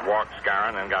 walked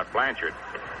Scarron, and got Blanchard.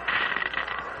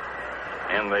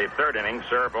 In the third inning,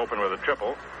 Serve opened with a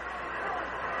triple.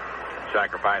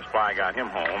 Sacrifice fly got him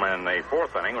home. And in the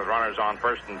fourth inning, with runners on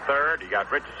first and third, he got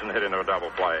Richardson hit into a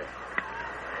double play.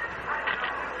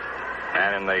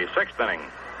 And in the sixth inning,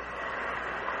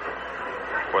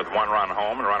 with 1 run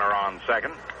home and runner on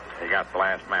second, he got the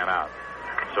last man out.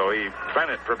 So he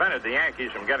prevented the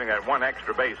Yankees from getting that 1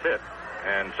 extra base hit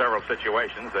in several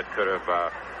situations that could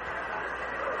have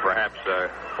perhaps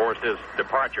forced his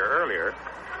departure earlier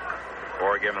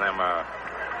or given them a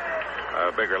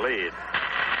bigger lead.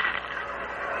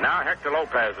 Now Hector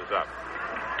Lopez is up.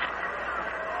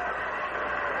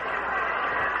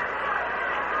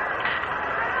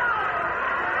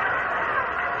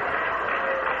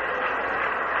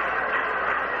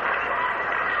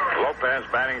 Lopez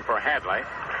batting for Hadley,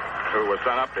 who was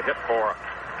sent up to hit for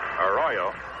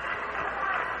Arroyo.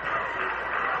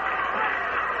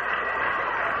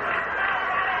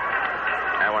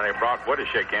 And when they brought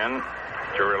Woodishick in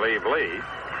to relieve Lee,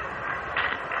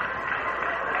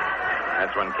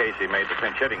 that's when Casey made the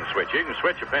pinch hitting switch. You can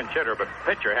switch a pinch hitter, but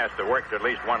the pitcher has to work to at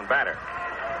least one batter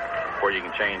before you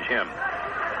can change him.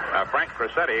 Frank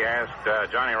Crosetti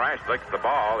asked Johnny Rice to look at the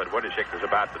ball that Woodishick was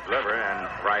about to deliver, and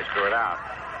Rice threw it out.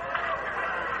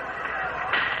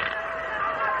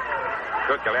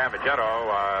 Cook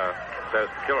Calavigetto says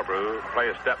to Killebrew, play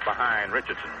a step behind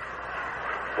Richardson.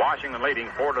 Washington leading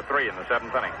 4-3 in the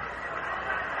 7th inning.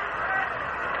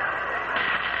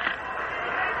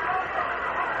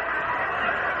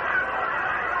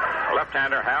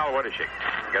 Left-hander Hal Woodishick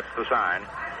gets the sign.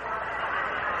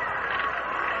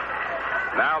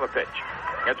 Now the pitch.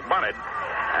 It's bunted,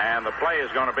 and the play is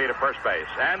going to be to first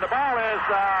base. And the ball is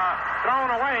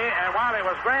thrown away, and while it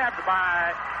was grabbed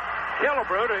by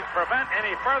Killebrew to prevent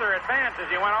any further advance as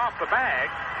he went off the bag,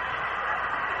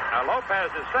 Lopez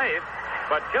is safe,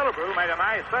 but Killebrew made a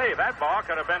nice save. That ball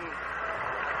could have been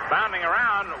bounding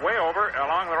around way over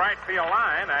along the right field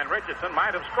line, and Richardson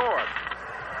might have scored.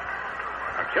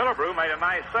 Killebrew made a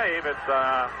nice save. It's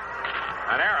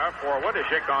an error for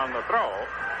Woodishick on the throw.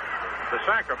 The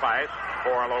sacrifice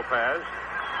for Lopez.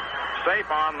 Safe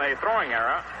on the throwing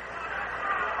error.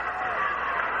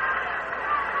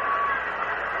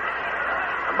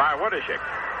 By Woodishick.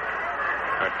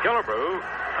 But Killebrew,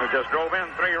 who just drove in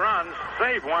 3 runs,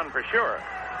 saved one for sure.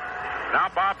 Now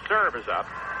Bob Serve is up.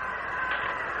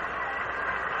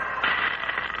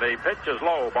 The pitch is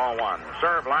low, ball 1.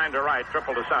 Serve line to right,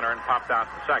 triple to center, and popped out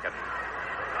to second.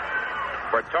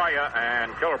 Bertoya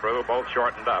and Killebrew both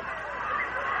shortened up.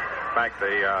 In fact,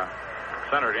 the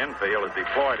centered infield is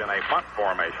deployed in a bunt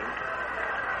formation.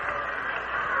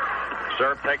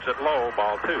 Serve takes it low,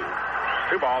 ball 2.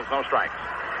 2 balls, no strikes.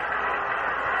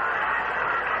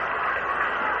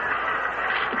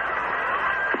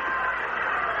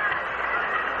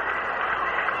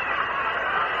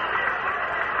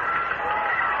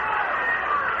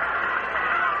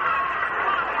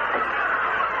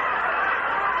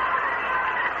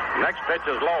 Next pitch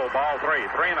is low, ball 3,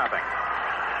 3-0.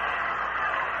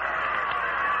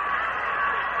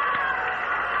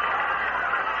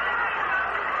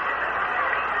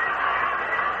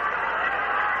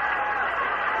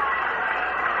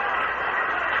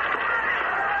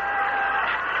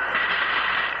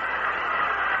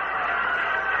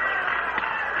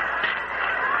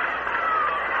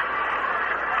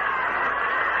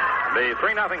 The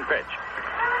 3-0 pitch.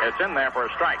 It's in there for a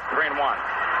strike. 3-1.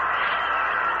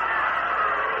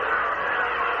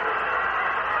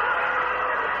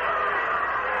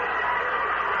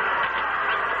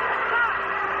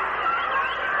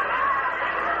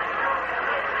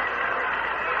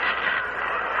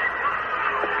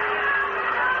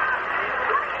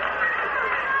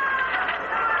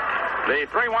 The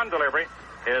 3-1 delivery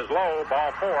is low,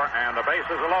 ball 4, and the bases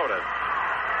are loaded.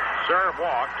 Serve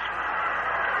walks.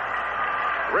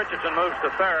 Richardson moves to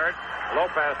third,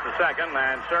 Lopez to second,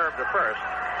 and Serve to first.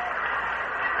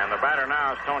 And the batter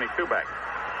now is Tony Kubek.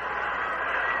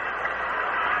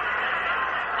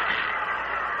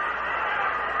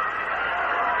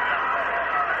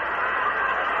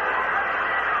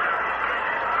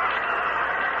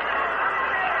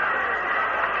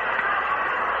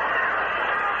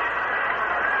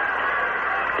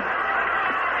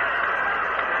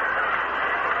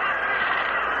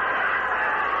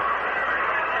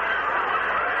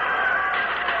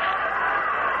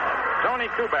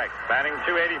 Kubek batting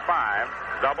 .285,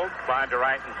 doubled, slide to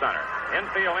right and center.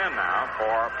 Infield in now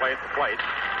for plate to plate.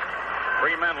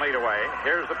 3 men lead away.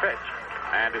 Here's the pitch,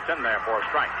 and it's in there for a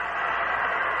strike.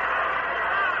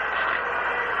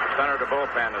 Center to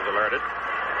bullpen is alerted.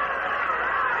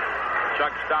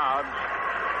 Chuck Stouds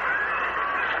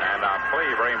and I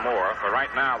believe Ray Moore. But right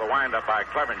now the windup by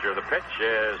Clevenger. The pitch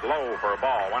is low for a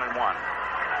ball, 1-1.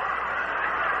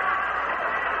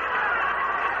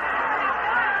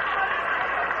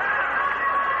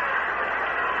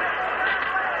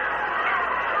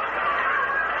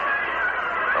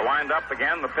 Up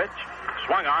again, the pitch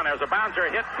swung on. There's a bouncer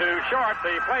hit to short.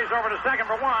 The play's over to second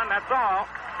for 1. That's all.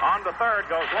 On to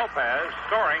third goes Lopez,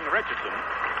 scoring Richardson.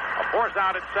 A force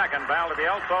out at second.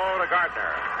 Valdivieso to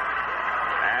Gardner.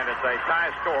 And it's a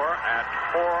tie score at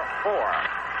 4-4.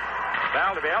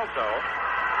 Valdivieso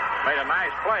made a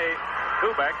nice play.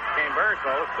 Kubek came very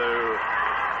close to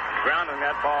grounding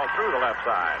that ball through the left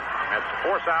side. That's a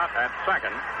force out at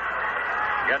second.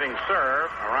 Getting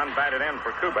served. A run batted in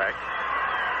for Kubek.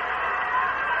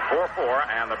 4-4,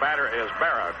 and the batter is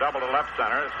Berra. Double to left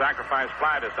center, sacrifice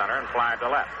fly to center, and fly to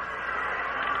left.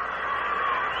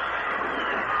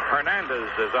 Hernandez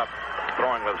is up,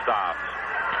 throwing with stops.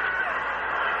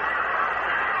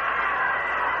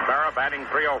 Berra batting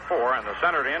 .304, and the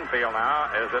center to infield now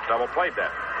is at double play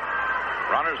depth.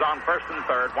 Runners on first and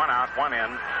third, 1 out, 1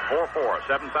 in, 4-4,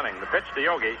 7th inning. The pitch to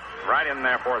Yogi, right in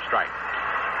there for a strike.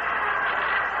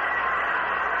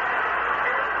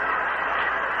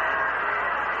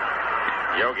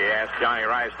 Yogi asked Johnny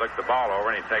Rice to look the ball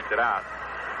over, and he takes it out.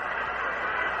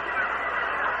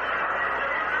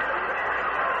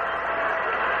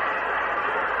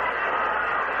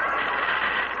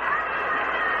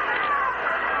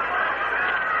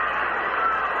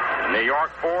 New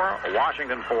York 4,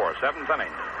 Washington 4, 7th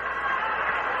inning.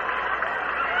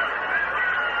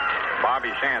 Bobby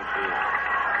Shantz is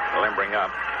limbering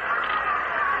up.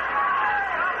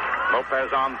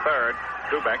 Lopez on third,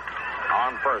 Kubek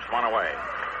on first, 1 away.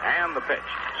 And the pitch.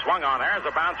 Swung on there as a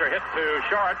bouncer hit to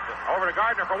short. Over to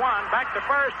Gardner for 1. Back to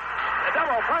first. A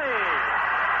double play.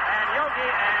 And Yogi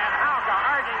and Hauke are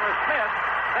arguing with Smith.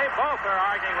 They both are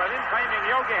arguing with him, claiming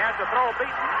Yogi had the throw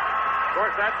beaten. Of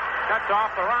course, that cuts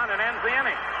off the run and ends the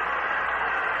inning.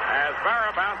 As Berra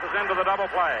bounces into the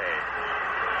double play.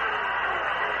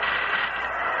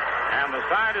 And the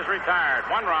side is retired.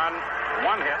 1 run,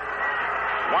 1 hit,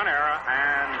 1 error,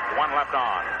 and 1 left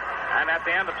on. And at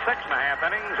the end of 6.5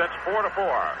 innings, it's 4-4.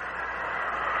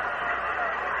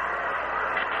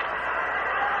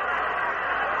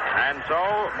 And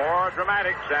so, more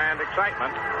dramatics and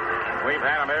excitement. We've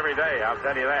had them every day, I'll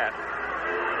tell you that.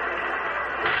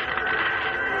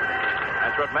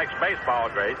 That's what makes baseball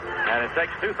great. And it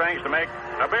takes 2 things to make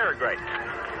a beer great.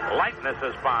 Lightness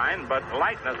is fine, but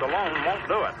lightness alone won't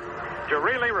do it. To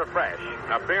really refresh,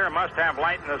 a beer must have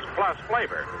lightness plus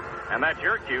flavor. And that's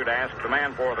your cue to ask the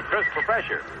man for the crisp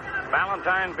refresher,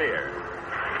 Valentine beer.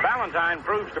 Valentine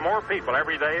proves to more people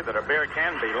every day that a beer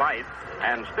can be light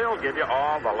and still give you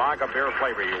all the lager beer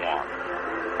flavor you want.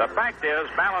 The fact is,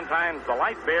 Valentine's the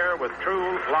light beer with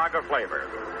true lager flavor.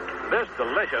 This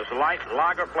delicious light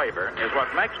lager flavor is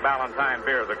what makes Valentine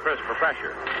beer the crisp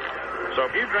refresher. So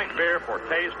if you drink beer for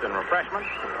taste and refreshment,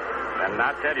 then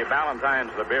I tell you,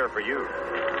 Valentine's the beer for you.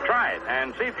 Try it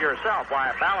and see for yourself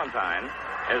why Valentine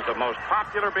is the most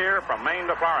popular beer from Maine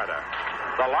to Florida,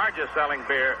 the largest selling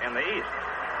beer in the East.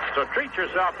 So treat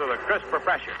yourself to the crisp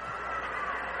refresher.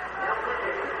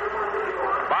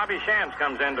 Bobby Shantz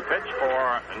comes in to pitch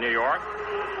for New York.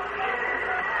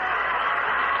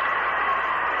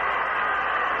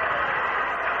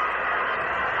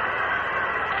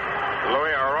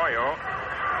 Luis Arroyo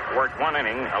worked 1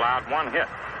 inning, allowed 1 hit.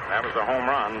 That was a home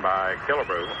run by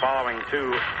Killebrew, following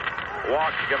 2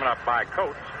 walks given up by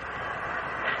Coates.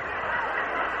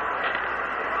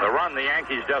 The run the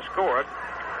Yankees just scored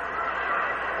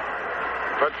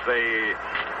puts the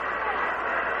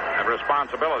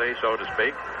responsibility, so to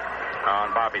speak,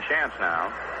 on Bobby Shantz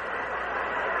now.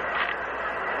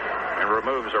 It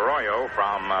removes Arroyo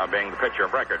from being the pitcher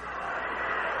of record.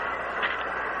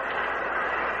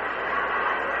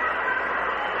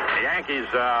 The Yankees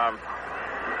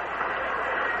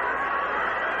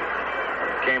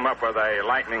came up with a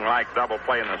lightning-like double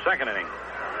play in the second inning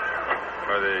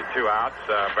for the 2 outs,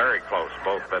 very close,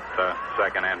 both at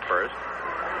second and first.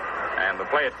 And the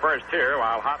play at first here,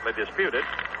 while hotly disputed,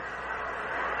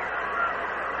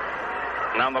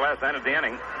 nonetheless ended the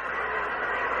inning.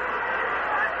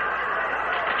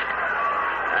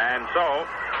 And so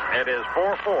it is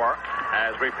 4-4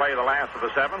 as we play the last of the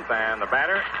 7th, and the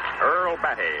batter, Earl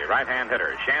Batty, right-hand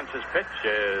hitter. Shantz's pitch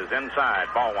is inside,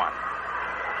 ball 1.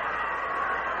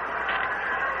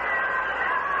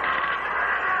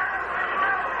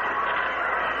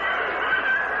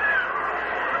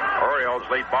 Orioles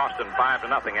lead Boston 5-0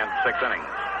 in 6 innings.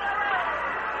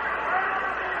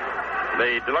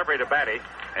 The delivery to Batty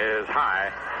is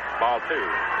high, ball 2.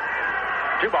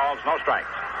 2 balls, no strikes.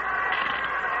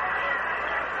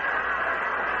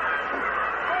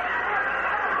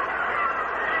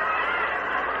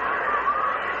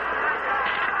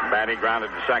 Batty grounded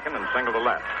to second and singled to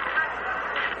left.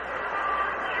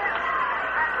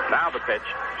 Now the pitch,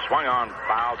 swung on,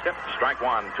 foul, tipped, strike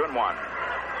 1, 2-1.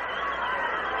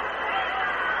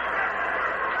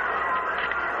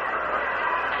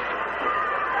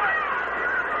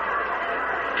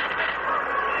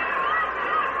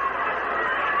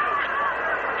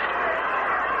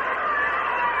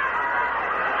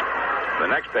 The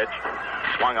next pitch,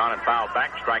 swung on and fouled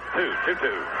back, strike 2,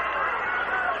 2-2.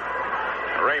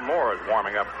 Ray Moore is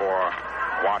warming up for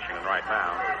Washington right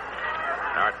now.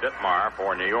 Art Ditmar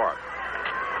for New York.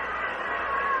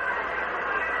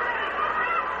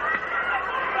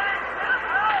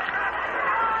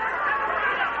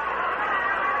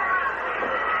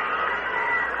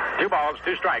 Two balls,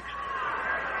 2 strikes.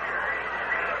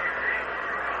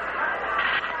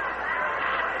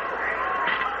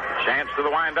 Chance to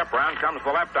the windup. Round comes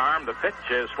the left arm. The pitch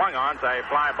is swung on. It's a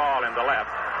fly ball into left.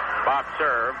 Bob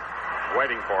served,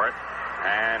 waiting for it,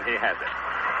 and he has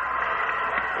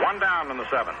it. 1 down in the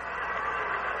 7th.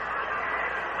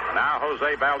 Now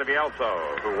Jose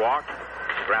Valdivieso, who walked,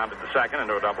 grounded to second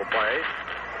into a double play,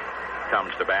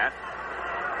 comes to bat.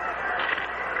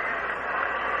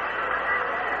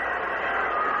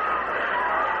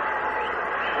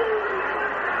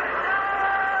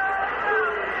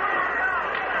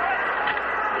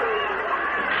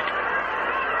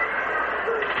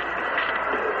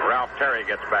 Terry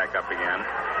gets back up again.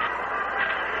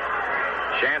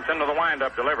 Chance into the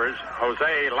windup, delivers.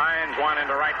 Jose lines one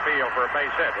into right field for a base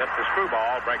hit. Hits the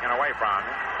screwball, breaking away from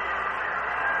him.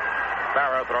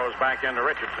 Farrah throws back into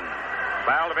Richardson.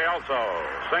 Valdivieso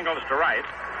singles to right.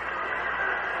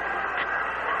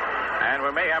 And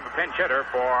we may have a pinch hitter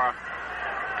for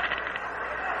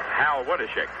Hal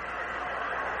Woodishick.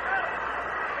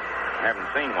 Haven't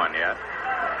seen one yet.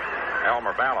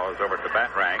 Elmer Ballo is over at the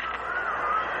bat rank.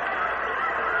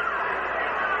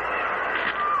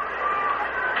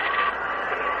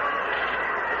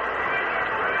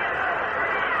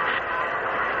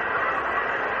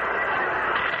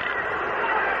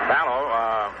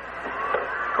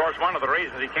 One of the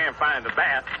reasons he can't find the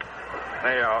bat,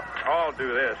 they all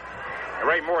do this.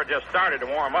 Ray Moore just started to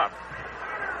warm up,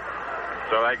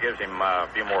 so that gives him a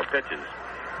few more pitches.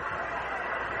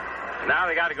 Now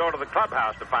they got to go to the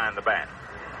clubhouse to find the bat.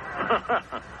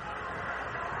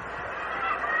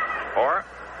 Or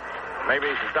maybe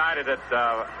he's decided that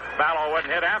Ballo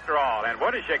wouldn't hit after all, and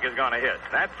Woodishick is going to hit.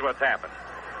 That's what's happened.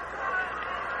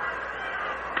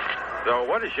 So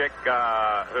Woodishick,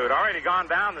 who had already gone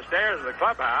down the stairs of the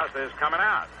clubhouse, is coming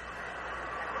out.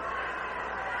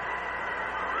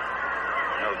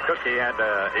 Cookie had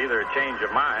either a change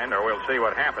of mind, or we'll see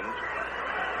what happens.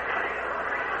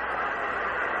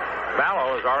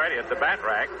 Ballo is already at the bat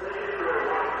rack,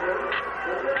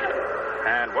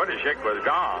 and Woodishick was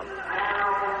gone.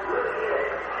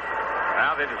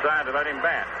 Now they decide to let him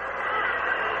bat.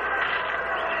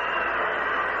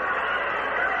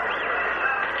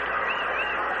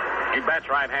 He bats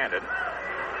right-handed.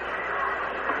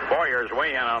 Boyer's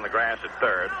way in on the grass at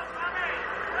third.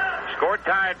 Score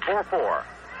tied 4-4.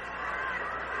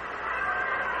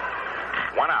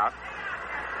 1 out.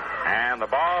 And the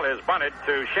ball is bunted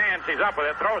to Shantz. He's up with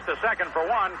it. Throws to second for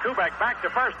 1. Kubek back to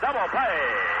first. Double play.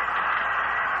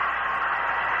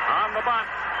 On the bunt.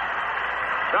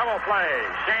 Double play.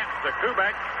 Chance to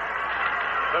Kubek.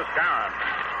 To Skowron.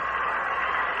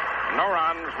 No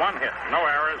runs, 1 hit, no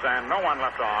errors, and no one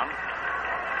left on.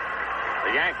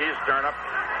 The Yankees turn up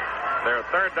their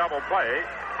third double play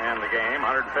in the game,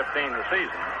 115 the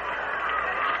season.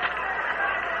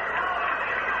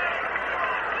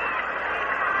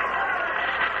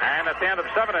 And at the end of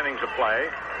 7 innings of play,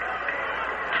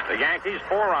 the Yankees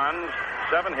 4 runs,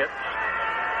 7 hits,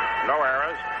 no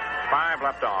errors, 5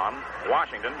 left on.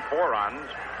 Washington 4 runs,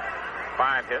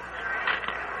 5 hits.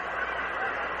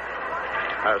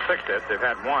 6 hits. They've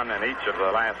had 1 in each of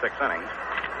the last 6 innings.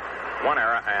 1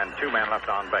 error and 2 men left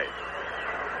on base.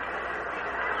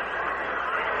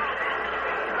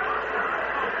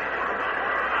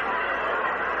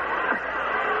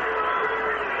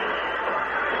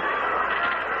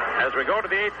 As we go to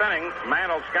the 8th inning,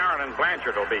 Mantle, Skowron, and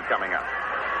Blanchard will be coming up.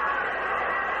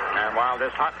 And while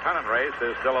this hot pennant race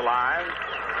is still alive,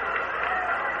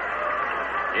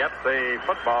 yet the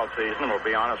football season will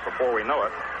be on us before we know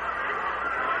it.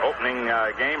 Opening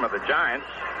game of the Giants,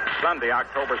 Sunday,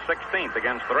 October 16th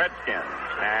against the Redskins.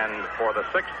 And for the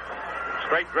 6th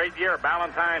straight great year,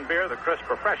 Ballantine Beer, the crisp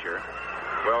refresher,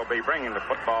 will be bringing the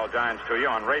football Giants to you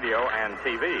on radio and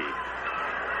TV.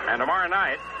 And tomorrow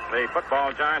night, the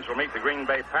football Giants will meet the Green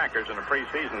Bay Packers in a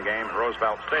preseason game at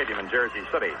Roosevelt Stadium in Jersey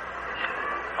City.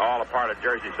 All a part of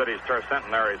Jersey City's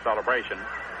tercentenary celebration.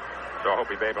 So I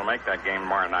hope you'll be able to make that game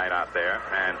tomorrow night out there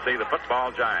and see the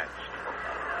football Giants.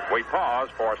 We pause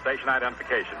for station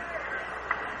identification.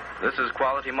 This is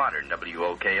Quality Modern,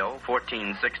 WOKO,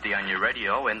 1460 on your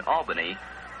radio in Albany,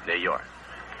 New York.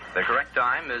 The correct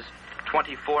time is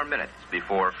 24 minutes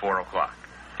before 4 o'clock.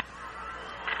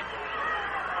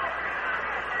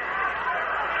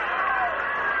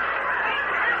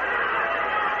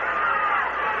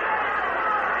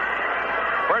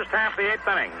 First half of the 8th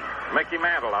inning. Mickey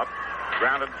Mantle up,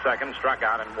 grounded to second, struck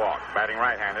out, and walked. Batting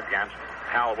right-handed against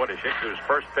Hal Woodishick, whose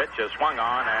first pitch is swung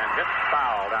on and hit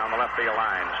foul down the left field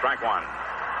line. Strike 1.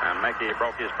 And Mickey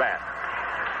broke his bat.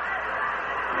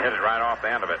 He hit it right off the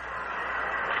end of it.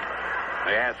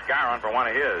 They asked Skowron for one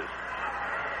of his.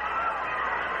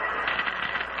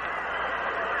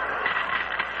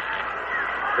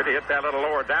 Could he hit that a little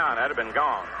lower down, that'd have been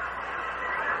gone.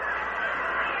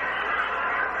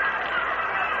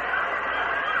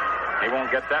 He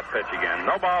won't get that pitch again.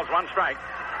 No balls, 1 strike.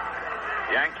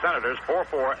 Yank Senators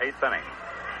 4-4, 8th inning.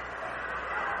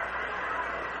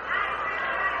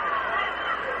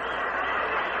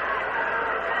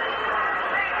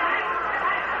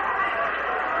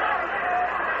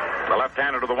 The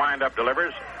left-hander to the windup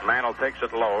delivers. Mantle takes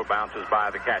it low, bounces by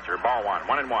the catcher. Ball 1,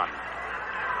 1-1.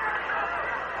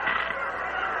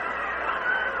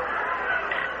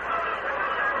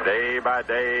 Day by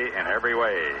day, in every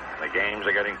way, the games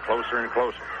are getting closer and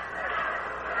closer.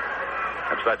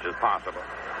 If such is possible.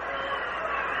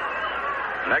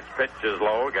 Next pitch is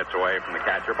low, gets away from the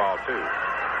catcher. Ball 2.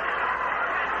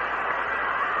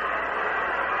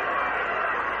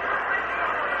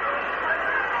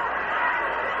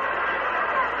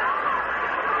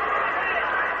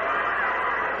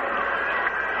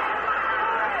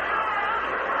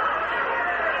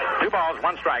 Two balls,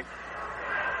 1 strike.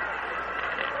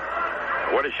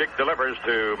 Woodishick delivers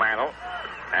to Mantle,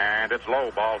 and it's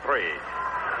low, ball 3.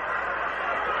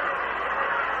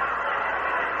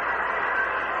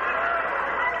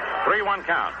 3-1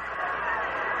 count.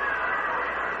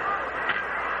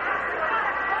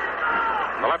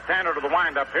 The left-hander to the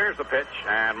windup. Here's the pitch,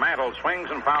 and Mantle swings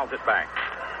and fouls it back.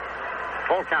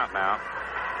 Full count now.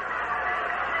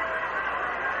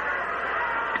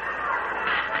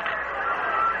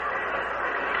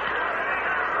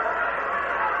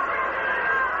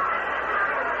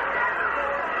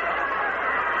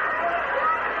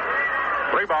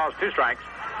 Three balls, 2 strikes.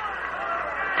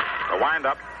 The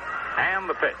windup and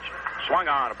the pitch. Swung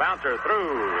on, a bouncer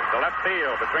through the left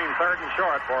field between third and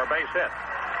short for a base hit.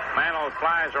 Mantle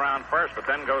flies around first, but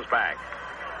then goes back.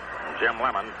 Jim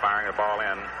Lemon firing the ball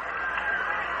in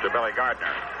to Billy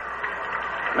Gardner.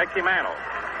 Mickey Mantle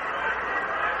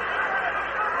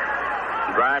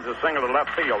drives a single to left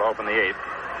field to open the 8th.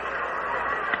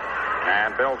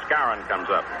 And Bill Skowron comes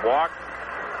up. Walked,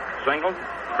 singled,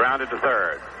 grounded to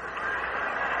third.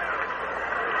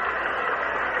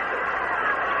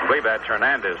 I believe that's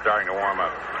Hernandez starting to warm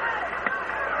up.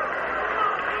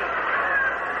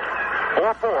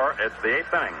 4-4, it's the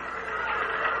 8th inning.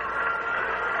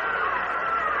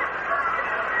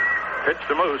 Pitch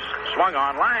to Moose, swung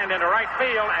on, lined into right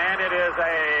field, and it is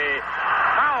a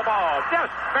foul ball,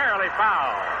 just barely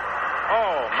foul.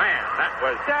 Oh, man, that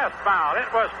was just foul. It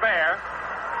was fair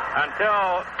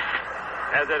until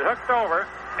As it hooked over,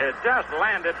 it just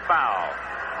landed foul.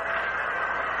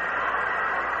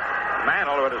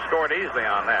 Mantle would have scored easily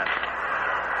on that.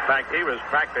 In fact, he was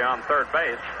practically on third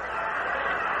base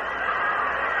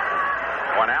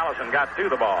when Allison got to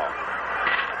the ball.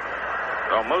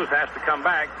 So Moose has to come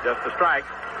back just to strike.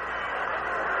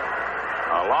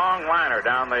 A long liner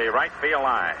down the right field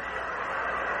line.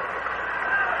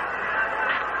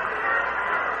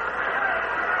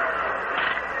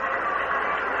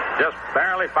 Just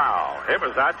barely foul. It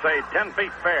was, I'd say, 10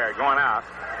 feet fair going out.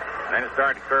 And then it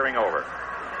started curving over.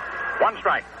 One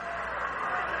strike.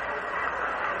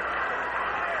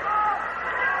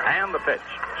 And the pitch.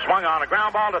 Swung on a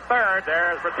ground ball to third.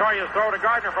 There's Pretoria's throw to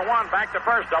Gardner for one. Back to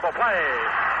first. Double play.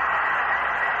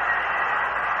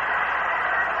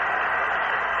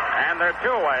 And they're two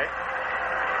away.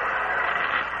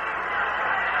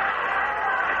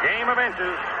 A game of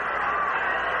inches.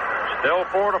 Still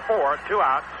 4-4. 2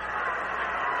 outs.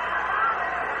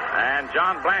 And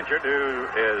John Blanchard, who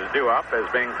is due up, is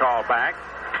being called back.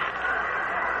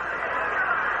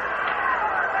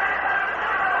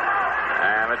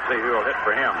 And let's see who will hit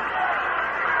for him.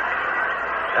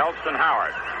 Elston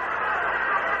Howard.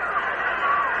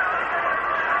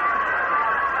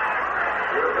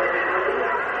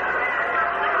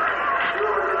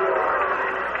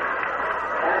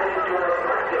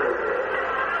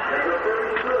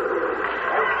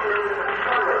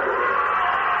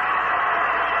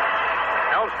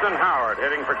 Elston Howard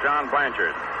hitting for John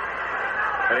Blanchard.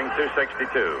 Hitting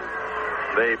 .262.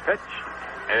 The pitch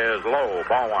is low.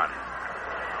 Ball one.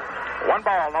 1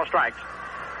 ball, no strikes.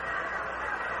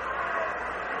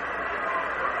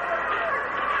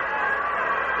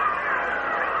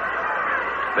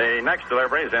 The next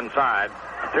delivery is inside.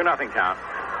 A 2-0 count.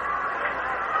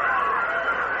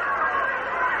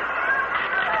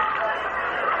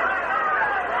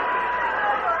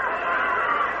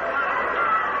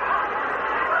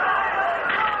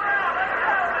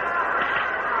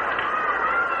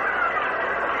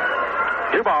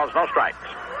 Two balls, no strikes.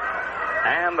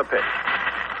 And the pitch.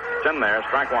 It's in there,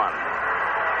 strike one.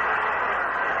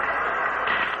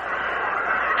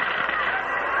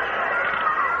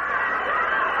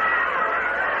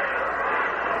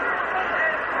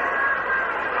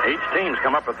 Each team's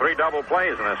come up with 3 double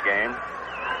plays in this game.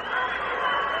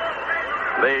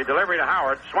 The delivery to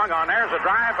Howard, swung on. There's a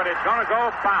drive, but it's going to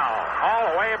go foul.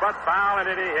 All the way but foul, and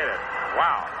did he hit it?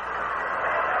 Wow.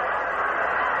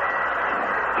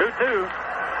 2-2.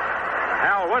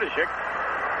 Hal Woodishick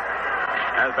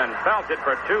has been belted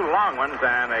for 2 long ones,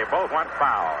 and they both went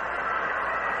foul.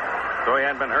 So he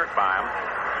hadn't been hurt by them.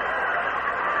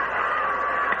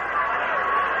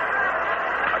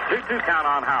 A 2-2 count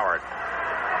on Howard.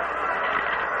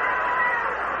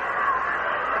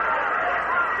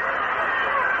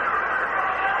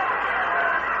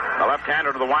 The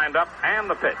left-hander to the windup and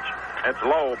the pitch. It's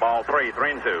low, ball 3,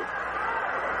 3-2.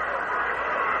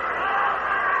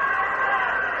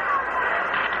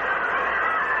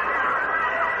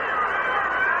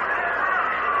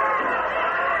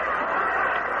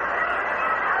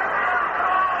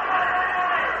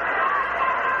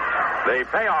 The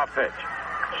payoff pitch.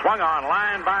 Swung on,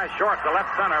 line by short to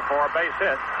left center for a base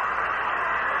hit.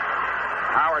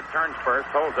 Howard turns first,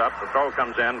 holds up. The throw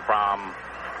comes in from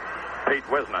Pete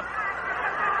Wisnett.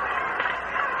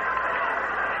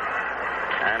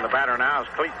 And the batter now is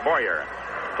Clete Boyer.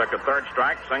 Took a third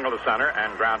strike, single to center,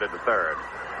 and grounded to third.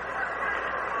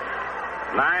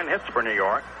 9 hits for New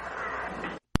York.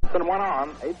 And 1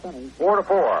 on, 8th inning,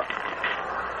 4-4.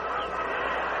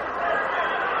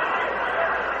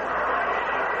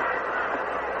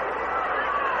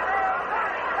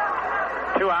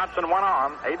 Two outs and 1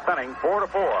 on, 8th inning,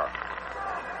 4-4.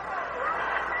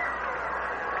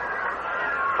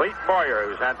 Clete Boyer,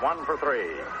 who's had 1 for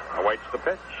 3, awaits the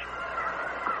pitch.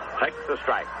 Takes the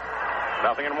strike.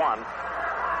 0-1.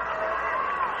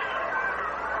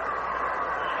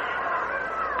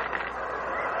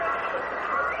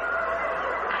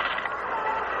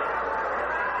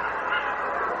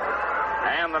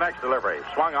 And the next delivery.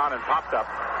 Swung on and popped up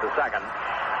to second.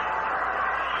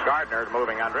 Gardner's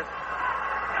moving under it.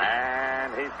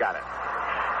 And he's got it.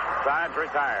 Sides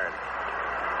retired.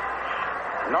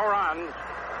 No runs,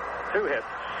 2 hits,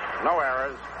 no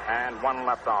errors, and 1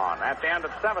 left on. At the end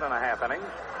of 7.5 innings,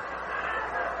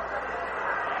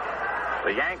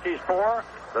 the Yankees 4,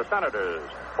 the Senators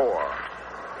 4.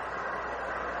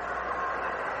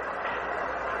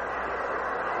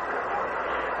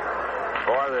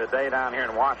 Boy, the day down here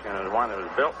in Washington is one that was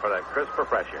built for that crisp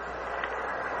refresher.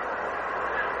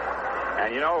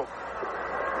 And you know,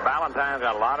 Valentine's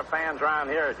got a lot of fans around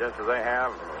here, just as they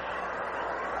have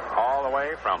all the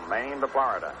way from Maine to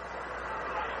Florida.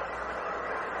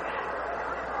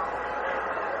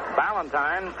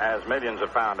 Ballantine, as millions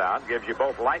have found out, gives you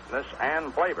both lightness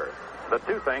and flavor. The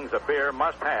two things a beer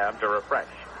must have to refresh.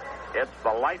 It's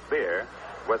the light beer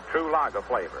with true lager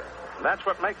flavor. And that's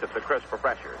what makes it the Crisp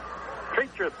Refresher. Treat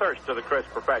your thirst to the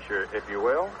Crisp Refresher, if you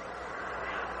will.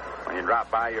 When you drop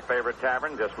by your favorite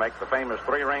tavern, just make the famous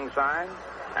three-ring sign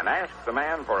and ask the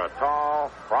man for a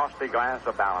tall, frosty glass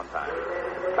of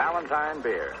Ballantine. Ballantine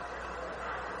beer.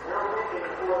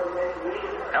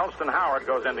 Elston Howard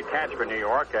goes in to catch for New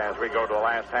York as we go to the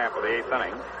last half of the eighth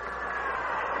inning.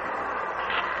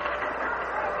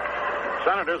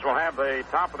 Senators will have the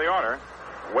top of the order.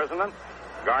 Wisnant,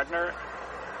 Gardner,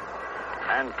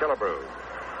 and Killebrew.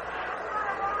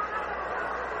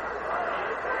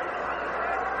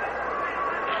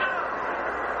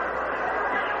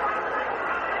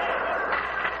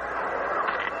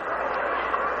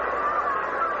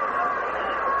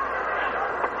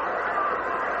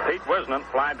 Pete Wisnant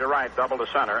flied to right, double to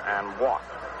center, and walked.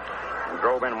 And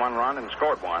drove in one run and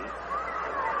scored one.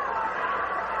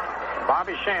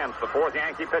 Bobby Shantz, the fourth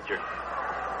Yankee pitcher.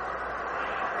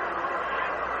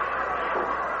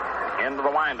 Into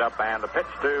the windup, and the pitch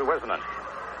to Wisnant.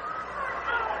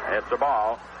 It's a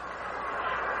ball.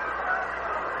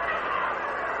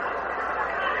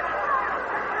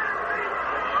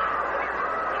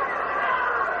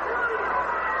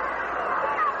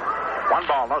 One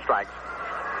ball, no strikes.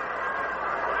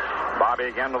 Bobby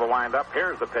again to the windup.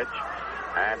 Here's the pitch,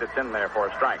 and it's in there for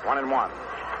a strike. 1-1.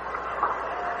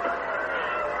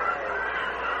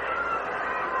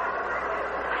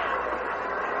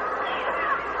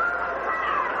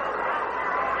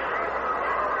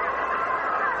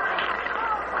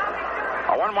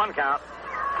 A 1-1 count.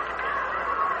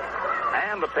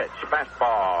 And the pitch.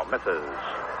 Fastball misses.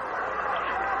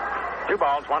 2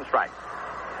 balls, 1 strike.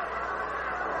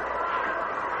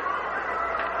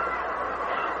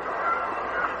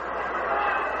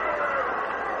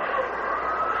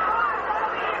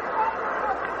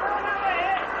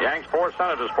 Yanks 4,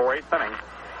 Senators 4, 8th inning.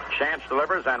 Shantz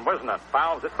delivers, and Wisnant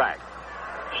fouls it back.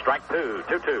 Strike 2,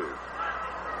 2-2.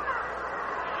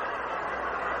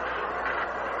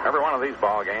 Every one of these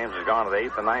ball games has gone to the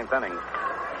 8th and 9th innings.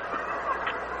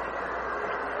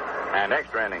 And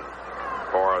extra innings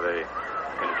for the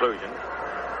conclusion.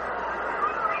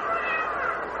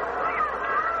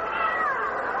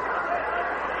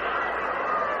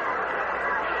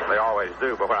 They always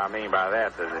do, but what I mean by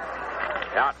that is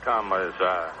the outcome was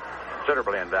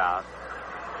considerably in doubt.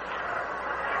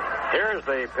 Here's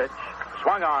the pitch.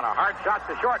 Swung on, a hard shot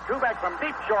to short. Kubek from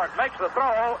deep short makes the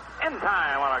throw in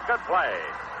time on a good play.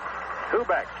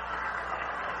 Kubek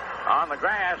on the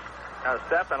grass, a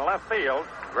step in left field,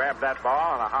 grabbed that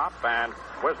ball on a hop, and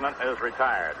Wisnant is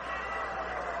retired.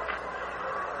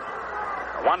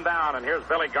 1 down, and here's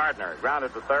Billy Gardner.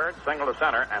 Grounded to third, single to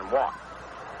center, and walked.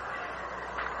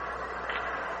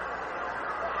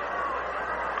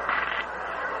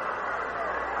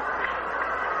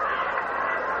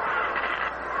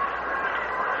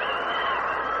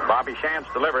 Bobby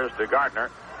Shantz delivers to Gardner.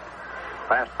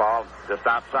 Fastball just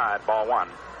outside, ball 1.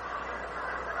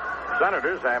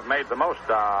 Senators have made the most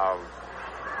of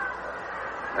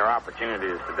their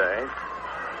opportunities today.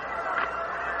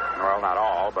 Well, not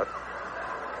all, but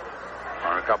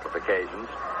on a couple of occasions.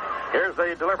 Here's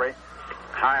the delivery.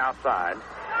 High outside.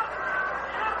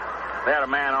 They had a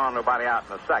man on, nobody out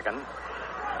in the second.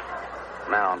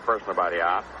 Man on first, nobody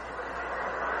out.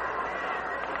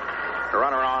 The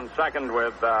runner on second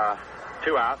with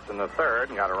 2 outs in the third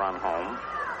and got a run home.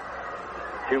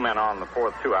 2 men on the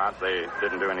fourth, 2 outs. They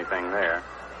didn't do anything there.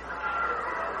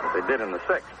 But they did in the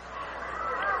sixth.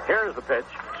 Here's the pitch.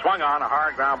 Swung on, a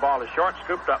hard ground ball to short,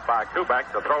 scooped up by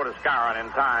Kubek. The throw to Skowron in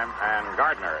time, and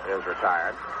Gardner is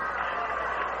retired.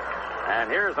 And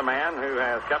here's the man who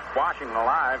has kept Washington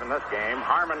alive in this game,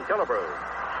 Harmon Killebrew.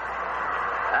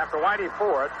 After Whitey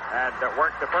Ford had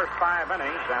worked the first 5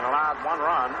 innings and allowed 1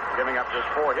 run, giving up just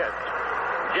 4 hits,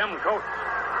 Jim Coates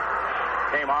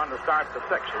came on to start the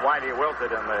 6th. Whitey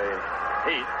wilted in the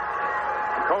heat.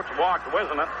 Coates walked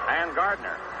Wisnant and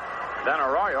Gardner. Then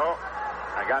Arroyo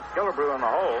got Killebrew in the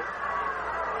hole,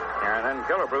 and then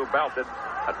Killebrew belted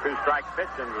a 2-strike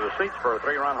pitch into the seats for a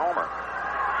 3-run homer.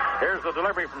 Here's the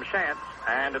delivery from Shantz,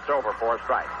 and it's over for a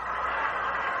strike.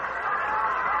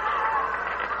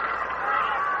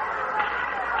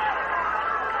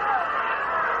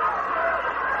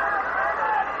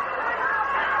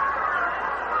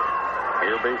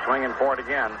 He'll be swinging for it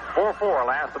again. 4-4,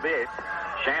 last of the 8th.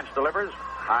 Shantz delivers,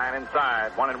 high and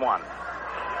inside, 1-1.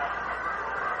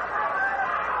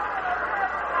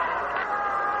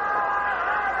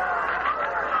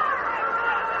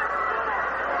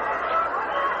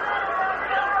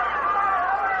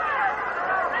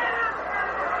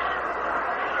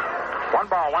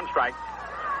 one strike.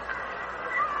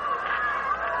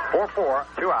 4-4,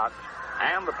 2 outs,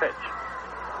 and the pitch.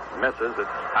 Misses. It's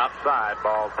outside,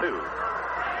 ball 2.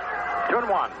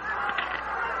 2-1.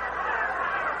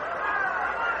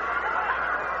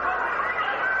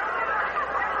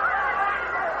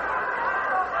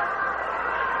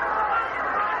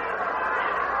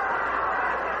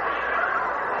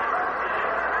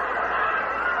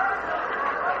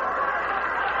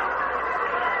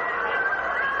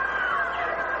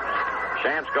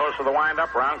 Chance goes to the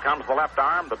windup. Round comes the left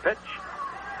arm. The pitch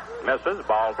misses.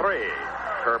 Ball 3.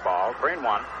 Curveball.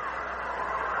 3-1.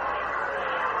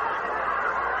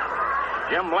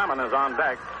 Jim Lemon is on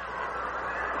deck.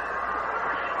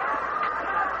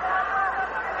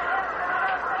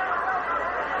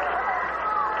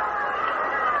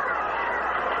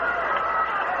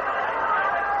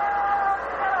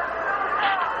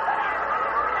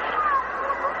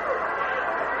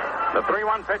 The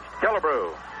 3-1 pitch,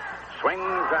 Killebrew. Swings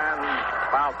and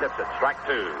foul tips it. Strike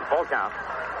 2. Full count.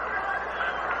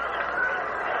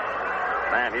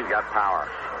 Man, he's got power.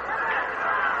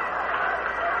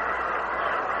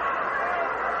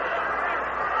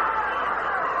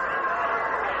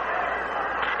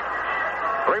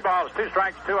 Three balls, 2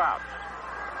 strikes, 2 outs.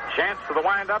 Chance to the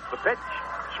windup. The pitch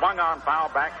swung on, foul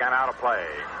back, and out of play.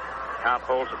 Count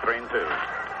holds at 3-2.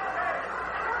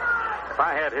 If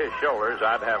I had his shoulders,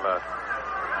 I'd have a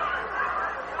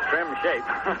trim shape.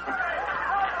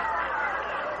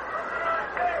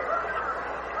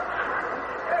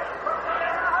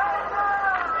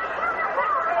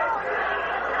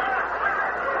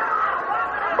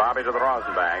 Bobby to the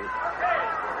rosin bag.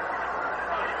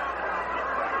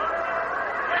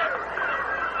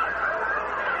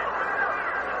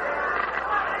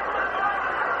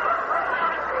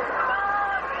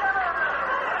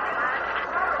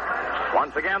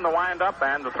 Once again, the windup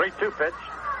and the 3-2 pitch.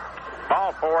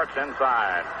 Ball 4, it's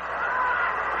inside.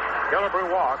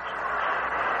 Killebrew walks.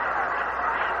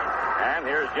 And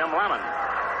here's Jim Lemon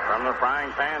from the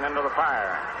frying pan into the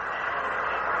fire.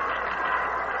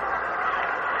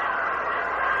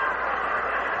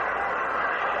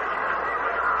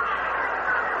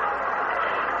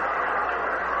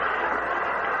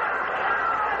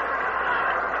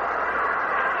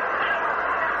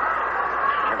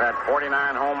 They've had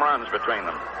 49 home runs between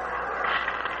them.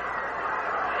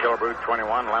 Killebrew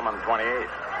 21, Lemon 28.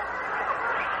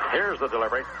 Here's the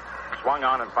delivery. Swung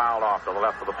on and fouled off to the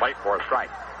left of the plate for a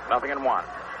strike. 0-1.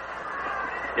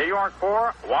 New York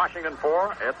 4, Washington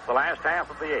 4. It's the last half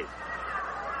of the 8th.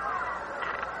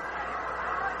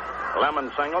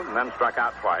 Lemon singled and then struck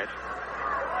out twice.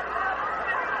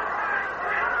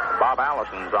 Bob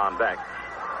Allison's on deck.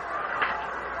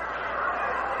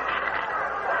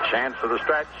 Chance to the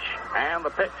stretch, and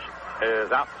the pitch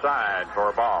is outside for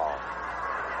a ball.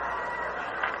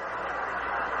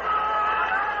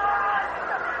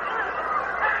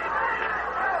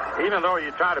 Even though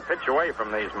you try to pitch away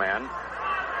from these men,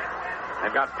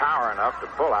 they've got power enough to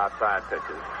pull outside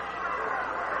pitches.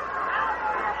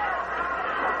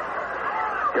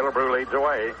 Killebrew leads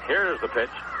away. Here's the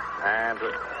pitch, and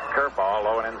curveball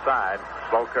low and inside.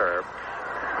 Slow curve.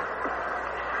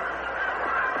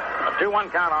 A 2-1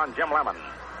 count on Jim Lemon.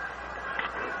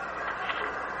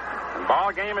 And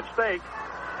ball game at stake.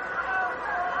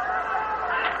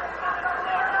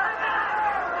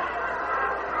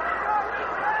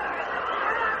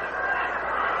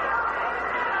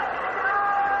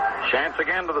 Chance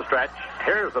again to the stretch.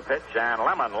 Here's the pitch, and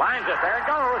Lemon lines it. There it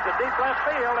goes to deep left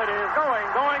field. It is going,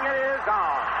 it is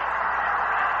gone.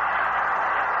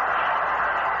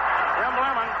 Jim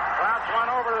Lemon routes one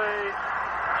over the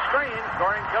screen,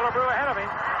 scoring Killebrew ahead of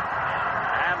him.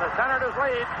 And the Senators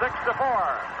lead 6-4.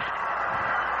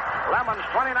 Lemon's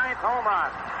 29th home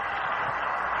run.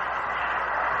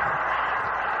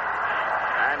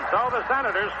 And so the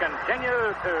Senators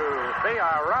continue to be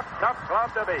a rough, tough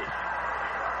club to beat.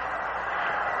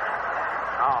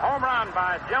 A home run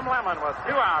by Jim Lemon with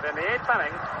 2 out in the 8th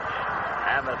inning.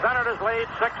 And the Senators lead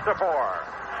 6-4.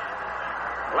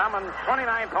 Lemon's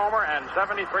 29th homer and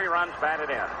 73 runs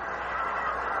batted in.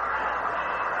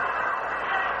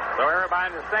 So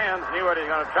everybody in the stands knew what he was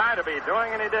going to try to be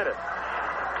doing, and he did it.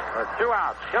 With 2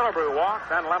 outs, Killebrew walks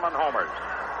and Lemon homers.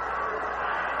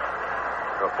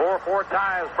 The 4-4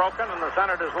 tie is broken, and the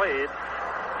Senators lead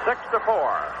 6-4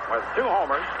 with 2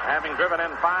 homers, having driven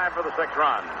in 5 for the 6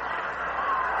 runs.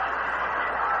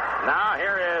 Now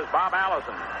here is Bob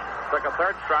Allison. Took a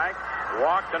 3rd strike,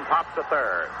 walked and popped to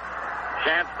 3rd.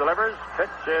 Chance delivers, pitch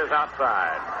is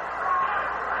outside.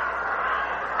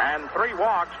 And 3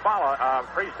 walks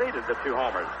preceded the 2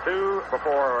 homers. 2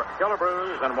 before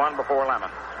Killebrew's and 1 before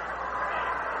Lemon.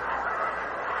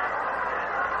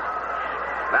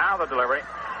 another delivery.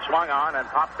 Swung on and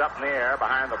popped up in the air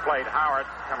behind the plate. Howard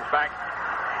comes back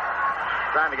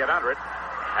trying to get under it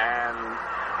and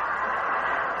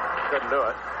couldn't do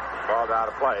it. Ball's out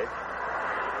of play.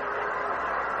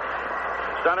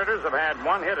 Senators have had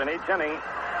one hit in each inning,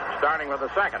 starting with the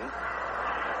second.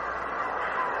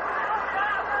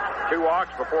 2 walks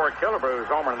before Killebrew's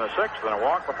homer in the 6th, and a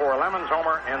walk before Lemon's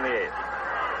homer in the 8th.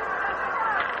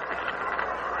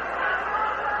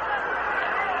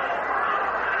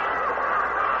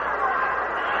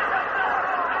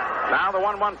 Now the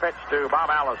 1-1 pitch to Bob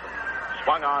Allison.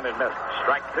 Swung on and missed.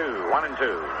 Strike 2,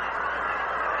 1-2.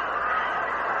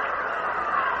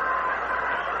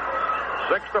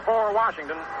 6-4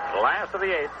 Washington, last of the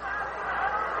 8th.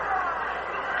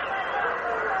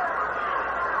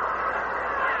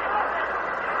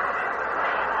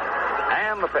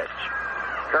 And the pitch.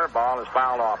 Curveball is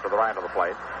fouled off to the right of the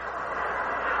plate.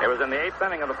 It was in the 8th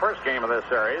inning of the first game of this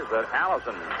series that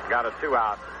Allison got a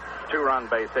 2-out, 2-run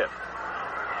base hit.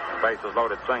 Bases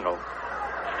loaded single.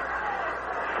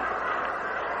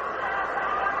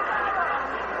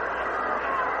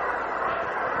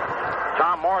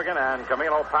 Tom Morgan and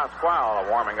Camilo Pascual are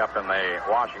warming up in the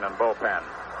Washington bullpen.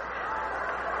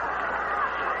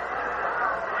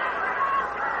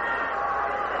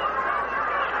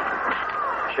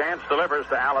 Chance delivers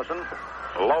to Allison.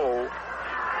 Low.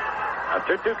 A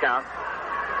 2-2 count.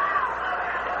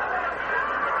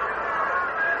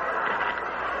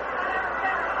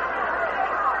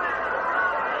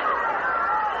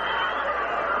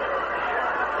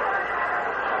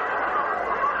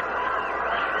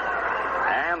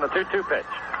 And the 2-2 pitch.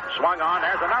 Swung on.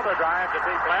 There's another drive to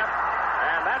deep left.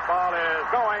 And that ball is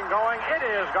going. It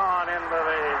is gone into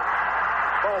the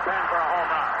bullpen for a home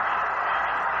run.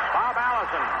 Bob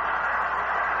Allison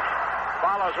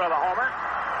follows with a homer.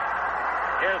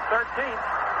 His 13th,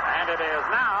 and it is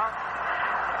now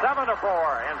 7-4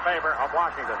 in favor of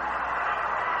Washington.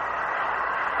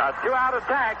 A 2-out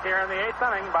attack here in the 8th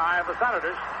inning by the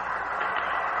Senators.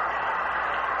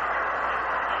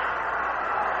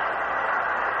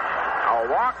 A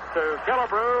walk to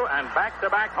Killebrew and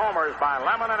back-to-back homers by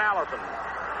Lemon and Allison.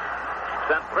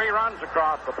 Sent 3 runs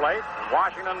across the plate.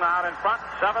 Washington out in front,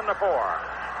 7-4.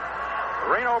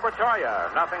 Reno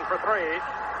Bertoia, 0 for 3.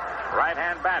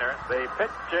 Right-hand batter. The pitch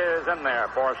is in there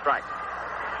for a strike.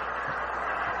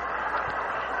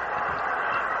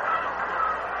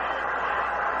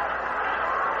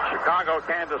 Chicago,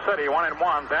 Kansas City,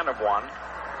 1-1, the end of 1.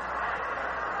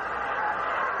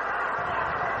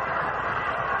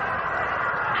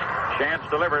 Chance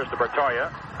delivers to Bertoia.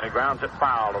 He grounds it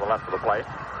foul to the left of the plate.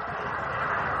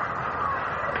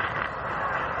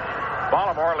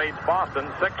 Baltimore leads Boston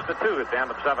 6-2 at the end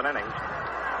of 7 innings.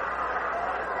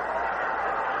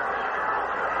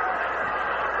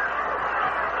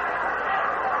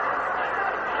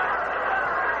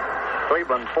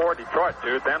 Cleveland 4, Detroit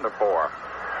 2 at the end of 4.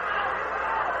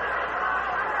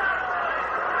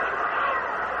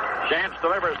 Chance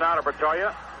delivers now to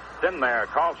Bertoia. It's in there,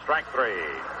 called strike 3.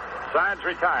 Sides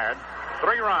retired.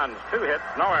 3 runs, 2 hits,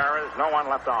 no errors, no one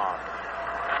left on.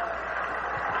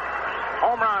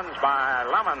 Home runs by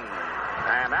Lemon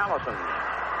and Allison.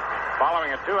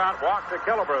 Following a 2-out walk to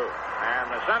Killebrew. And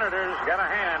the Senators get a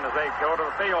hand as they go to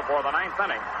the field for the 9th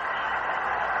inning.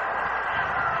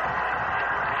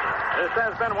 This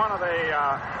has been one of the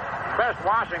best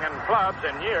Washington clubs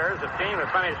in years. A team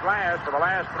that finished last for the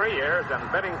last 3 years and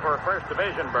bidding for a first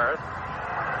division berth.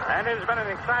 And it has been an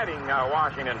exciting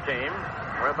Washington team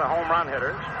with the home run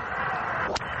hitters.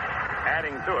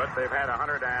 Adding to it, they've had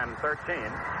 113.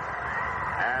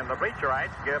 And the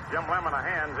bleacherites give Jim Lemon a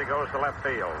hand as he goes to left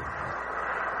field.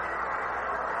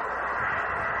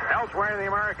 Elsewhere in the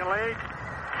American League,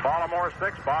 Baltimore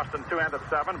 6, Boston 2 end of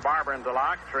 7. Barber and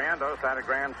DeLocke. Triendos had a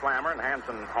grand slammer and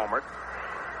Hansen homered.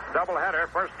 Doubleheader,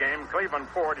 first game, Cleveland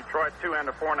 4, Detroit 2 end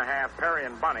of 4.5. Perry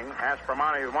and Bunning.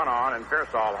 Aspromonte 1 on and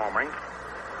Pearsall homering.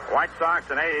 White Sox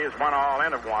and A's 1 all,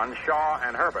 end of 1. Shaw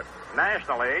and Herbert.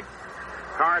 National League,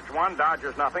 Cards 1,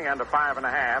 Dodgers nothing, end of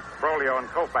 5.5. Brolio and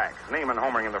Koufax. Neiman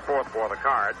homering in the 4th for the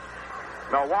Cards.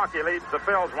 Milwaukee leads the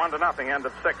Phils 1-0, end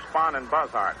of 6. Spahn and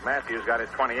Buzzhart. Matthews got his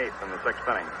 28th in the 6th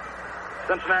inning.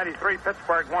 Cincinnati 3,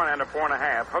 Pittsburgh 1, end of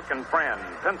 4.5. Hook and Friend.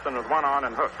 Pinson with 1 on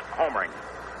and Hook homering.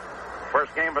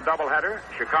 First game of a doubleheader.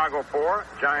 Chicago 4,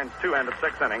 Giants 2, end of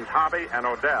 6 innings. Hobby and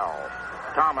Odell.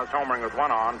 Thomas homering with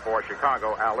 1 on for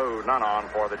Chicago. Alou, none on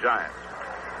for the Giants.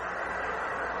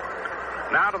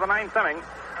 Now to the 9th inning,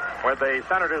 with the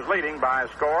Senators leading by a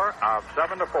score of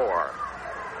 7-4.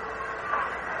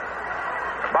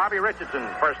 Bobby Richardson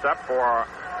first up for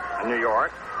New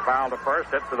York. Foul to first,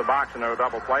 hit to the box into a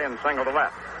double play, and single to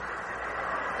left.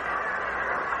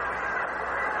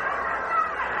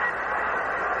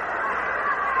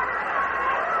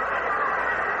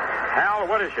 Hal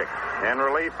Woodishick in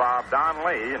relief of Don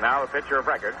Lee, now the pitcher of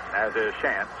record, as is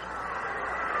Shantz.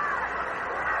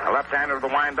 A left-hander to the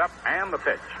windup and the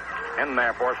pitch. In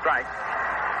there for a strike.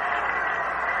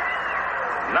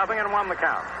 0-1 the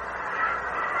count.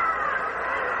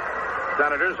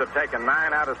 Senators have taken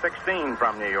 9 out of 16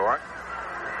 from New York.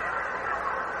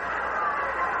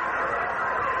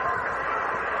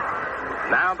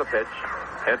 Now the pitch.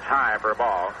 It's high for a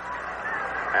ball.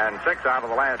 And 6 out of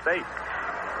the last 8.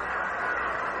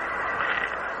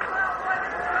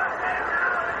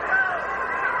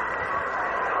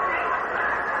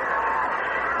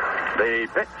 The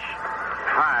pitch.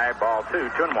 High, ball 2,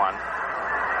 2-1.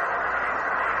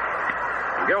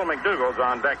 Gil McDougall's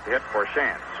on deck to hit for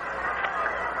Shantz.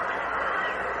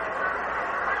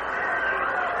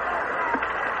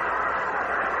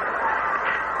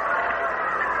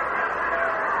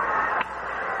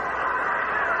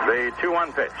 The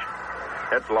 2-1 pitch.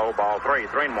 Hits low, ball 3,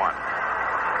 3-1.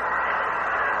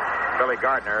 Billy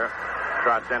Gardner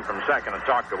trots in from second and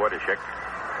talked to Woodishick.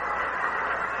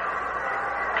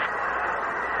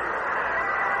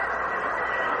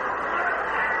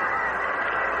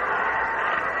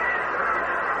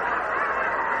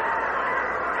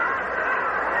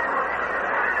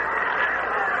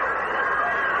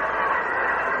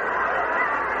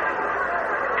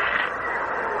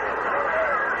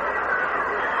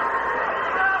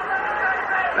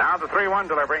 Now the 3-1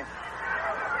 delivery.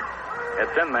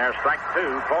 It's in there, strike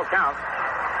 2, full count.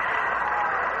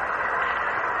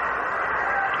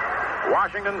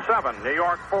 Washington 7, New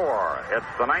York 4. It's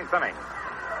the 9th inning.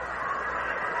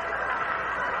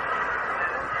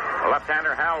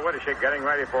 Left-hander Hal Woodishick getting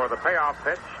ready for the payoff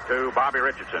pitch to Bobby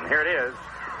Richardson. Here it is,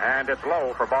 and it's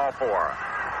low for ball 4.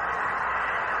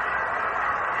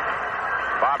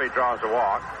 Bobby draws a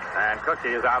walk, and Cookie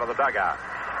is out of the dugout.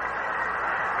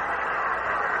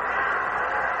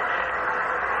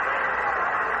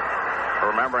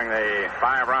 Remembering the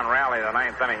 5-run rally in the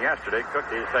 9th inning yesterday,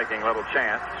 Cookie's taking a little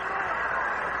chance.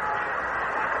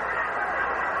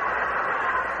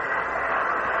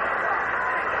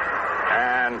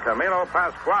 And Camilo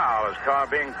Pascual is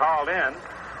being called in.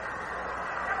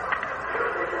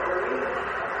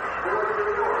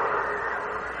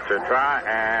 To try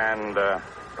and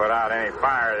put out any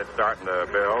fire that's starting to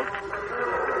build.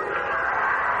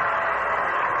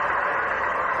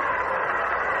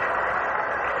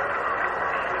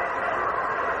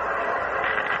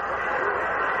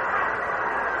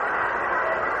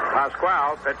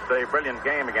 Pascual pitched a brilliant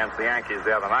game against the Yankees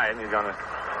the other night, and he's going to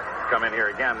come in here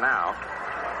again now.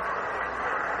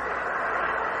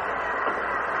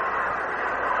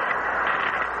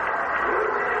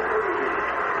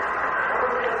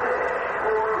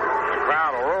 The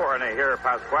crowd will roar when they hear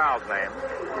Pascual's name.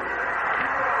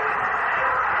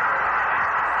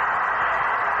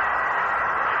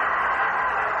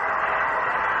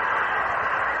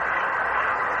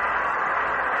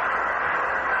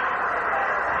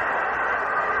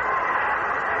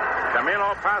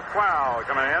 Camilo Pascual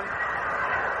coming in.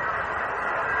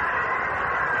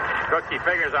 Cookie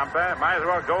figures might as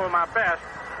well go with my best.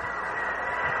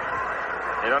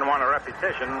 He doesn't want a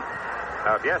repetition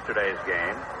of yesterday's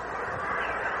game.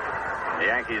 The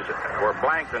Yankees were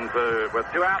blanked with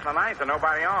 2 out in the 9th and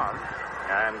nobody on.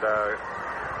 And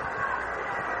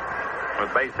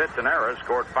with base hits and errors,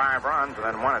 scored 5 runs and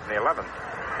then won it in the 11th.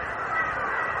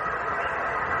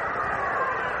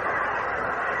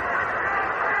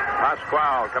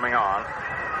 Pascual coming on.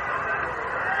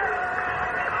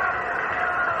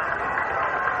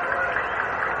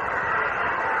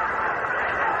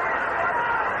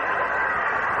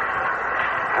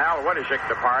 Hal Woodishick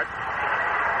departs.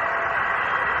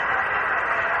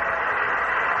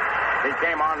 He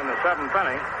came on in the 7th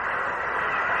inning.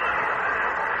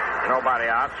 Nobody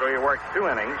out, so he worked 2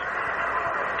 innings.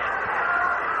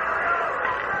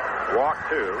 Walked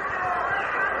 2.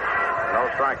 No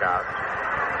strikeouts.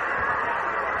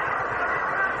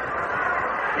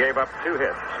 Gave up 2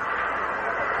 hits.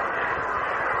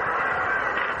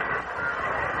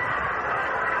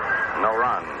 No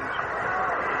runs.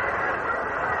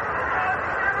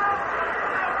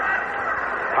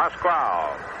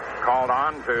 Pascual called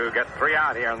on to get 3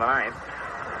 out here in the 9th.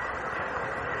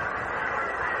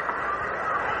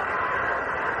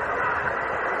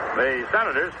 The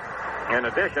Senators, in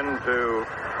addition to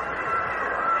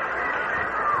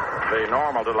the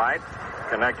normal delight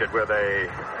connected with a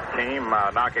team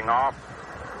knocking off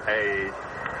a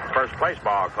first-place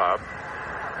ball club,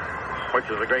 which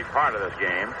is a great part of this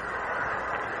game,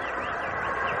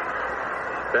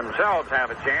 themselves have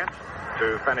a chance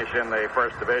to finish in the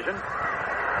first division.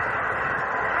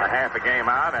 A half a game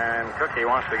out, and Cookie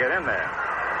wants to get in there.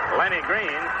 Lenny Green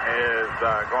is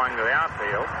going to the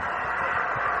outfield.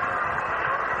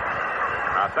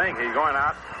 I think he's going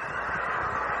out.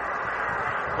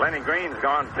 Lenny Green's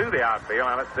gone to the outfield.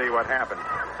 Now let's see what happens.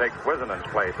 Takes Wissenden's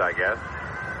place, I guess.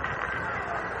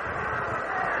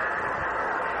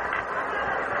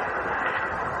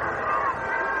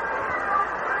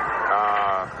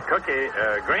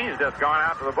 Green's just gone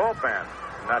out to the bullpen.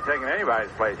 Not taking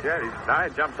anybody's place yet. Now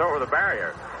he jumps over the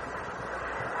barrier.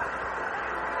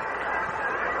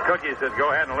 Cookie says,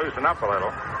 go ahead and loosen up a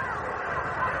little.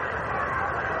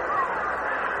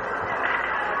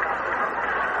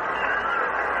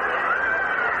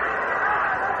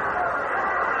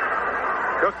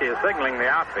 Cookie is signaling the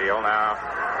outfield now.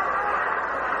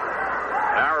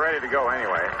 Now we're ready to go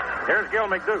anyway. Here's Gil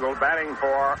McDougald batting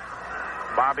for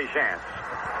Bobby Shantz.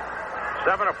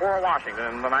 7-4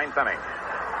 Washington in the ninth inning.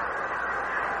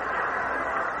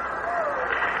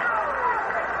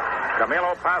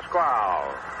 Camilo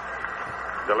Pascual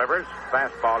delivers.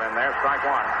 Fastball in there, strike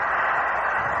one.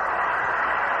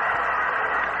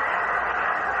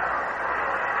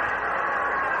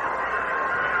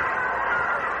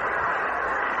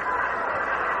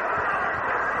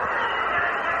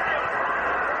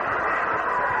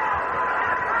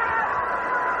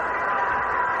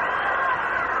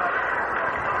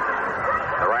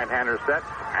 The right-hander sets,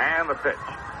 and the pitch.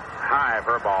 High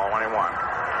for ball, 1-1.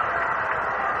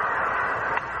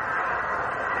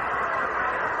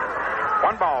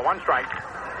 One ball, one strike.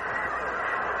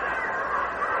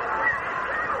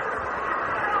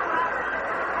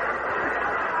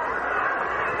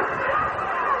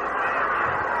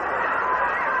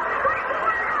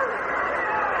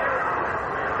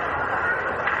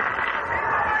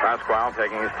 Pascual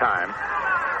taking his time.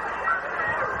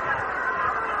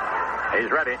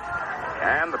 He's ready.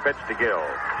 And the pitch to Gill.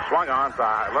 Swung on to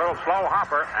a little slow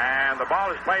hopper, and the ball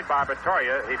is played by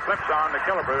Vittoria. He flips on to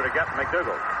Killebrew to get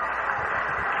McDougald.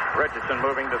 Richardson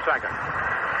moving to second.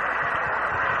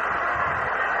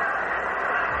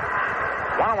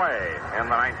 One away in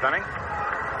the ninth inning.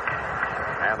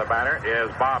 And the batter is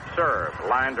Bob Serve.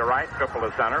 Line to right, triple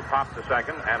to center, pop to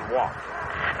second, and walk.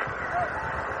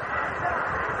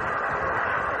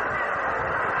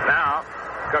 Now,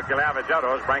 Cookie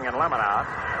Lavagotto is bringing Lemon out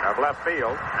of left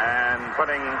field and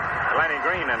putting Lenny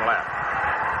Green in left.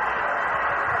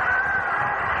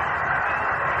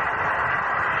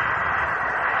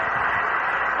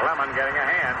 Lemon getting a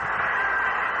hand.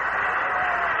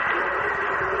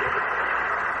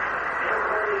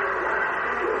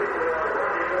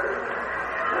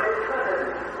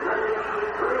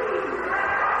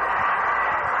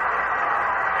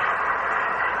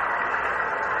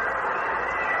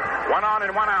 One on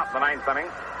and one out in the ninth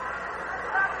inning.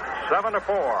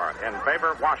 7-4 in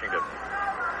favor of Washington.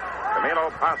 Camilo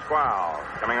Pascual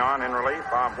coming on in relief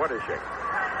of Woodishik.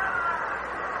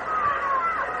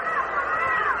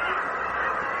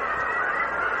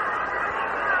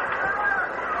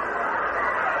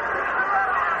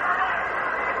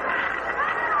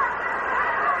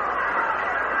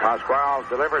 Pascual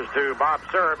delivers to Bob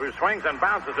Serve, who swings and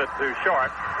bounces it to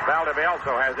short.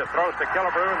 Valdivieso has it, throws to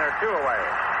Killebrew, and they're two away.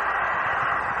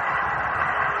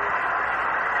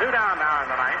 Two down now in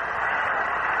the ninth.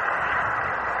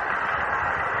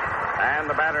 And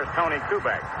the batter's Tony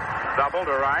Kubek. Double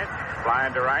to right,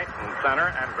 flying to right and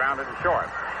center, and grounded to short.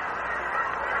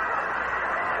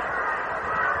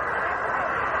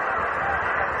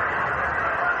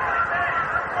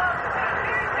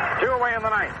 Two away in the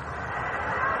ninth.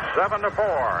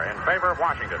 7-4 in favor of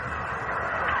Washington.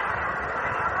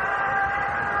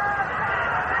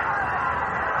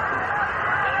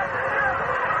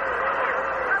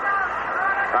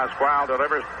 Pascual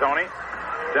delivers to Tony.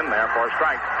 It's in there for a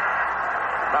strike.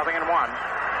 0-1.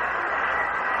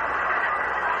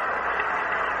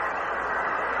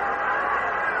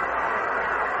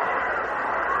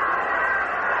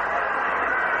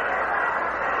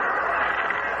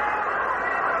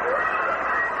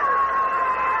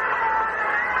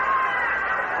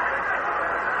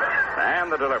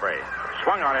 And the delivery.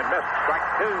 Swung on it, missed. Strike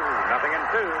two.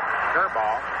 0-2.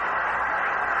 Curveball.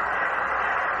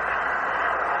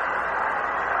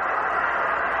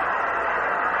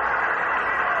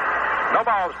 No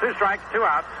balls, 2 strikes, 2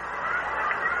 outs.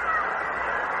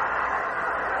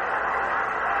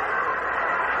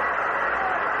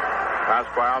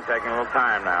 Pascual taking a little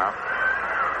time now.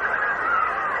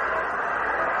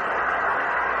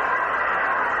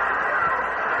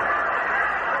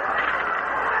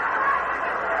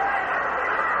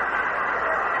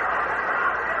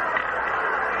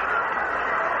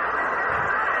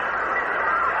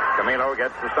 Camilo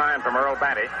gets the sign from Earl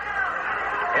Batty.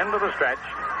 Into the stretch.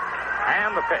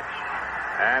 And the pitch.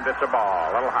 And it's a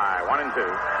ball. A little high.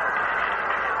 1-2.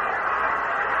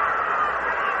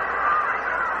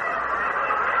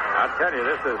 I'll tell you,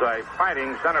 this is a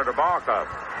fighting Senator ball club.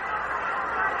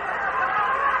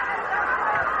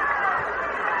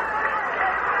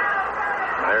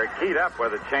 They're keyed up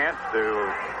with a chance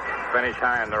to finish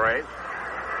high in the race.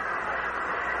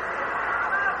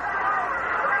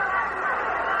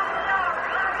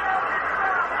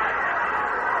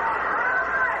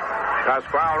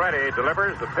 Pasquale ready,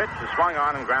 delivers. The pitch is swung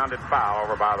on and grounded foul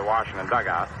over by the Washington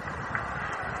dugout.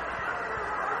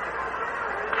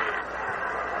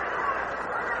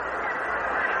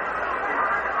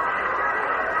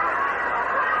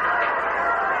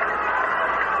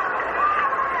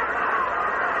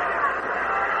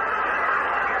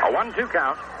 A 1-2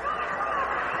 count.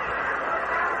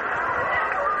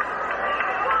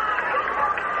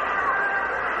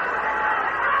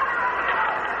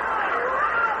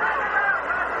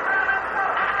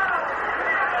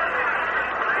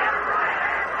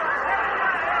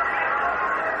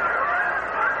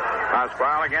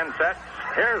 Pasquale again sets.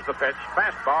 Here's the pitch.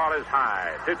 Fastball is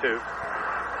high. 2-2.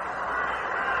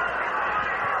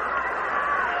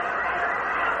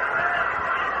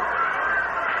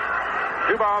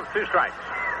 Two balls, two strikes.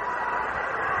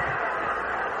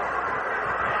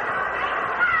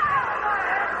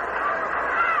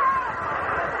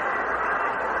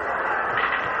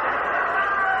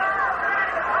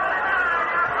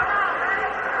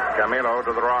 Camilo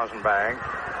to the rosin bag.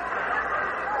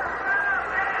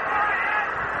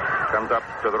 Comes up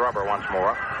to the rubber once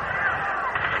more.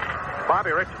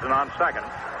 Bobby Richardson on second.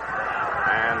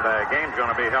 And the game's going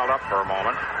to be held up for a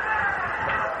moment.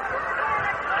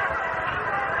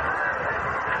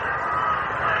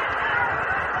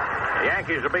 The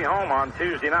Yankees will be home on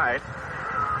Tuesday night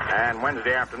and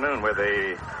Wednesday afternoon with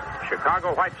the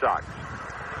Chicago White Sox.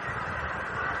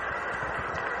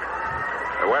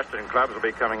 The Western clubs will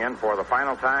be coming in for the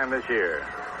final time this year.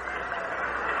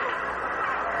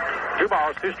 2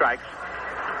 balls, 2 strikes.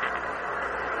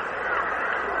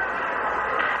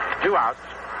 2 outs.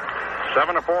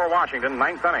 7-4 Washington,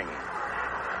 9th inning.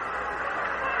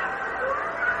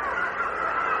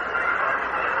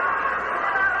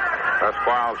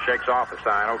 Pasquale shakes off the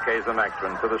sign. Okay's the next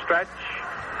one. To the stretch.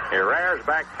 He rears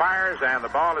back, fires, and the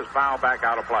ball is fouled back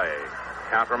out of play.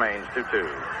 Count remains 2-2.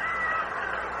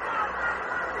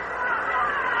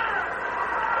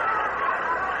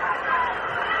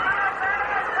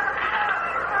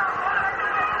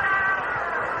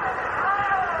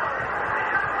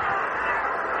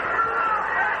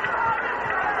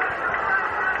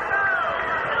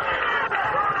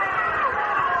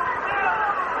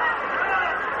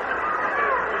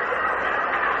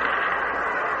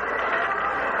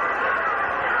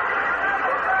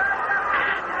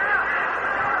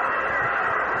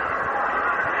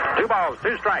 Balls,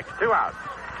 2 strikes, 2 outs.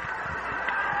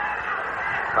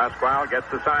 Pasquale gets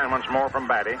the sign once more from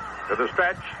Batty. To the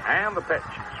stretch and the pitch.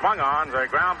 Swung on, the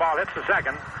ground ball hits the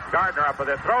second. Gardner up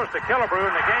with it, throws to Killebrew,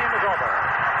 and the game is over.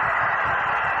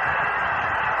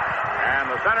 And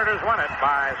the Senators win it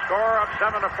by a score of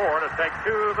 7-4 to take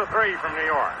 2 of the 3 from New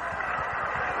York.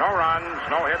 No runs,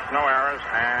 no hits, no errors,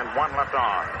 and 1 left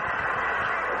on.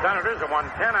 The Senators have won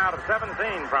 10 out of 17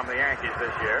 from the Yankees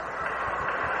this year.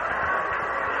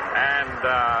 And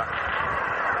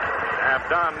have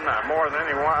done more than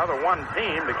any other one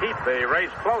team to keep the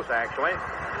race close, actually.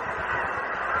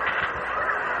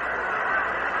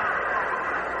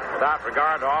 Without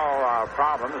regard to all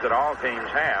problems that all teams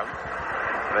have,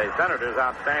 the Senators'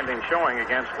 outstanding showing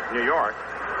against New York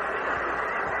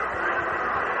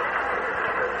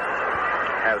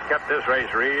has kept this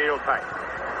race real tight.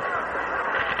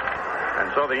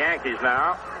 And so the Yankees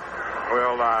now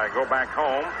will go back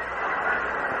home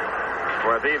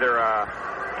with either a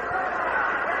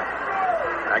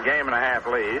game and a half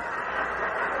lead,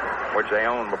 which they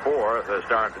owned before the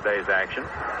start of today's action,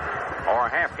 or a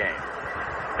half game,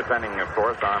 depending, of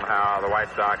course, on how the White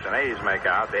Sox and A's make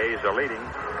out. The A's are leading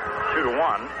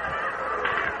 2-1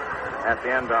 at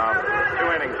the end of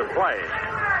 2 innings of play.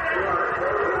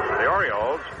 The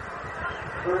Orioles,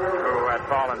 who had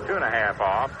fallen 2.5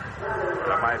 off,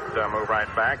 might move right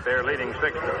back. They're leading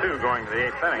 6-2 going to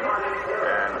the 8th inning,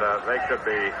 and they could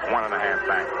be 1.5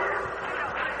 back.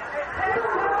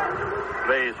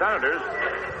 The Senators,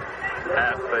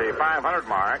 at the 500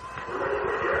 mark,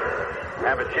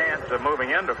 have a chance of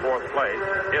moving into 4th place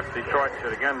if Detroit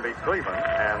should again beat Cleveland,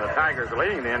 and the Tigers are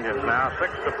leading the Indians now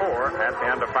 6-4 at the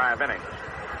end of 5 innings.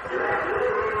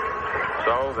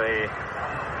 So the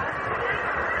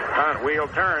wheel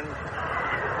turns,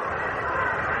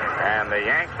 and the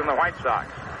Yanks and the White Sox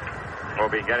will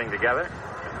be getting together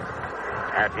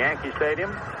at Yankee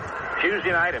Stadium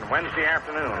Tuesday night and Wednesday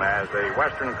afternoon as the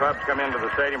Western clubs come into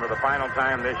the stadium for the final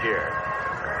time this year.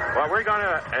 Well, we're going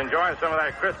to enjoy some of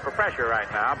that crisp refresher right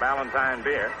now, Ballantine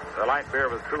beer, the light beer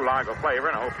with true lager flavor,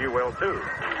 and I hope you will too.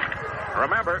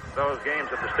 Remember, those games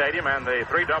at the stadium and the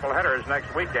 3 doubleheaders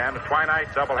next weekend. A twilight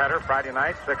doubleheader Friday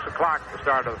night, 6 o'clock, the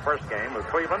start of the first game with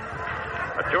Cleveland.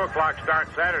 A 2 o'clock start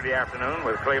Saturday afternoon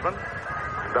with Cleveland,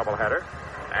 doubleheader.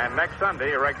 And next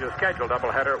Sunday, a regular scheduled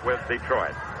doubleheader with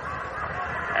Detroit.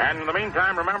 And in the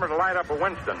meantime, remember to light up a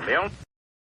Winston. The only